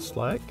 most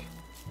like.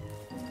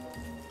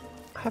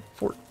 I have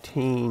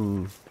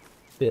 14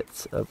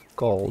 bits of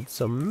gold,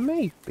 so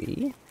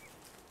maybe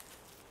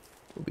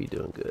we'll be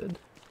doing good.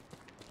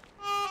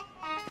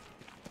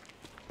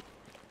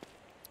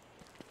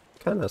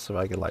 Kinda so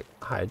I could like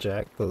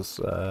hijack those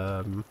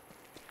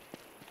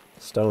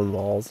stone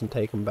walls and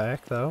take them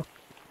back though.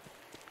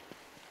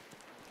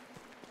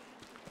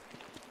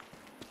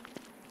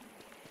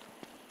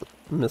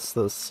 Miss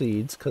those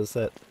seeds because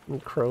that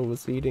crow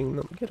was eating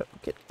them. Get up,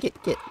 get.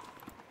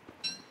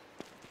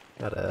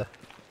 Gotta.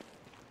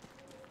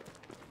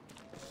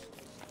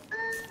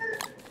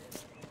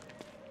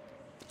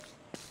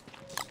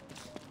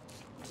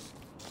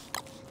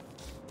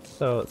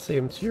 So it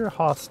seems you're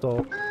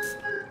hostile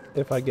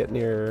if I get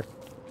near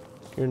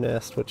your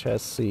nest, which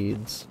has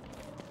seeds.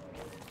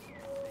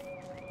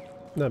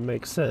 That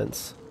makes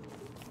sense.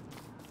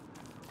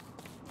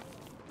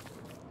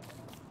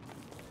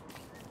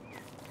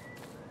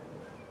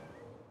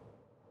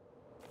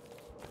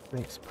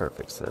 Makes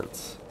perfect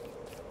sense.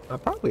 I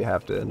probably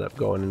have to end up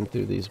going in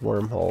through these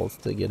wormholes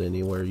to get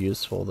anywhere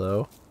useful,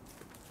 though.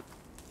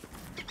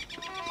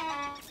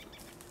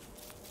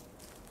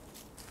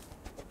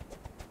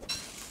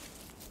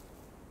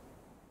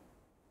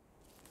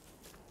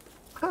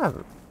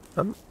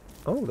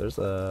 Oh, there's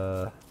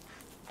a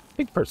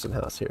big person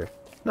house here.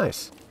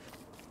 Nice.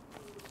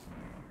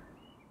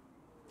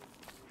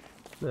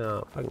 Now,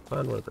 if I can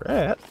find where they're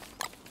at.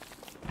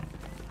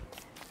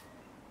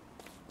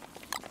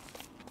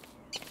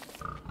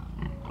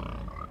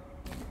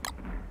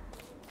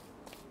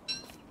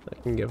 I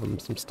can give them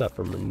some stuff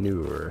for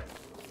manure,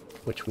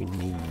 which we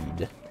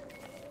need.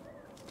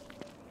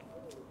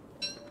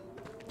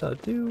 I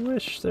do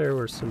wish there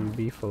were some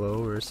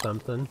beefalo or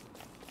something.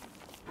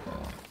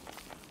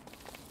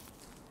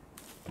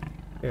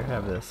 Here,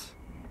 have this.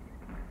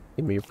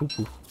 Give me your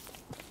poo-poo.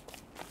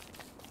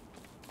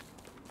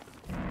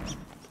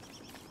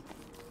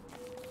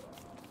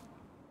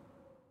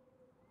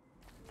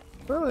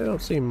 Well, they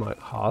don't seem like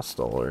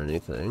hostile or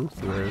anything,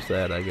 so there's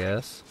that, I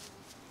guess.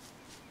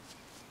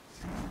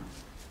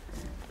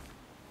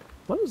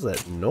 What is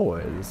that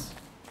noise?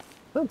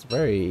 That's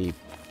very...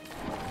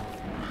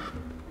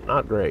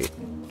 not great.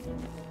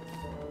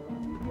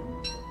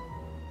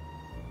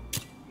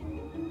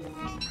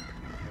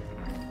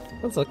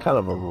 That's a kind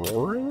of a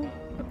roaring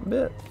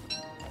bit.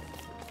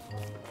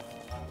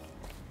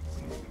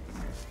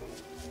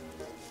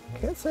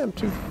 Can't say I'm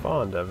too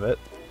fond of it.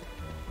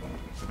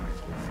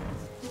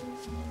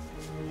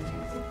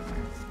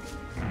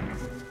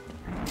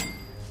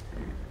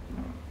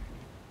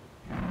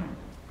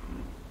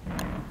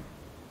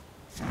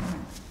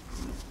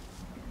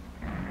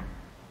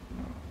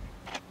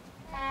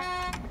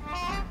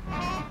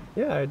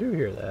 Yeah, I do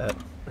hear that.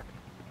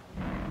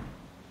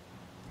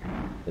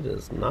 It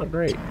is not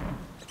great.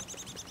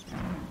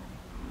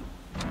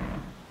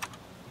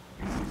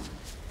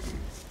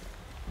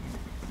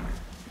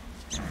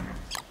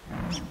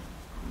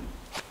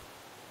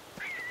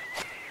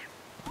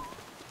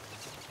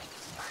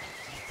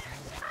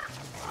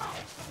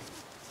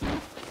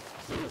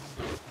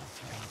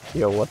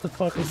 Yo, what the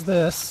fuck is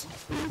this?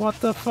 What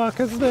the fuck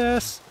is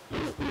this?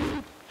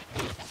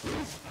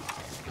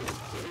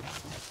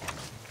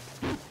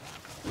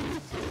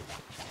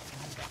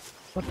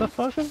 What the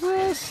fuck is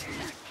this?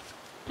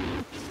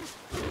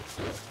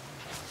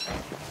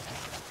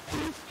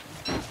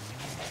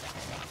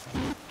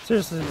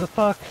 Seriously, the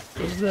fuck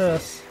is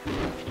this?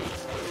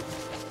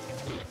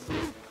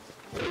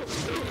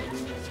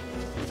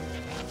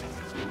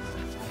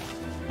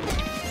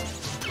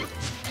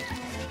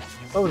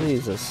 Oh,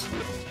 Jesus.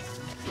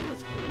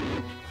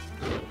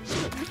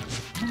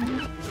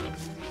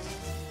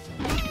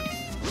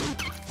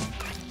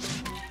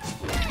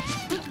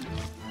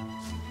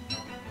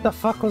 The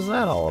fuck was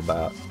that all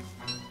about?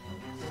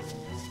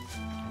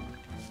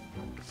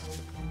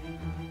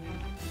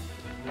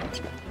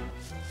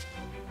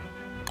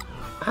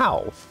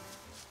 Ow.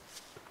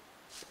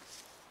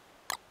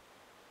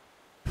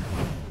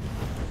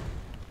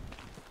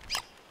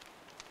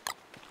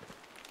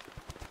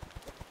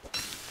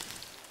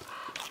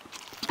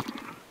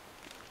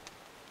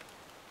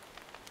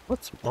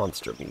 What's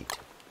monster meat?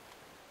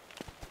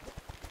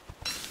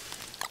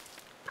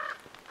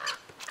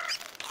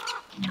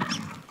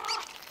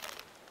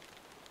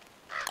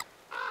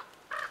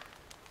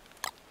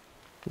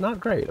 Not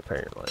great,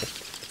 apparently.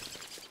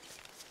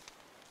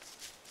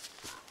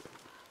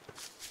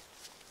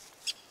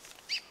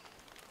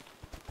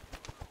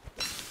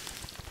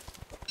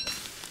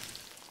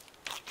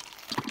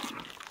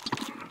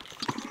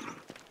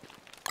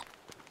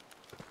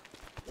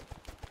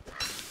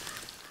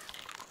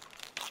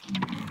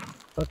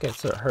 Okay,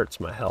 so it hurts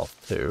my health,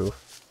 too.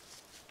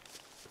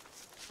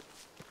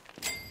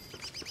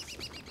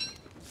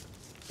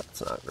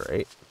 That's not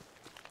great.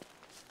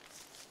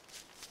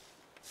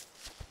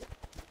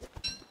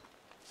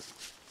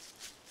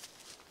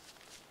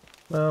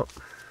 Well,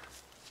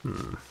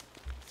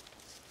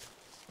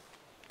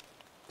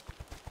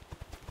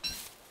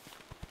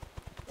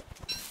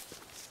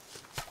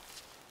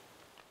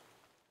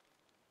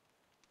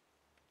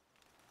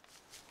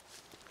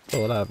 So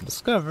what I've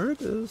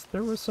discovered is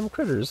there were some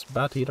critters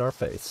about to eat our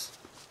face.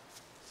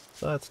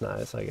 So that's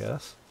nice, I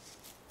guess.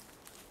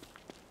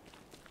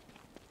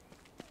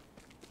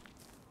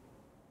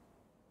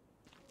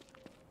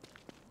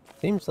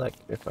 Seems like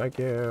if I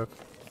give...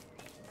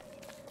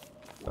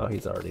 Oh,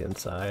 he's already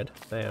inside.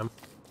 Damn.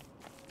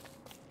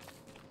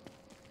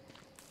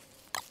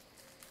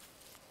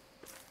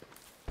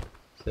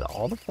 Did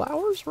all the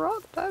flowers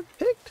rot that I've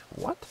picked?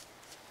 What?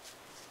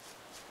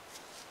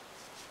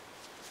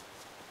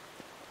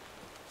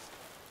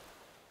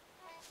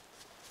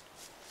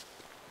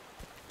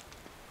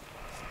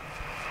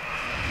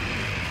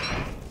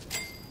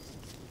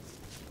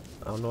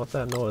 I don't know what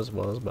that noise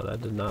was, but I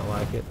did not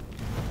like it.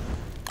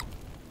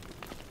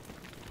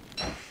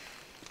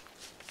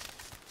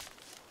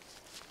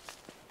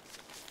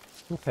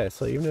 Okay,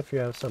 so even if you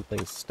have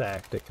something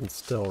stacked, it can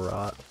still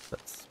rot.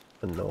 That's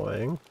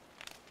annoying.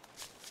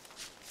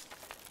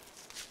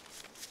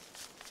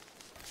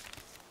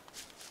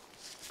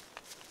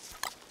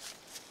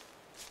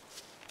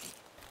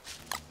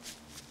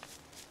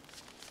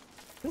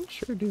 Things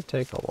sure do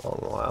take a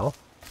long while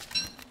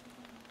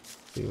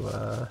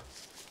to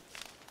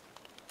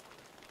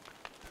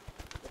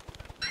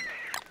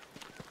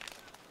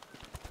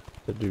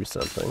do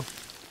something.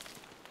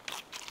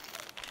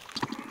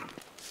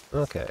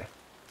 Okay.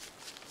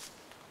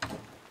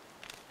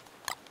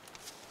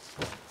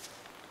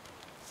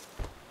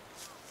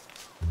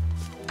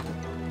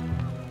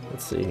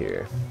 Let's see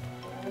here.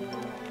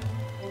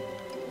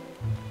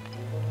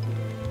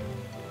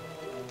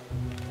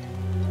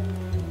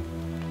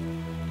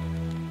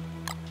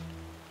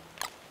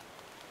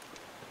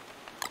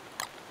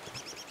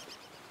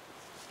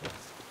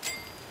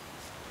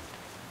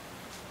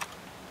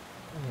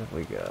 What have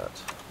we got?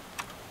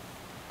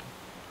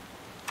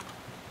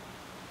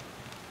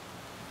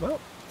 Well,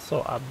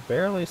 so I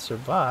barely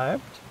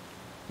survived,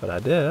 but I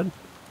did.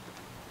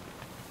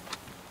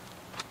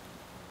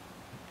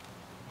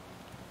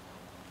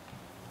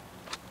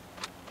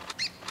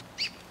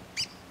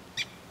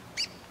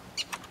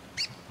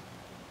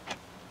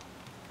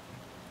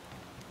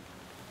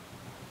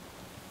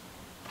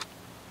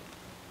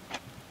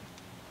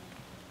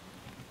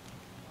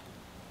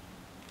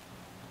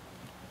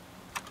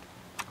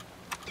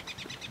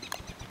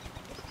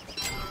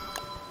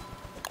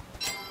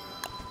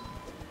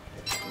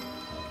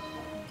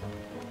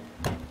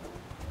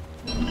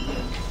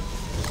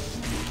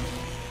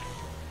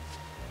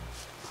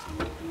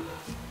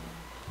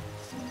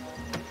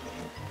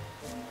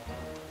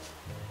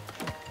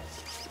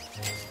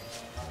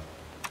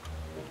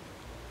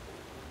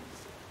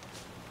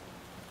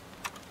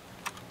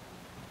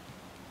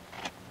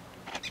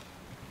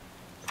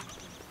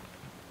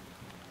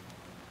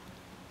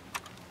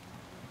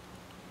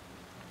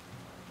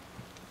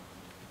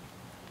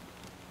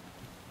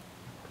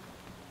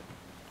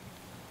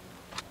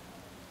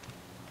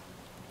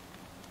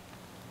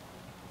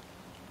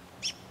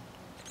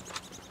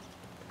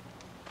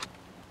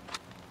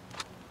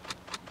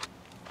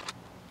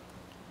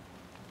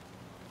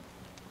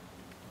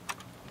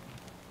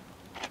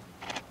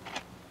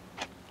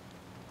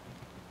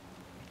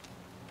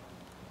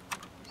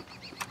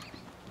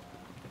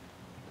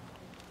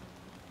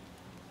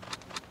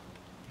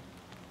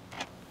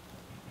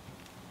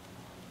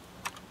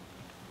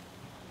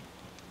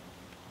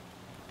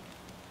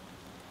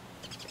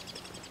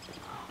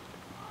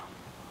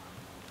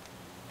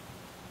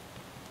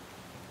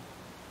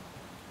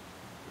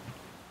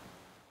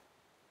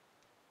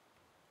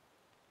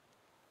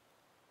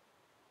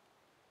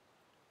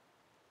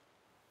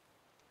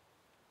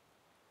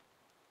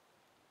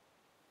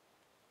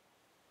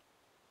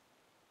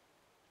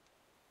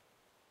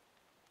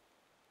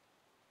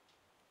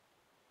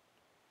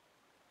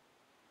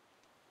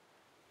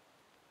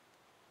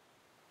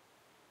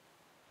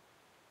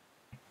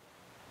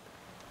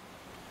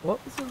 What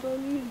was it I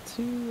needed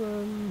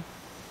to,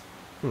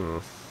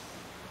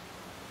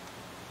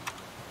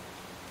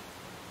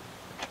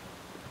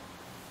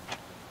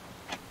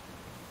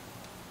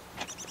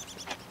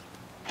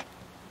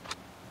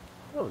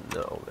 Oh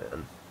no,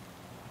 man.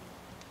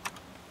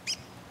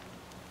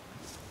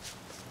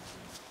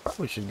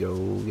 Probably should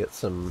go get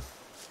some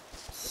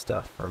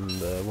stuff from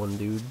the one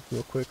dude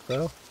real quick,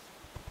 though.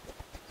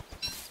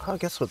 I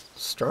guess with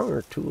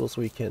stronger tools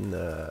we can,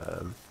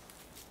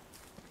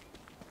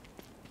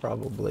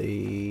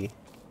 probably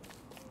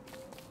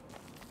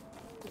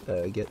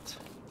get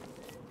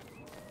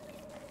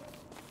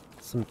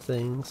some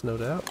things, no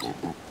doubt.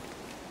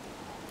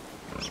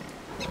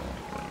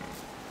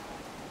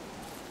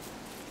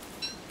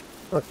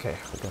 Okay,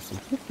 I got some.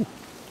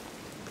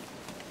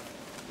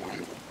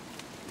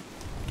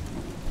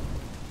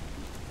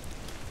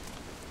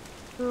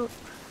 Oh,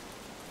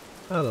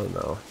 I don't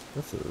know.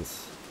 This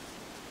is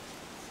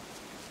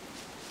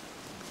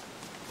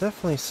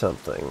definitely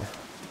something.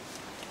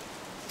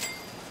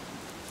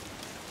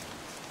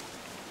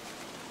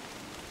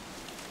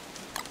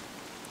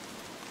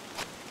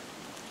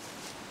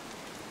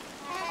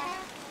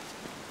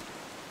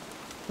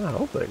 I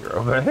hope they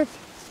grow back.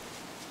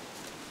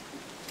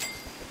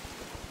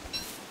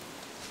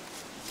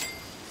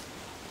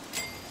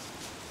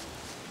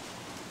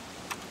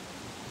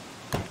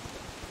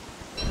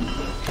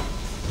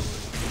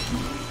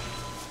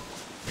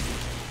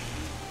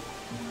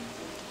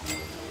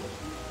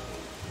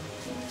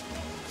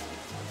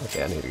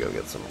 Okay, I need to go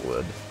get some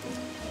wood.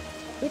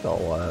 I think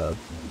I'll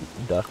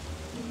duck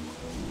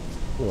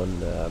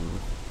one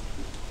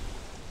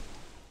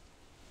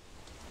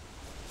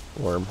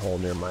wormhole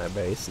near my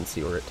base and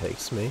see where it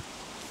takes me.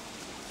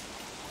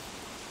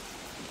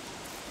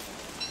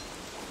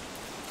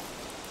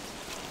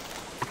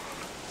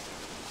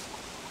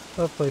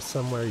 Hopefully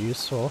somewhere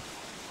useful.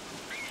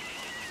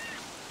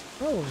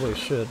 Probably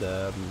should,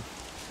 oh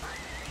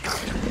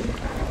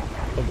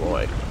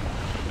boy.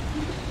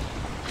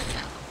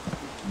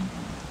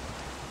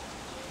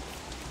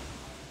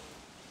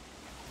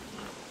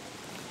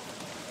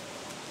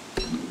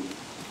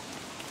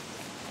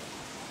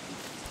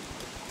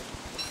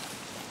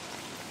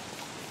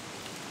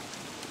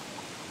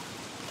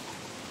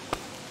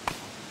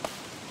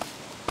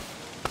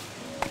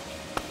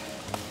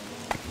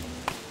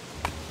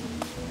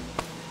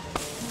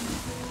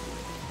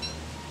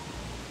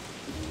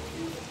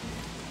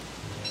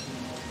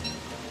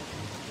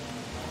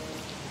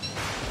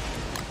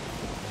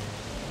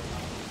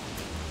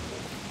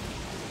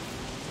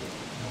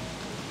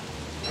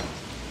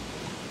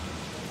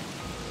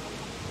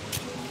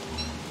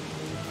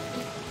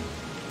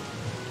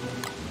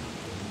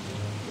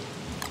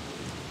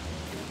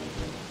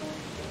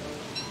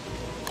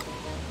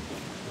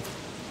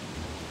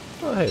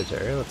 Oh, hey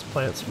Terry, let's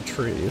plant some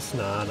trees.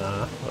 Nah.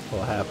 What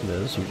will happen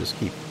is you just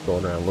keep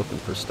going around looking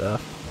for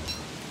stuff.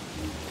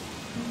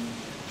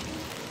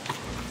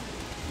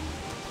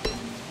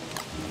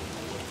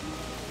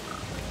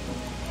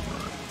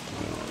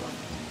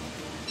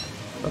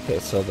 Okay,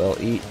 so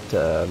they'll eat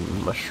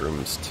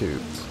mushrooms too,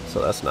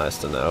 so that's nice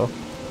to know.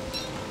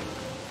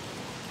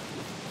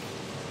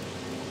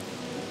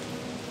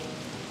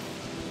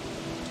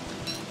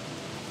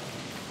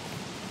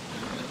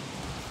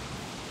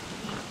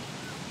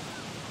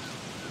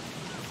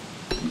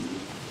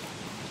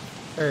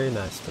 Very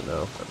nice to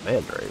know. A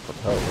mandrake will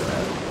tell you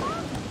that.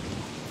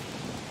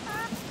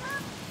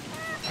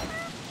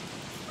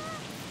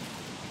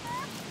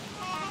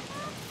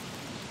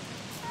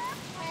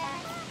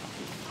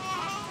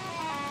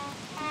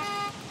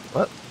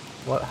 What?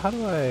 What? How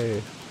do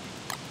I...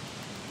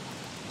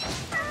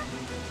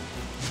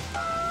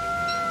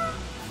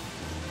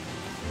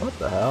 What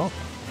the hell?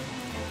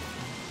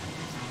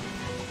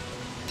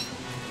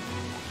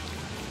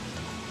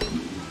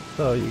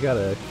 So you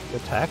gotta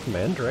attack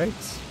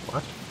mandrakes?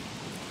 What?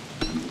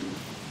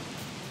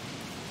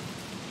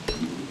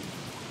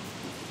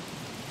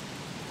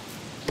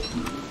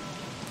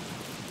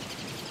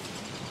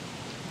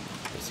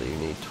 So you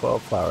need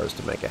 12 flowers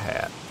to make a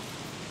hat.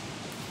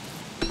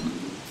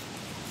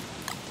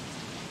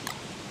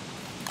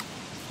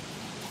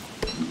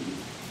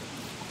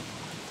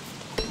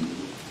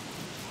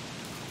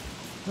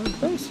 I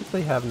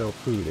basically have no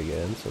food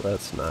again, so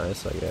that's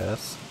nice, I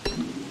guess.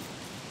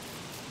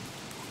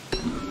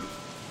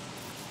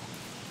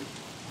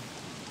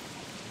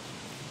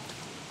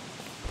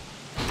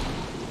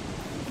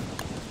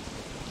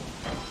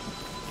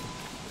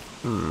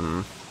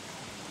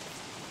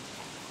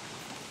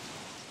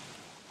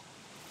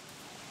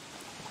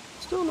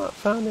 Still not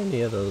found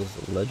any of those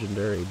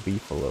legendary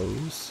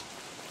beefaloes.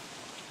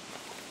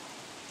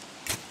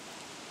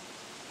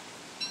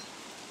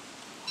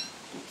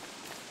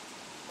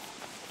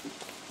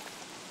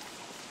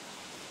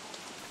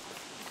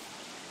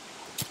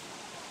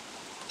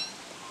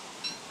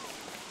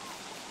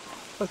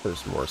 But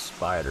there's more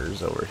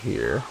spiders over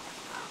here.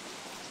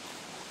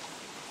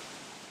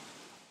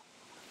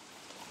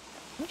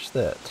 Wish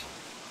that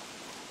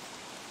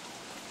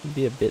would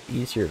be a bit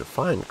easier to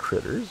find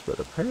critters, but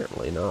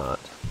apparently not.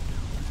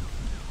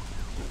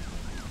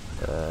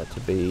 to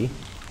be.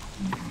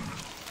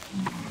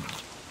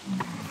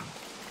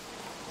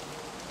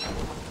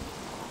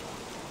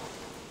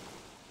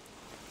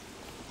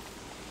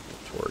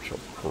 Torch will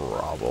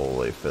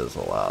probably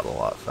fizzle out a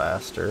lot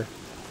faster.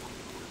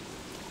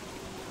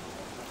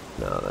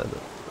 Now that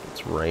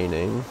it's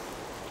raining.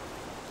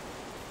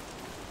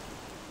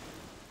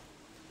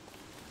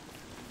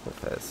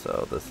 Okay,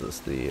 so this is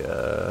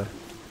the,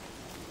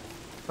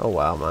 oh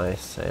wow, my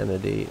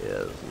sanity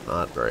is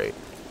not great.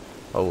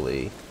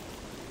 Holy.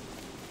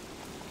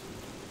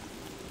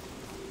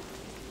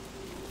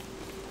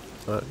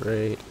 Not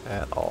great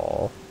at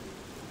all.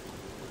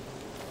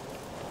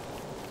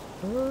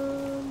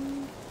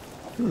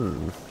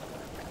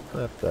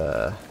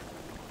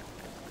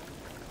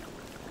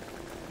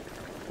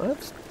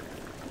 That's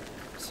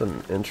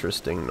some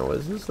interesting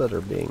noises that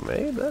are being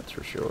made, that's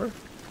for sure.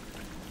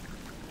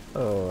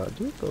 Oh, I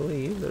do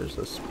believe there's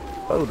a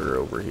spider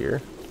over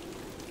here.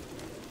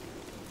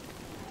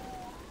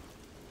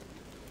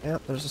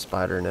 Yep, there's a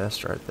spider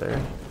nest right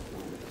there.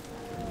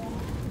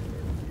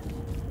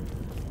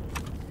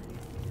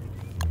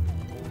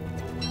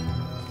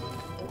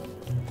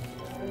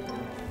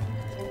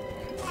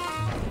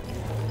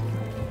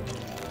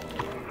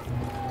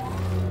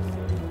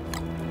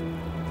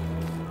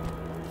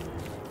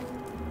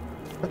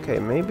 Okay,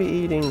 maybe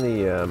eating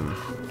the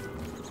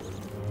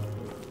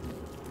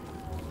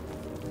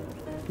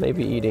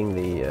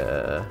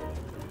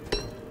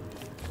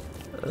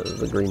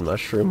green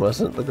mushroom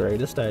wasn't the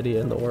greatest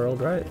idea in the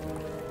world, right?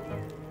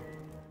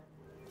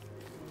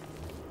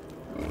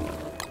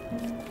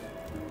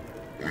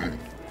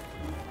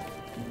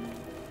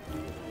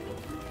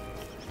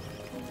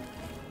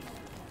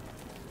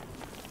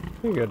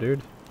 Here you go,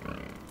 dude.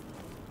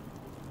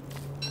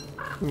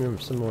 Give me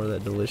some more of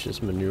that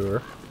delicious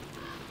manure.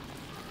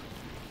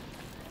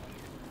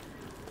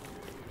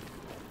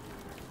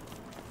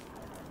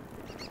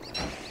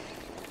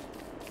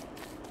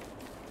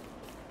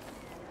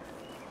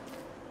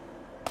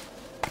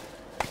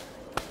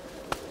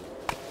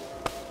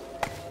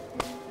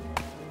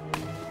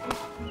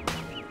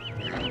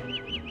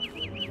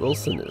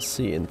 Wilson is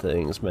seeing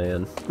things,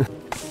 man.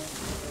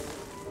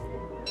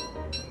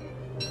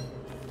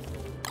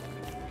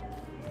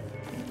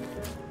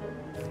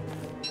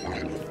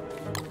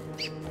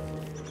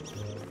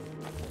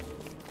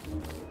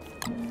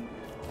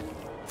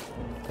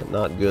 And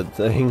not good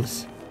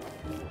things.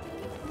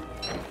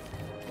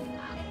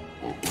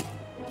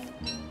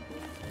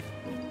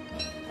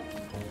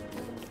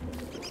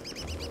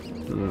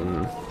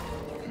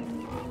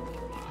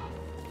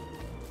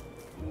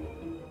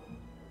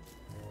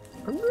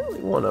 I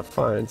really want to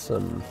find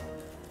some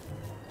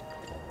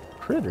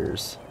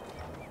critters.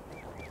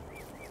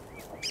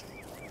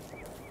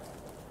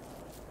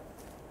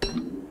 Okay,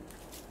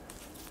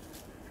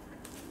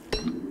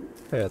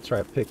 that's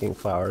right, picking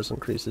flowers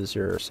increases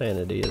your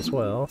sanity as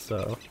well,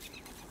 so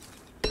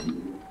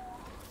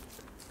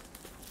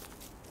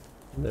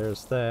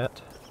there's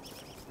that.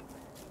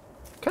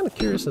 Kind of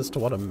curious as to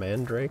what a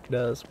mandrake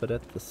does, but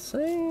at the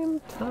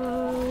same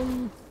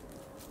time,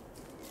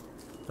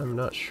 I'm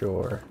not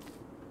sure.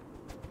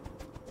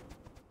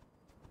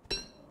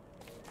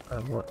 I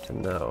want to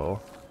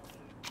know.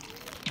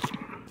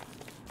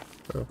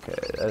 Okay,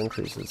 that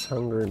increases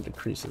hunger and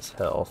decreases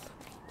health.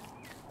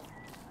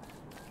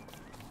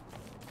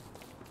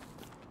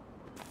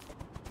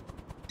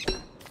 A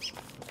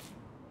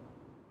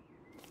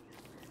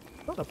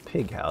lot of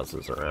pig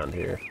houses around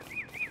here.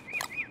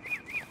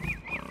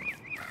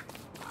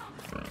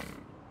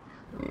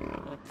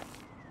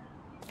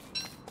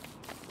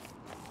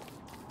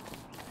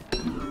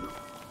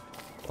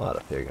 A lot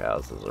of pig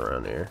houses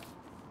around here.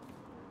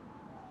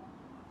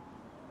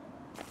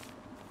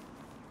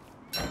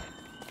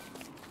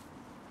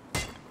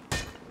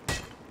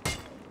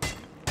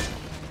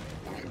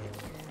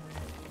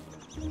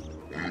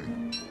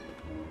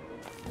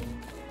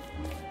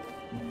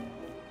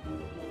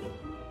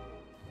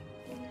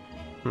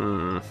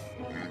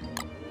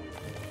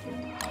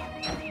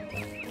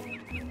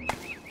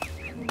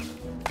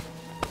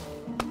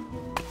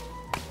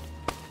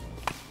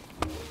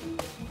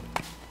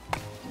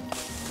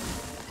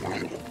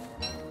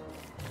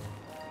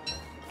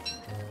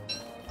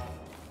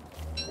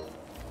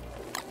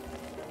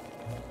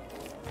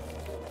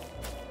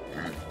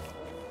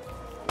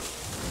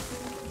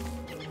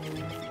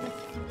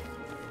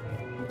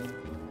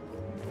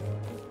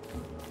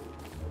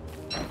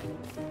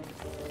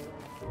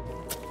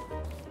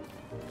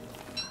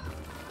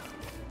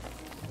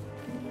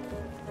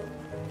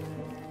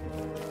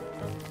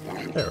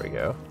 There we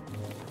go.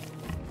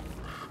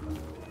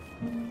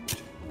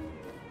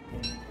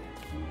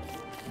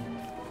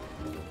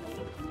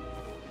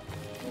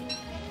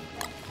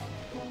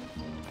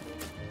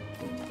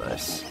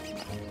 Nice.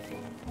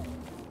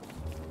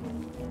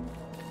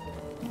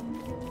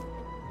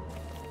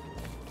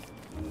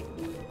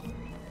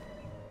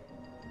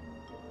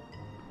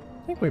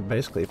 I think we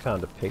basically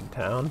found a pig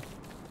town.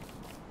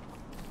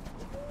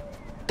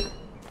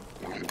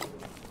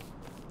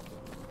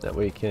 That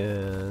we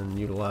can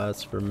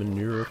utilize for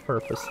manure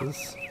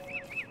purposes.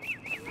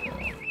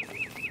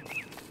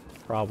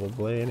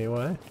 Probably,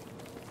 anyway.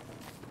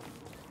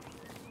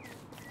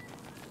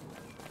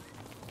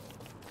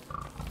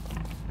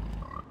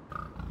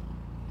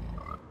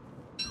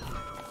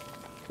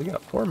 We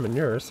got 4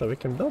 manure, so we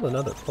can build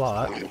another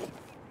plot.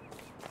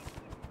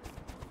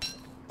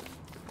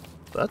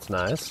 That's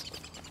nice.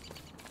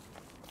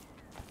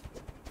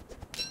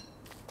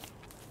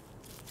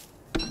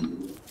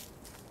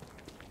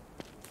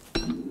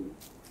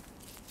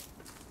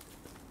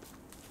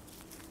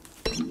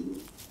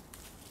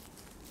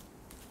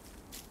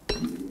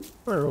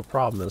 My real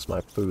problem is my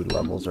food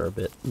levels are a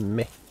bit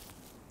meh,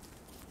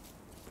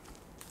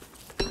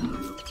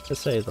 to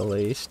say the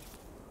least.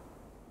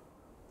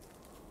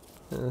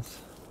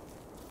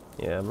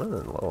 Yeah, I'm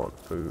running low on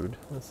food.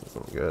 This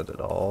isn't good at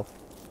all.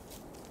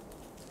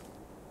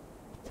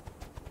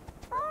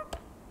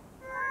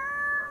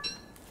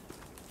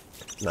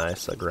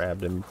 Nice, I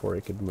grabbed him before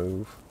he could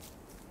move.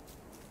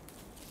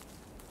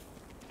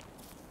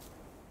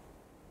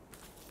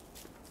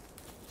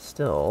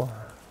 Still,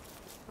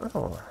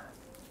 oh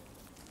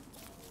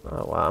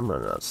wow, I'm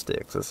running out of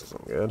sticks. This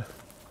isn't good.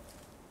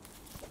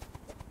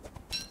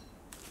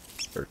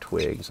 Or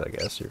twigs, I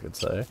guess you could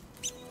say.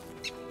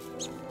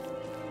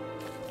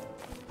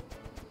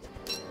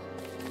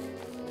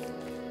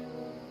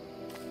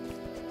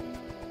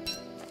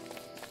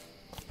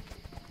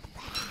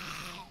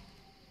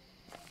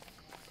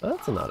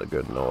 That's not a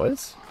good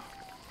noise.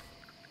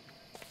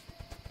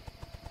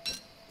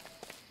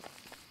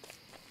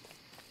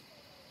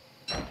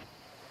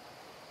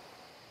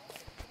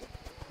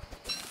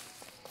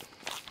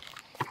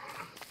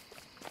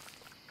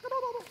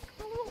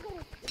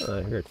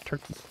 I hear a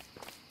turkey.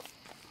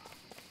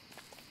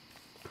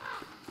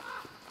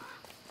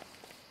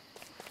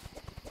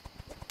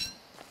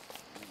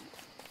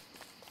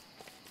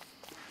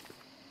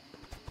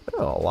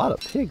 Oh, a lot of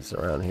pigs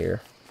around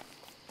here.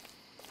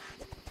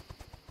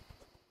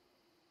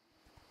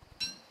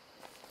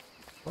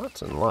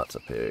 Lots and lots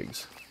of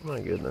pigs. My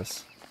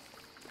goodness.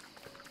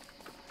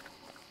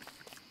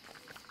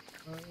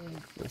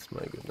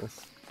 My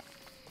goodness.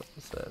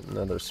 What's that?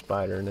 Another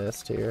spider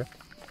nest here.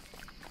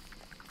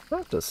 I'll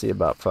have to see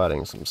about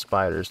fighting some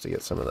spiders to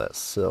get some of that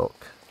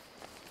silk.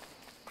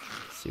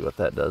 See what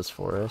that does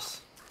for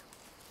us.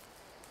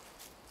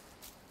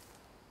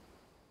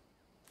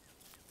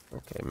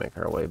 Okay, make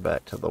our way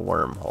back to the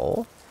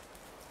wormhole.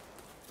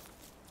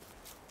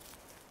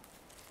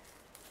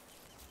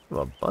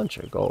 A bunch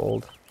of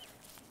gold.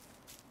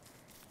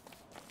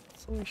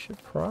 So we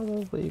should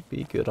probably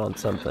be good on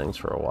some things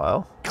for a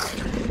while.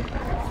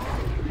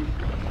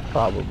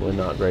 Probably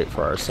not great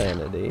for our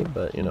sanity,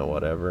 but you know,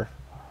 whatever.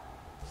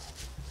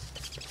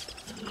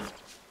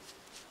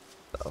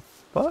 The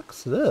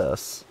fuck's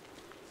this?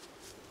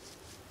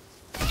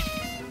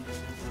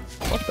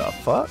 What the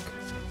fuck?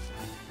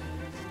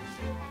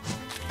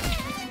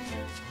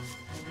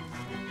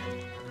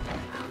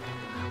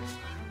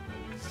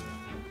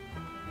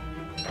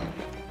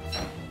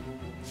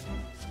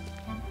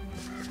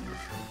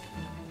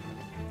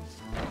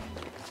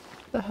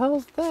 The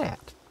hell's that?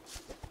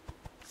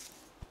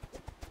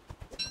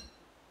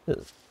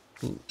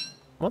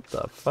 What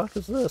the fuck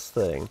is this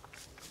thing?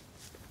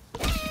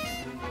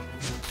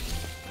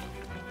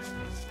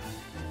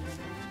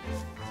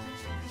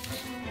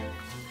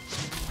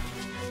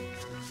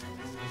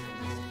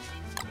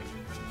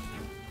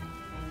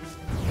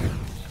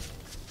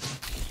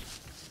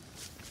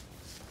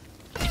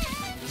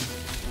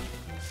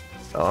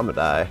 Oh, I'm gonna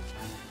die.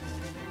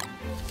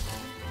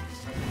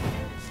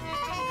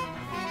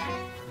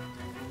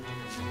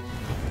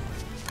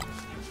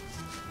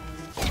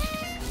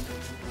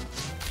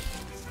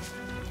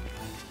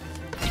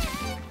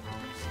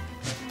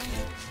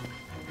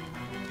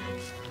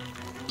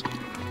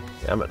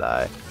 I'm gonna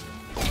die.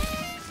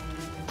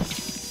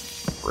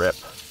 Rip.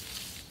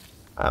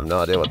 I have no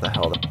idea what the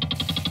hell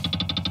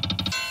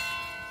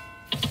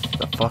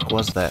the fuck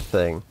was that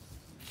thing.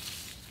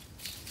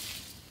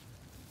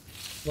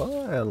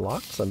 Well, I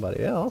unlocked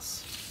somebody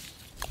else.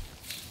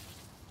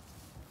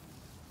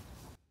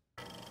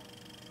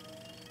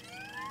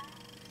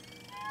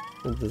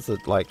 Does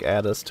it like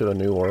add us to a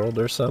new world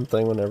or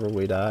something whenever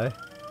we die?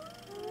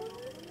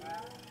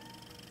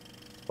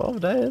 12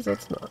 days?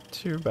 That's not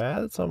too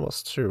bad. It's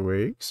almost 2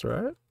 weeks,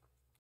 right?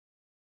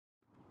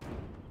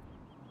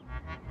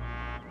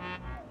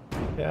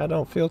 Yeah, I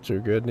don't feel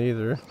too good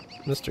neither,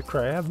 Mr.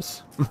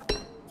 Krabs.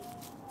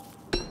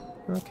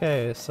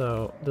 Okay,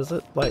 so does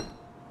it like...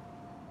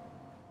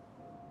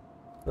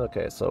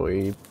 Okay, so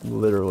we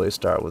literally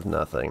start with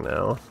nothing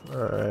now.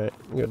 Alright,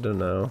 good to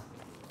know.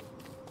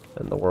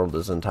 And the world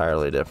is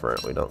entirely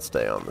different. We don't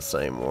stay on the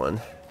same one.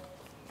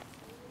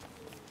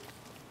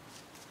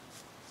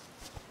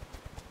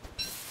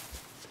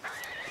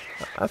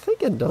 I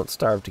think in Don't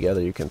Starve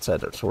Together you can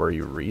set it to where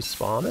you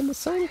respawn in the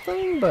same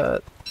thing,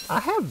 but I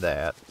have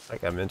that,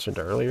 like I mentioned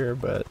earlier,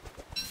 but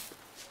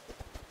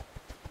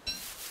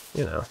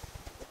you know.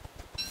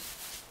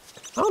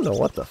 I don't know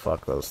what the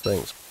fuck those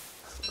things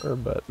were,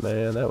 but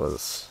man, that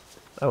was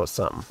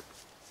something.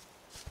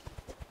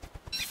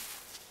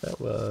 That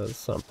was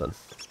something.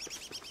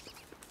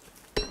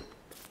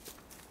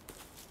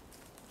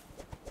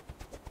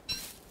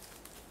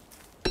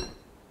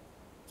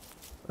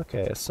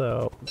 Okay,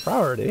 so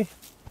priority.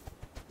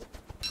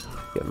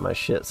 Getting my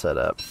shit set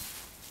up.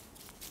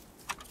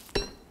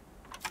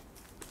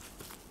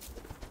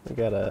 We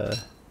gotta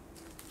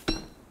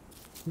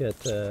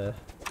get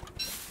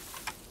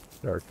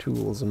our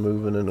tools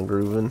moving and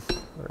grooving,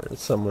 or as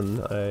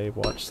someone I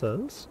watch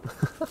says.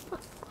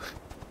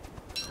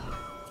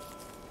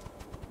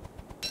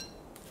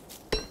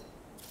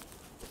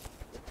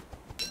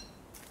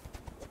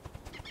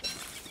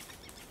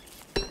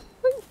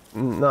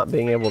 Not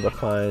being able to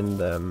find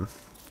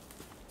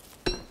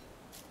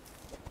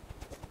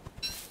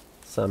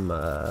some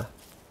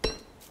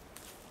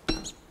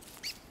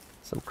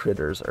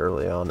critters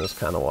early on is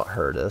kind of what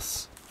hurt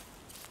us.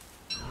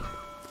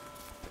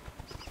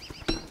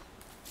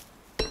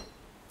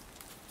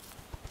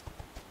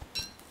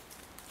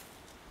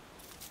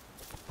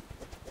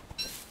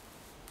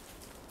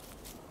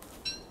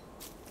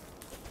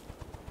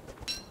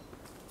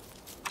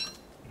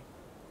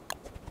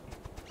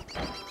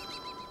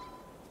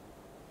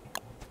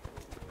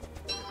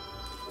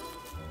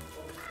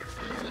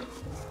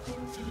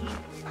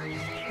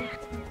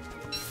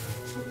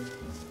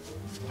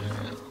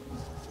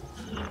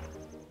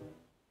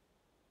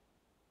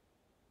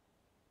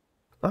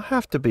 I'll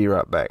have to be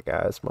right back,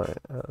 guys. My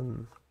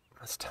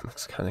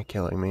stomach's kind of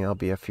killing me. I'll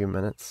be a few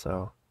minutes,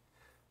 so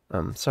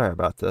sorry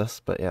about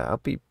this, but yeah, I'll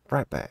be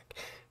right back.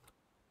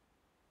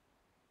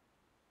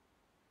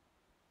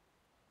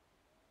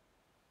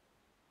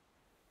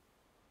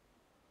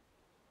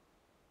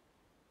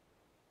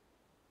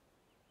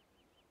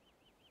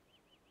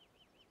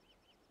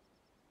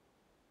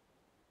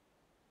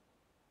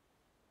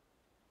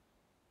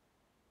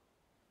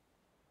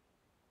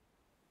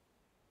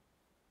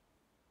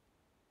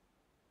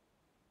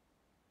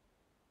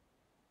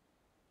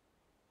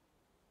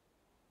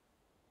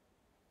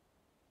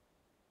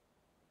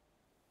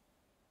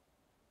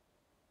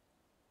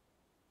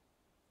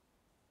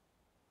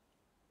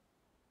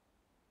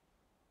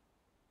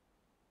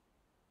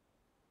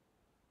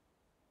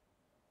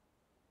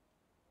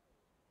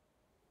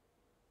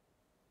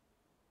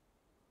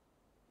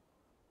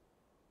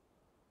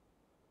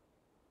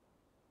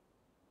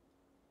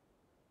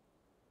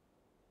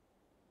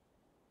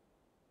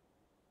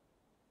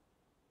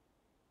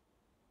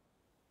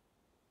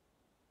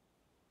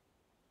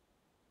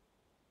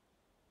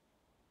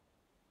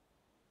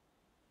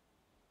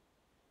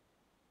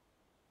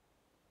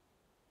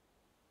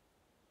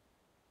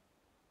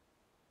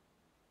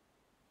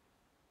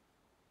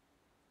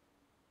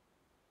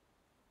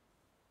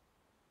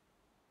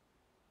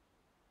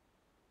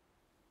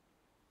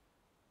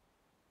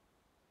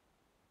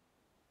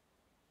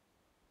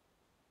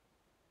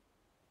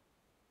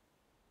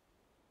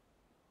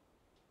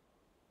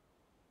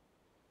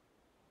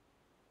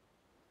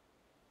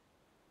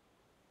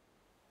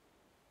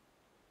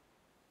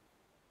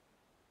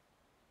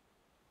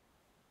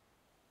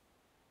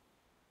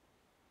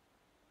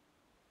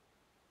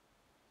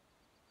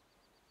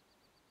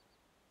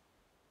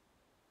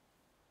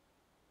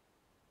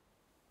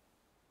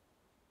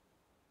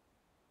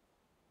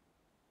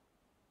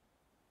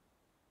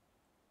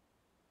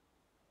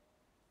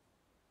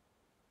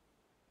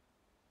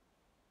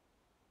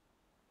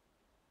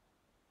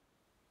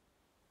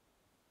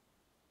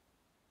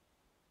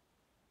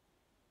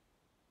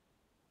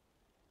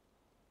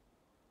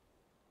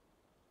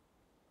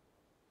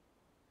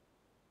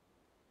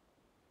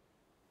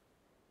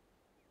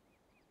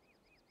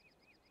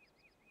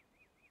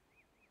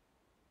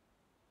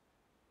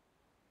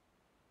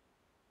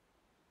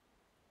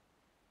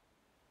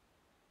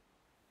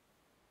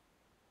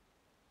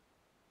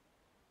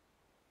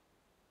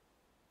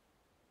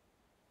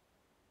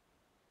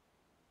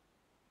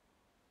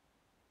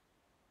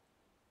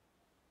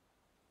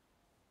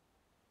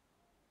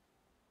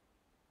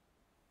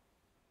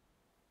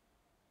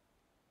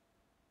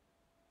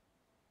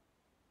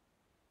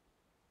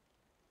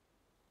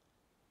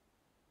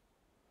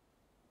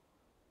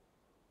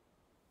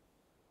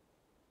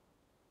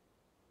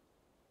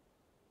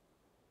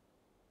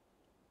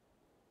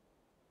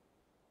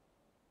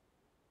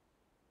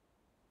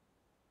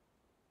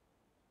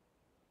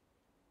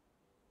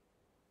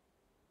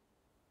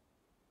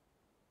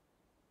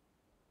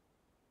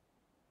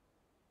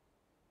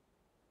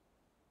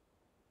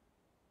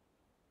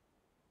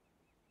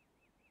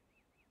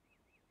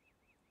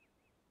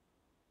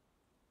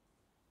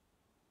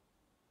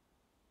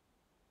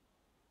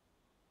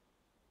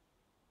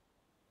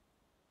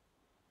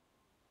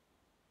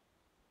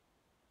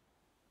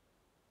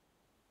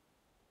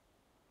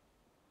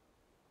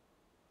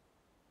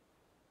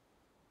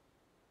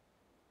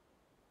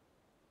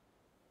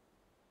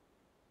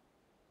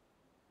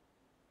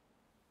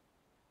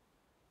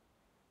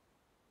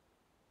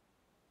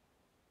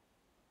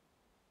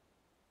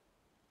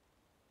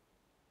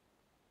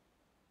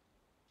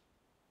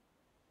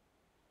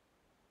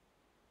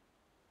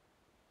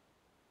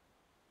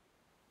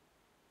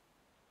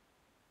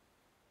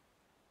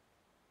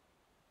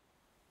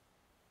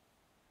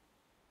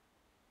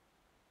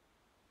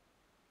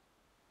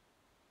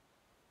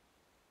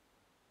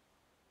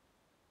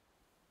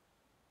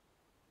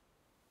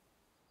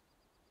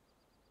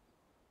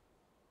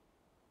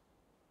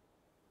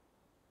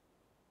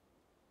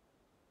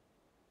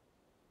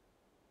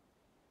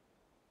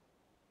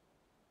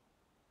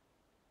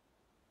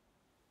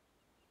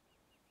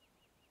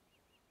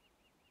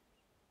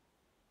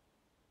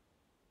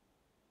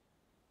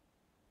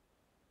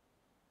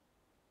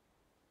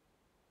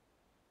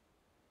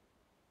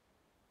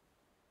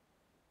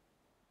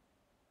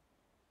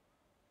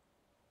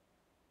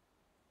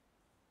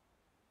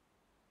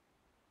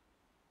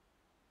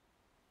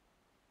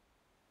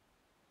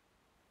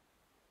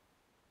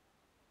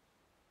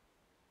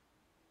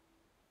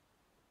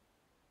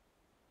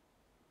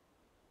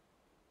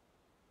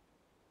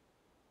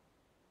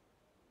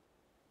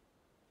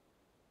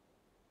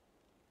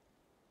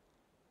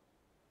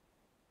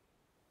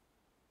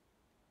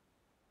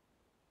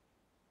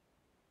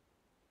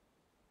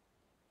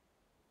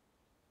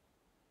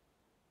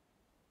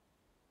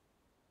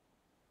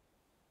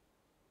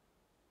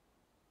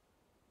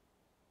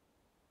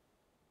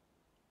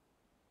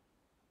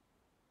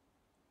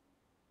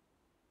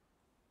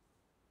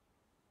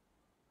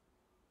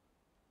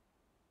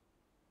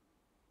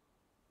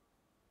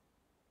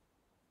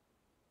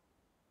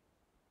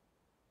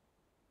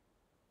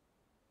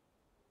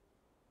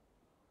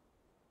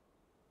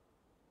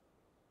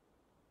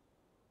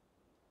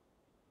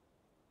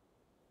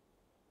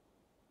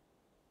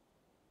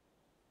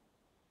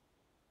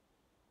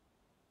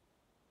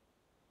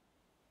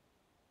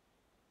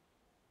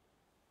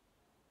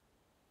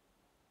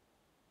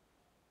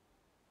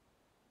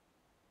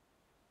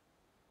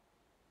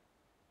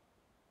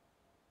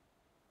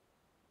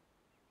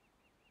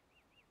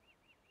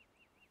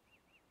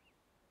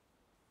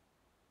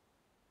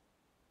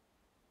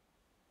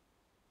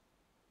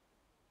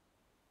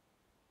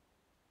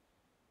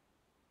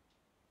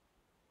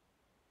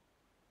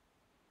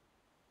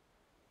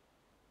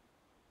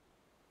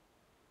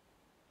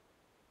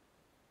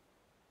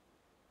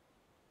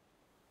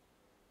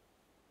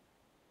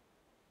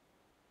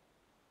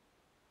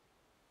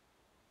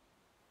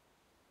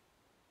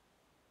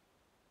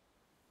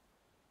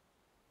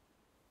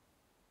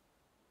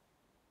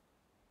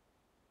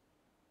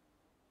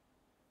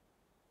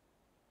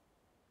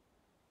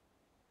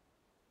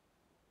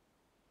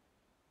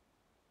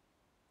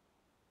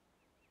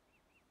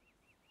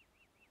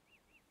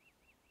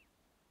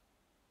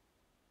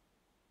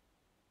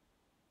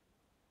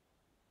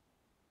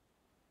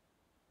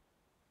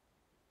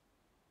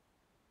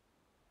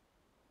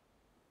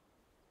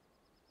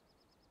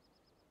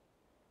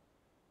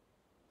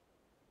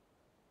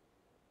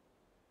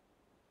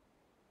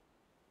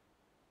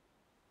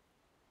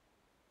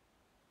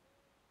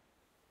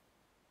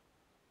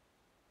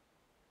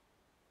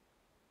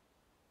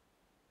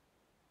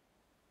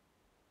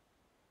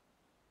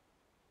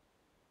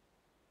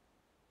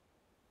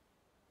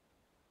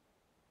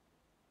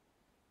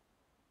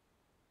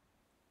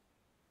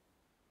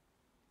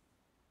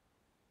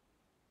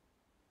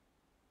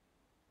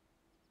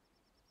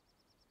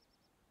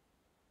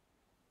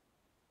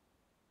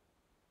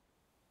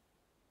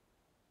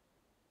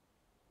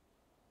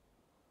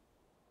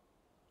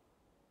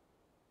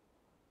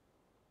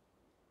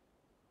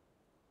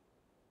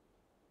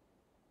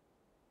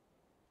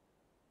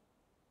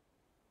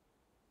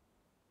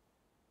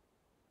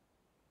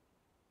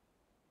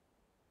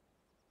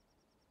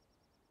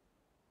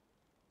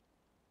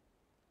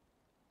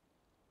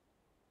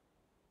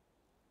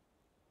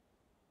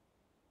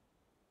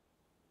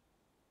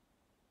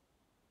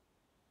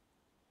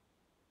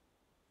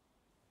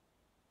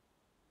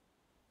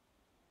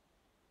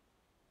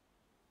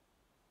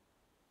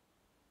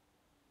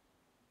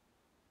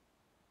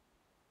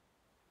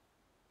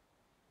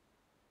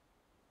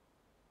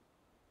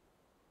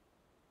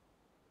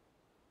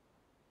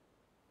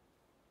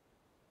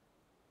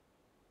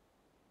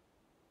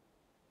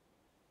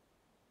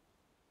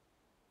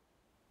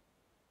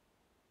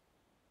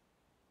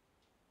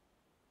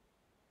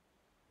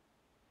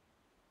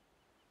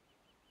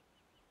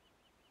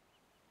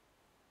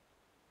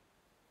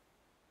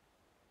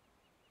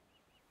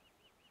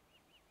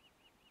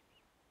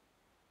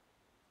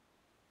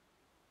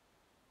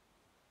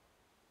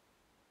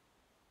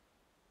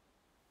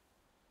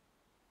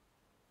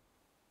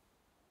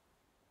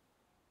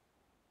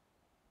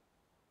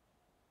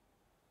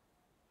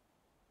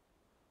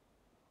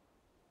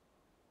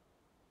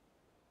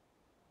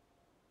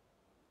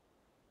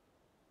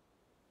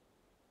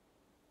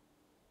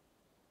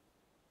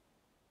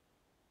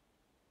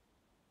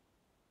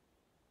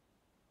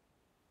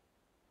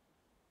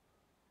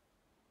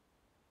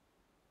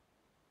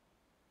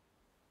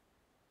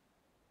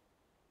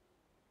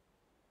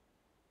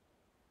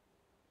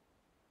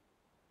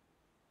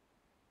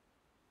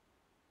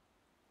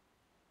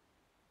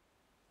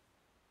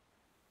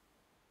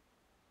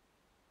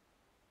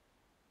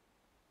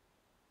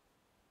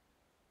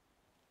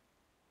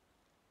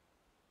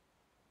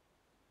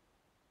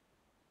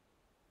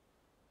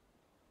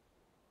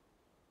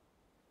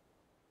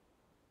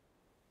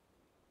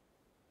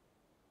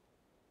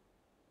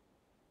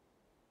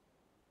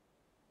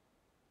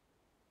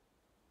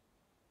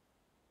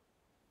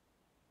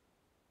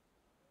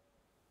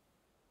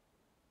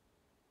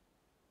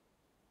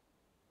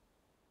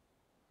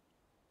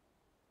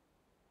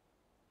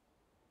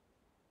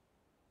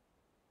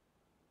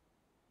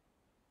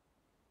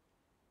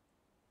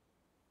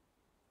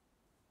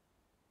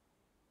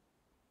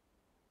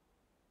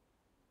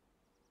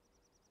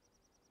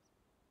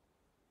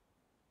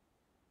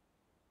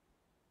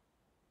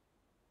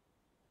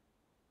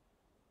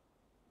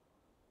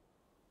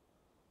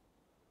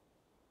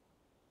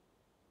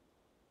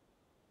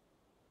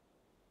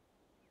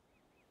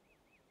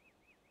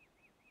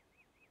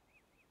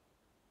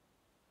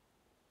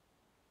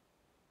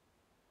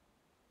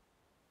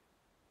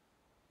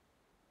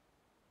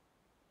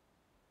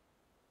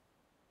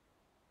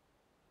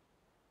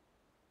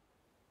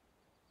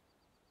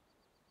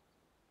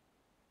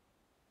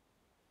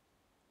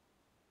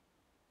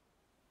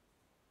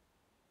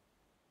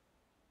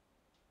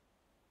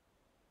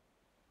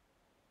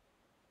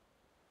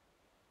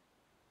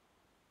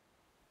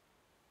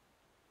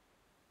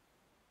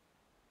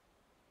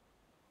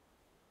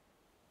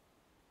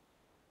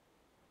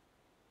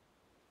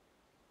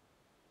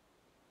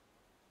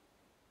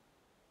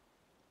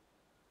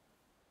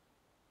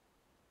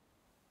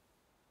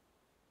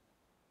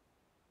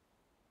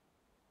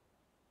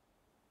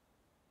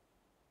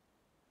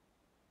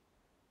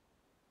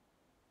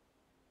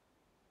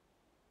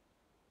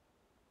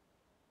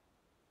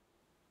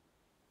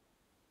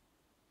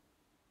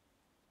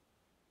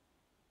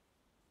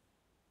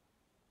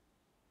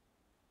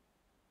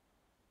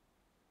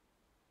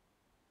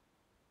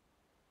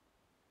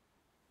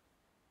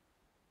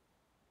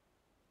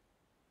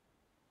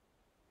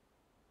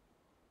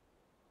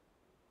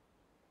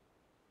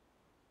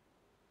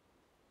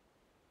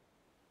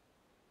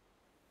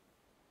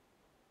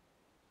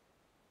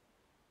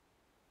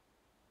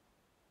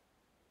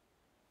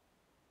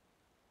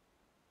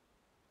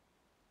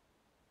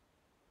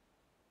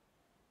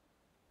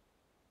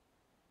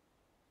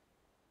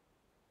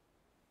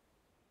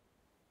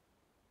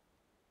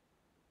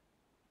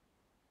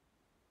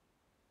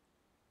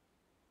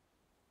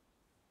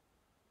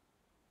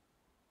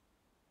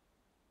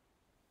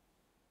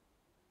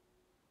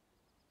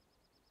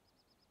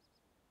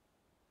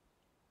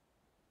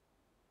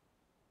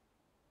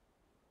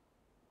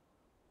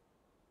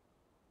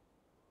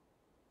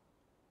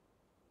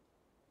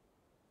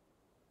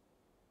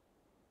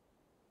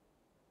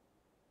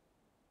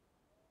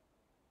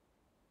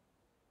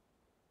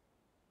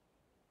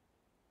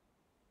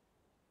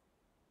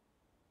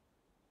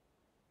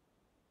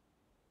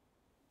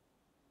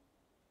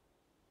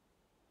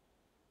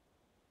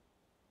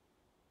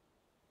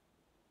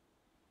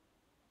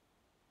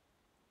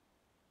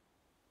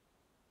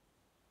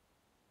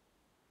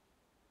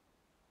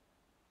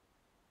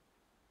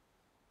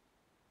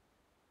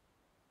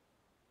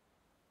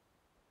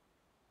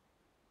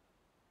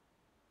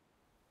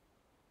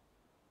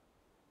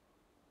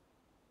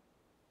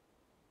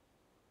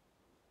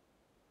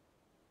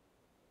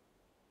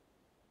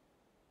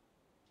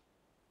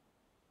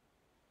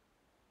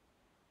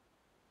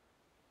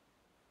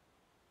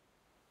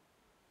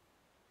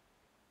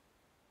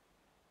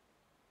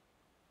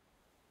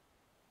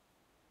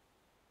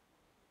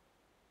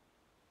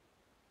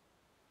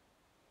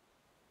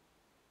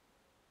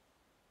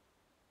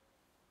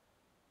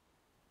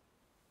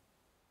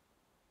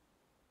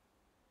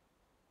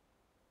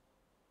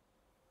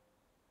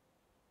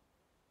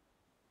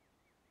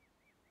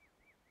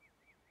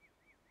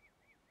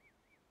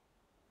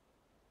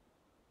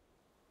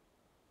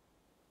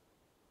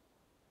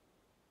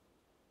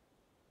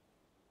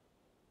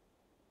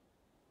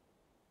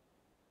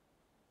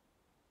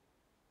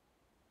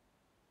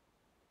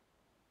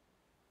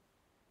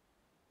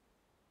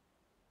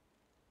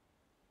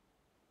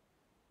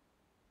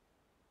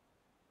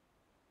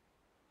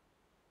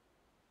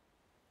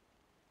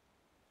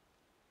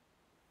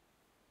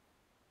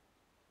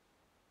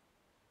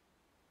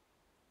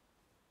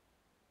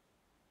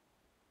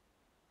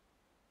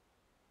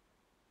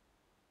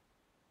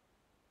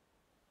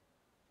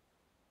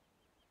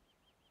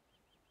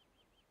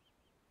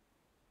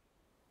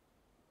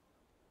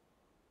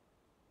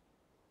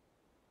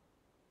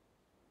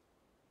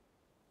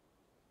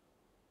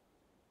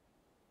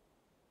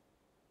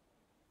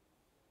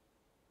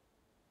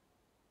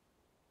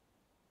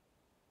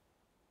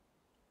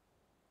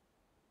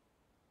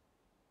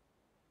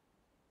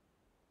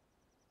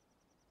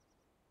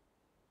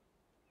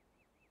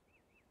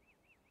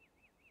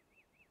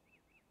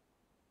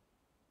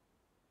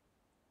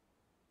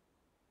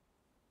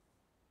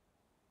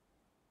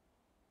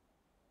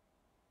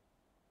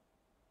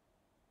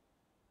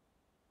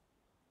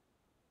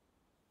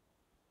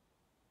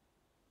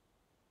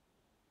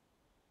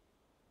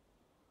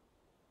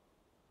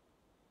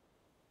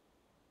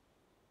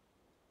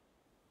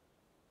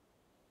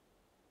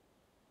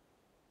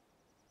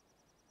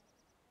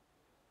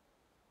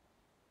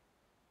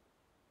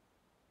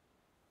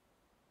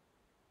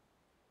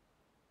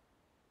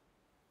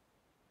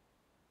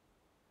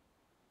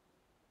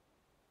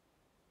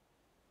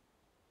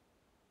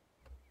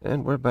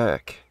 And we're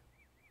back.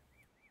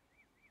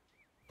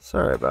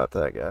 Sorry about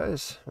that,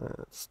 guys.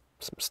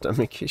 Some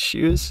stomach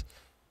issues.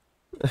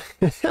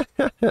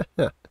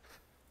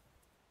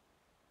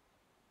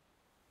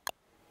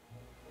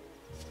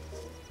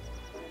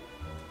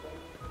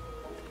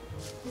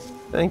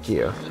 Thank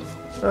you.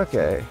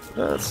 Okay,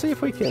 let's see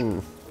if we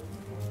can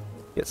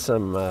get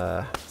some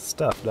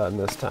stuff done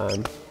this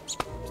time.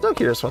 Still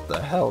curious what the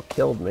hell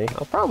killed me.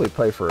 I'll probably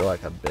play for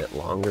like a bit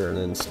longer and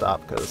then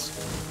stop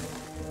because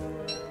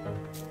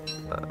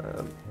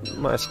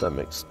my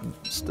stomach's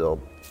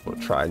still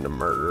trying to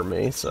murder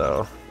me,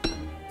 so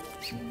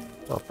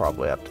I'll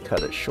probably have to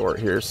cut it short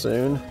here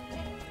soon.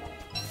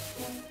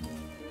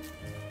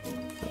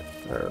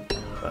 Or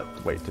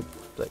wait to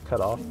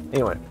cut off.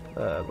 Anyway,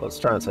 let's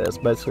try and say this.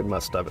 Basically, my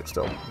stomach's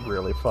still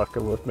really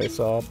fucking with me,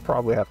 so I'll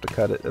probably have to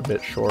cut it a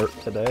bit short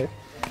today.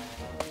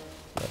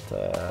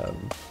 But,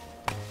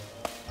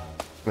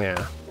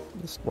 yeah,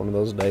 just one of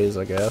those days,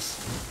 I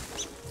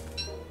guess.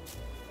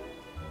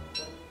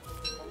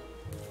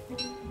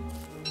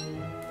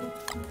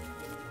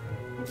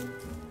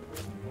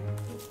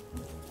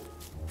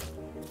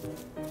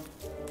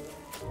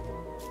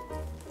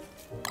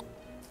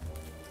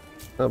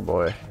 Oh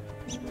boy.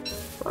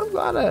 I'm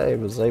glad I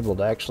was able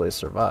to actually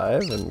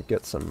survive and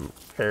get some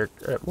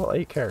character, well,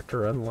 a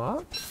character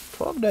unlocked.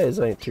 12 days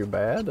ain't too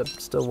bad. I'm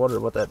still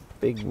wondering what that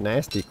big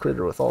nasty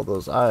critter with all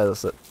those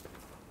eyes that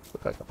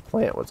look like a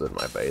plant was in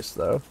my base,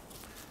 though.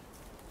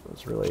 It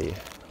was really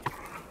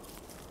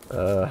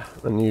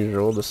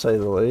unusual, to say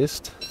the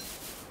least.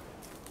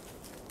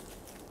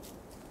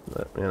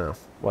 But, you know,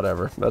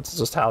 whatever. That's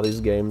just how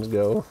these games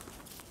go.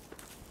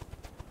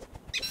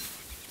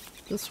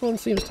 This one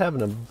seems to have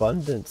an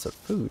abundance of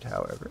food,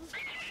 however,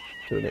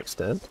 to an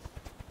extent.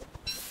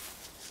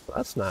 Well,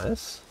 that's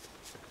nice.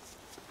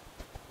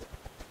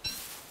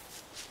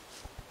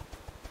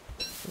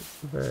 That's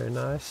very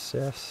nice,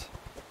 yes.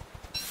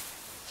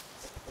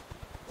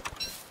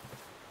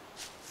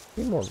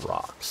 Need more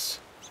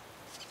rocks.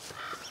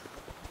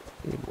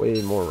 Need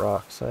way more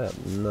rocks. I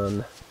have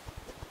none.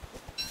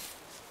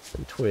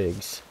 And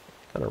twigs.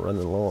 Kind of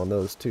running low on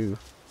those too.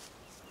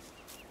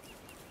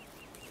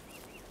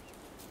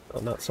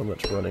 Well, not so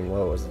much running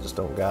low as I just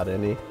don't got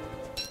any.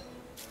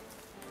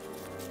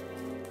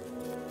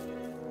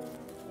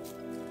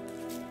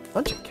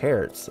 Bunch of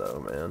carrots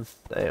though, man.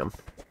 Damn.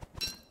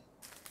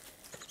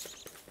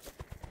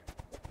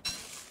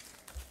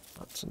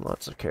 Lots and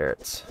lots of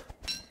carrots.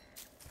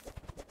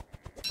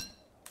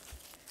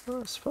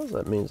 Well, I suppose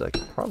that means I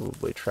could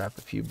probably trap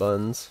a few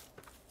buns.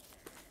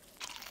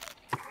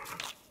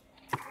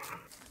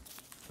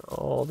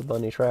 All the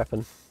bunny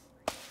trapping.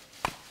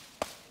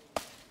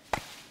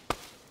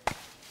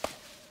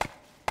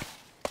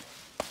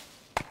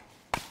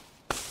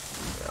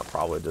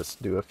 Probably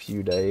just do a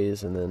few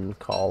days and then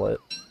call it,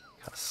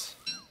 because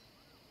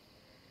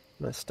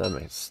my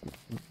stomach's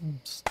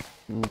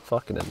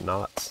fucking in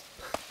knots.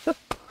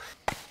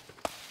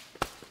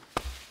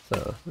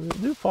 So, I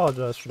do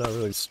apologize for not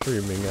really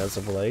streaming as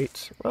of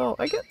late. Well,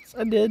 I guess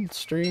I did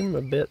stream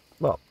a bit.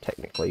 Well,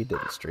 technically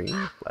didn't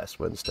stream last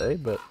Wednesday,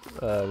 but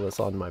was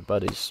on my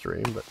buddy's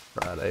stream. But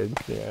Friday,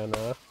 yeah,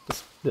 no,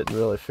 just didn't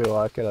really feel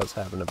like it. I was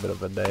having a bit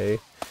of a day,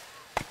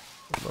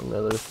 among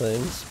other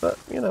things, but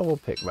you know, we'll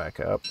pick back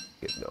up,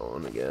 get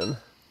going again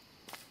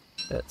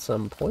at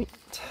some point.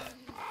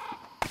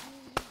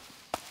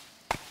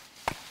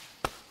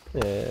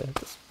 Yeah,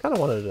 just kind of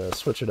wanted to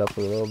switch it up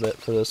a little bit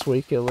for this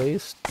week at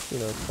least, you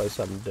know, play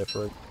something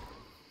different.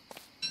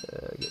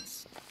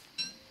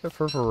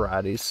 For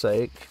variety's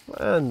sake,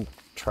 and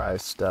try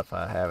stuff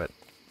I haven't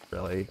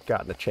really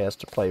gotten a chance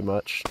to play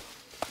much.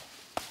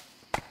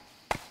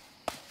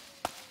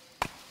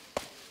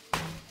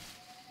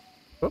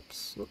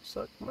 Oops, looks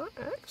like my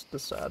axe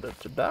decided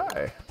to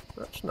die.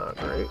 That's not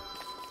great.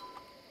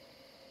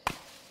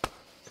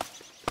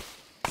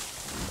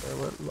 I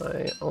went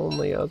my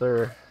only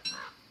other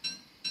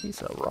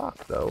piece of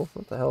rock, though.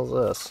 What the hell's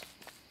this?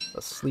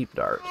 A sleep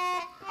dart.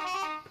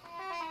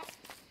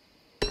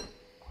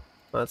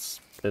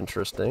 That's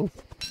interesting.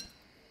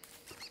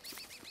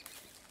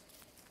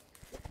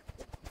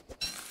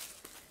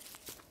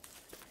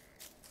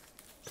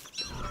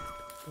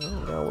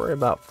 Well, gotta worry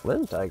about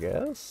flint, I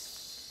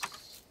guess.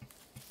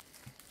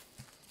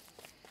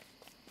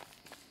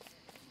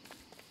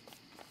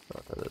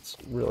 Not that it's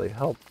really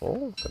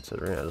helpful,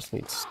 considering I just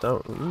need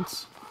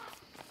stones.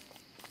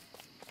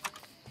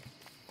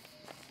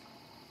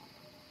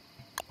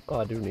 Oh,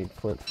 I do need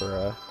flint for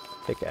a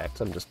pickaxe.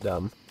 I'm just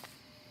dumb.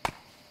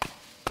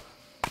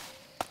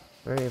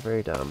 Very,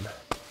 very dumb.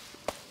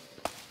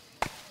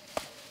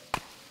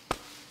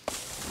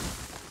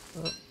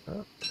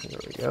 Oh, here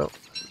we go.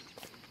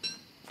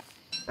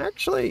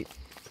 Actually,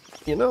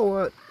 you know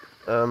what?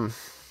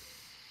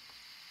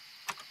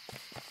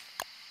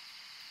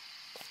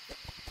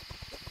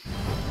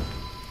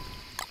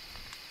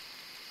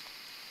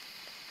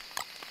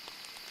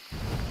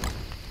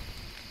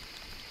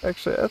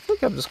 Actually, I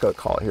think I'm just gonna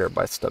call it here.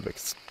 My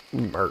stomach's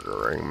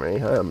murdering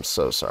me. I am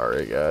so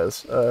sorry,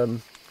 guys.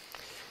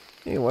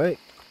 Anyway,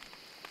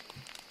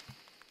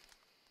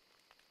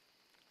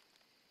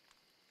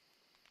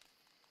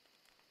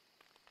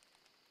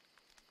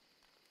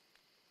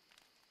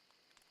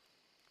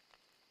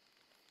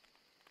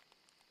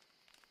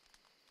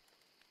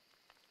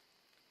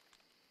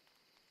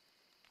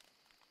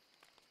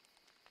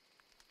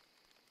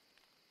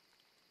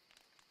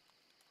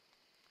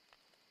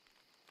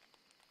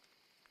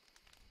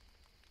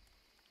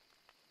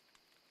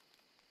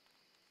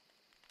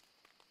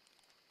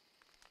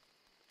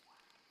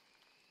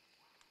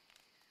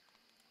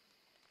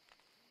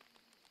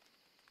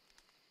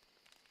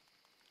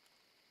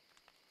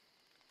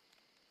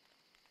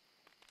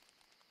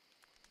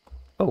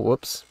 Oh,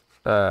 whoops.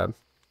 I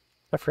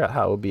forgot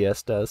how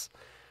OBS does.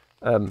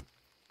 Um,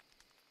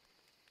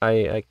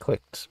 I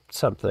clicked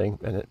something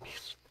and it...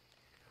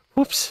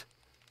 Whoops!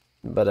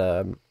 But,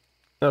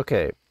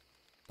 okay.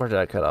 Where did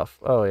I cut off?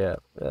 Oh, yeah.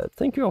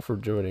 Thank you all for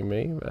joining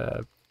me.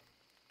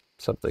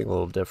 Something a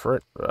little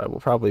different. I will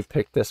probably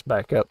pick this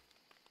back up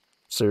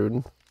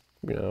soon.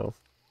 You know,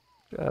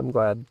 I'm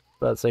glad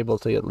I was able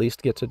to at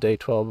least get to day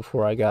 12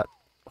 before I got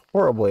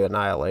horribly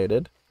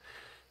annihilated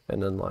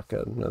and unlock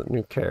another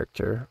new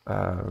character.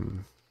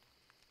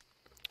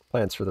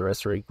 Plans for the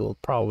rest of the week will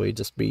probably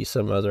just be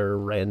some other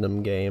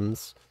random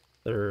games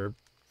that are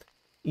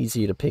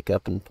easy to pick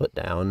up and put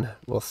down.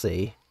 We'll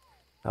see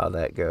how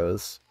that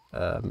goes.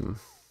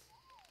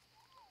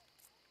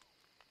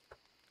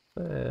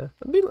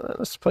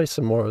 Let's play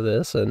some more of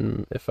this,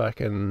 and if I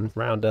can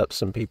round up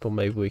some people,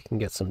 maybe we can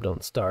get some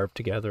Don't Starve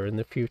together in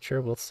the future.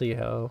 We'll see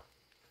how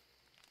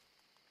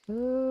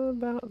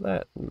about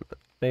that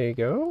may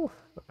go.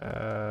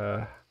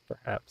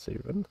 Perhaps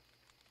even.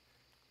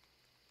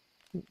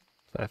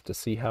 I have to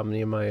see how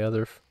many of my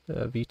other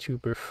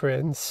VTuber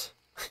friends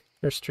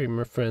or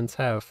streamer friends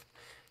have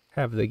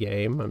the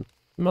game.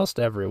 Most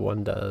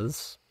everyone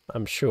does,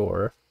 I'm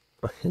sure.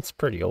 It's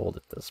pretty old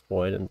at this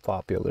point and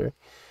popular.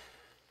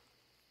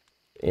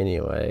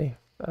 Anyway,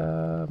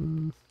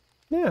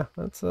 yeah,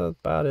 that's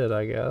about it,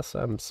 I guess.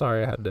 I'm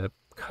sorry I had to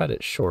cut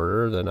it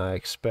shorter than I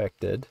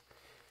expected.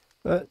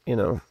 But, you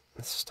know,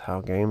 it's just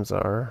how games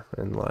are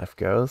and life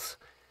goes.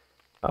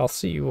 I'll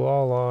see you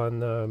all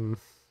on,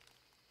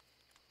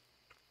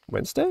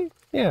 Wednesday?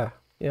 Yeah,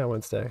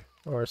 Wednesday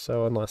or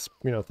so, unless,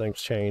 you know,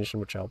 things change, in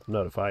which I'll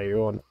notify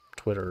you on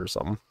Twitter or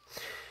something.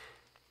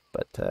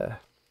 But,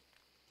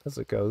 as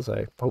it goes,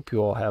 I hope you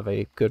all have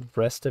a good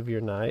rest of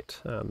your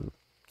night.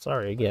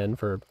 Sorry again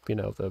for, you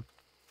know, the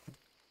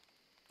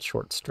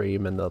short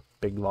stream and the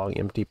big long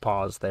empty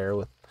pause there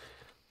with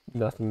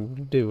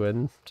nothing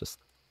doing, just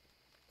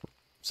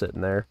sitting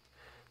there.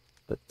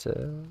 But,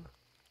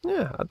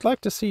 yeah, I'd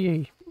like to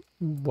see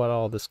what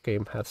all this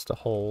game has to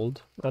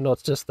hold. I know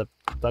it's just the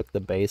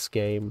base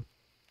game,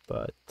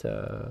 but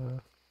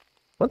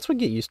once we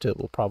get used to it,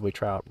 we'll probably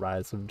try out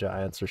Rise of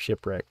Giants or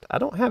Shipwrecked. I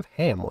don't have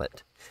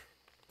Hamlet,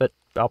 but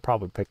I'll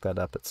probably pick that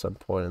up at some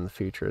point in the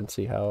future and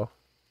see how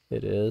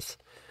it is.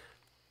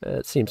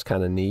 It seems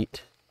kind of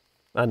neat.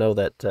 I know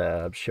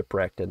that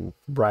Shipwrecked and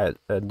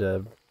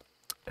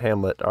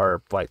Hamlet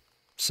are like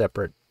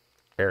separate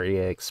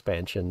area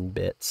expansion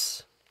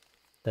bits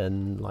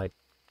than like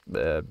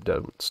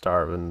Don't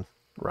Starve and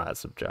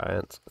Rise of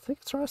Giants. I think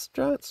it's Rise of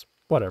Giants.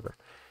 Whatever.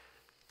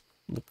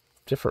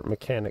 Different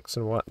mechanics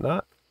and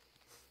whatnot.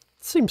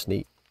 Seems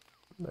neat.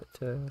 But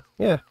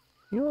yeah,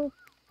 you know,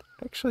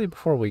 actually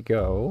before we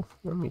go,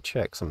 let me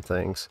check some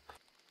things.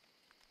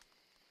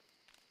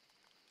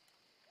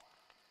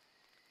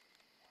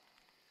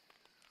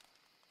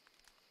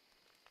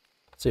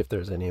 See if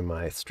there's any of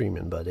my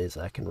streaming buddies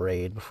I can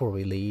raid before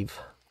we leave.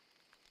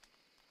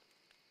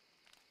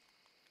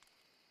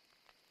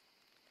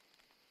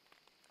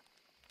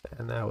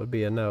 And that would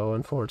be a no,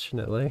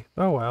 unfortunately.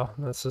 Oh well,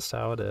 that's just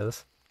how it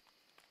is.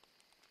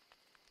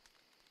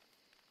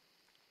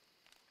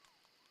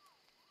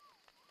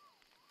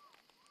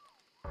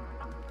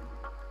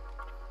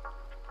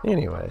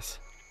 Anyways,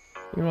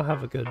 you will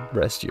have a good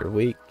rest of your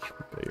week,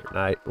 your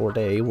night, or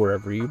day,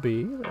 wherever you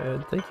be.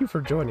 And thank you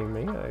for joining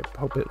me. I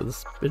hope it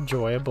was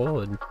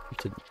enjoyable and you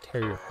didn't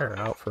tear your hair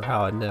out for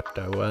how inept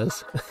I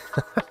was.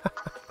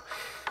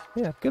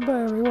 Yeah,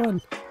 goodbye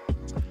everyone.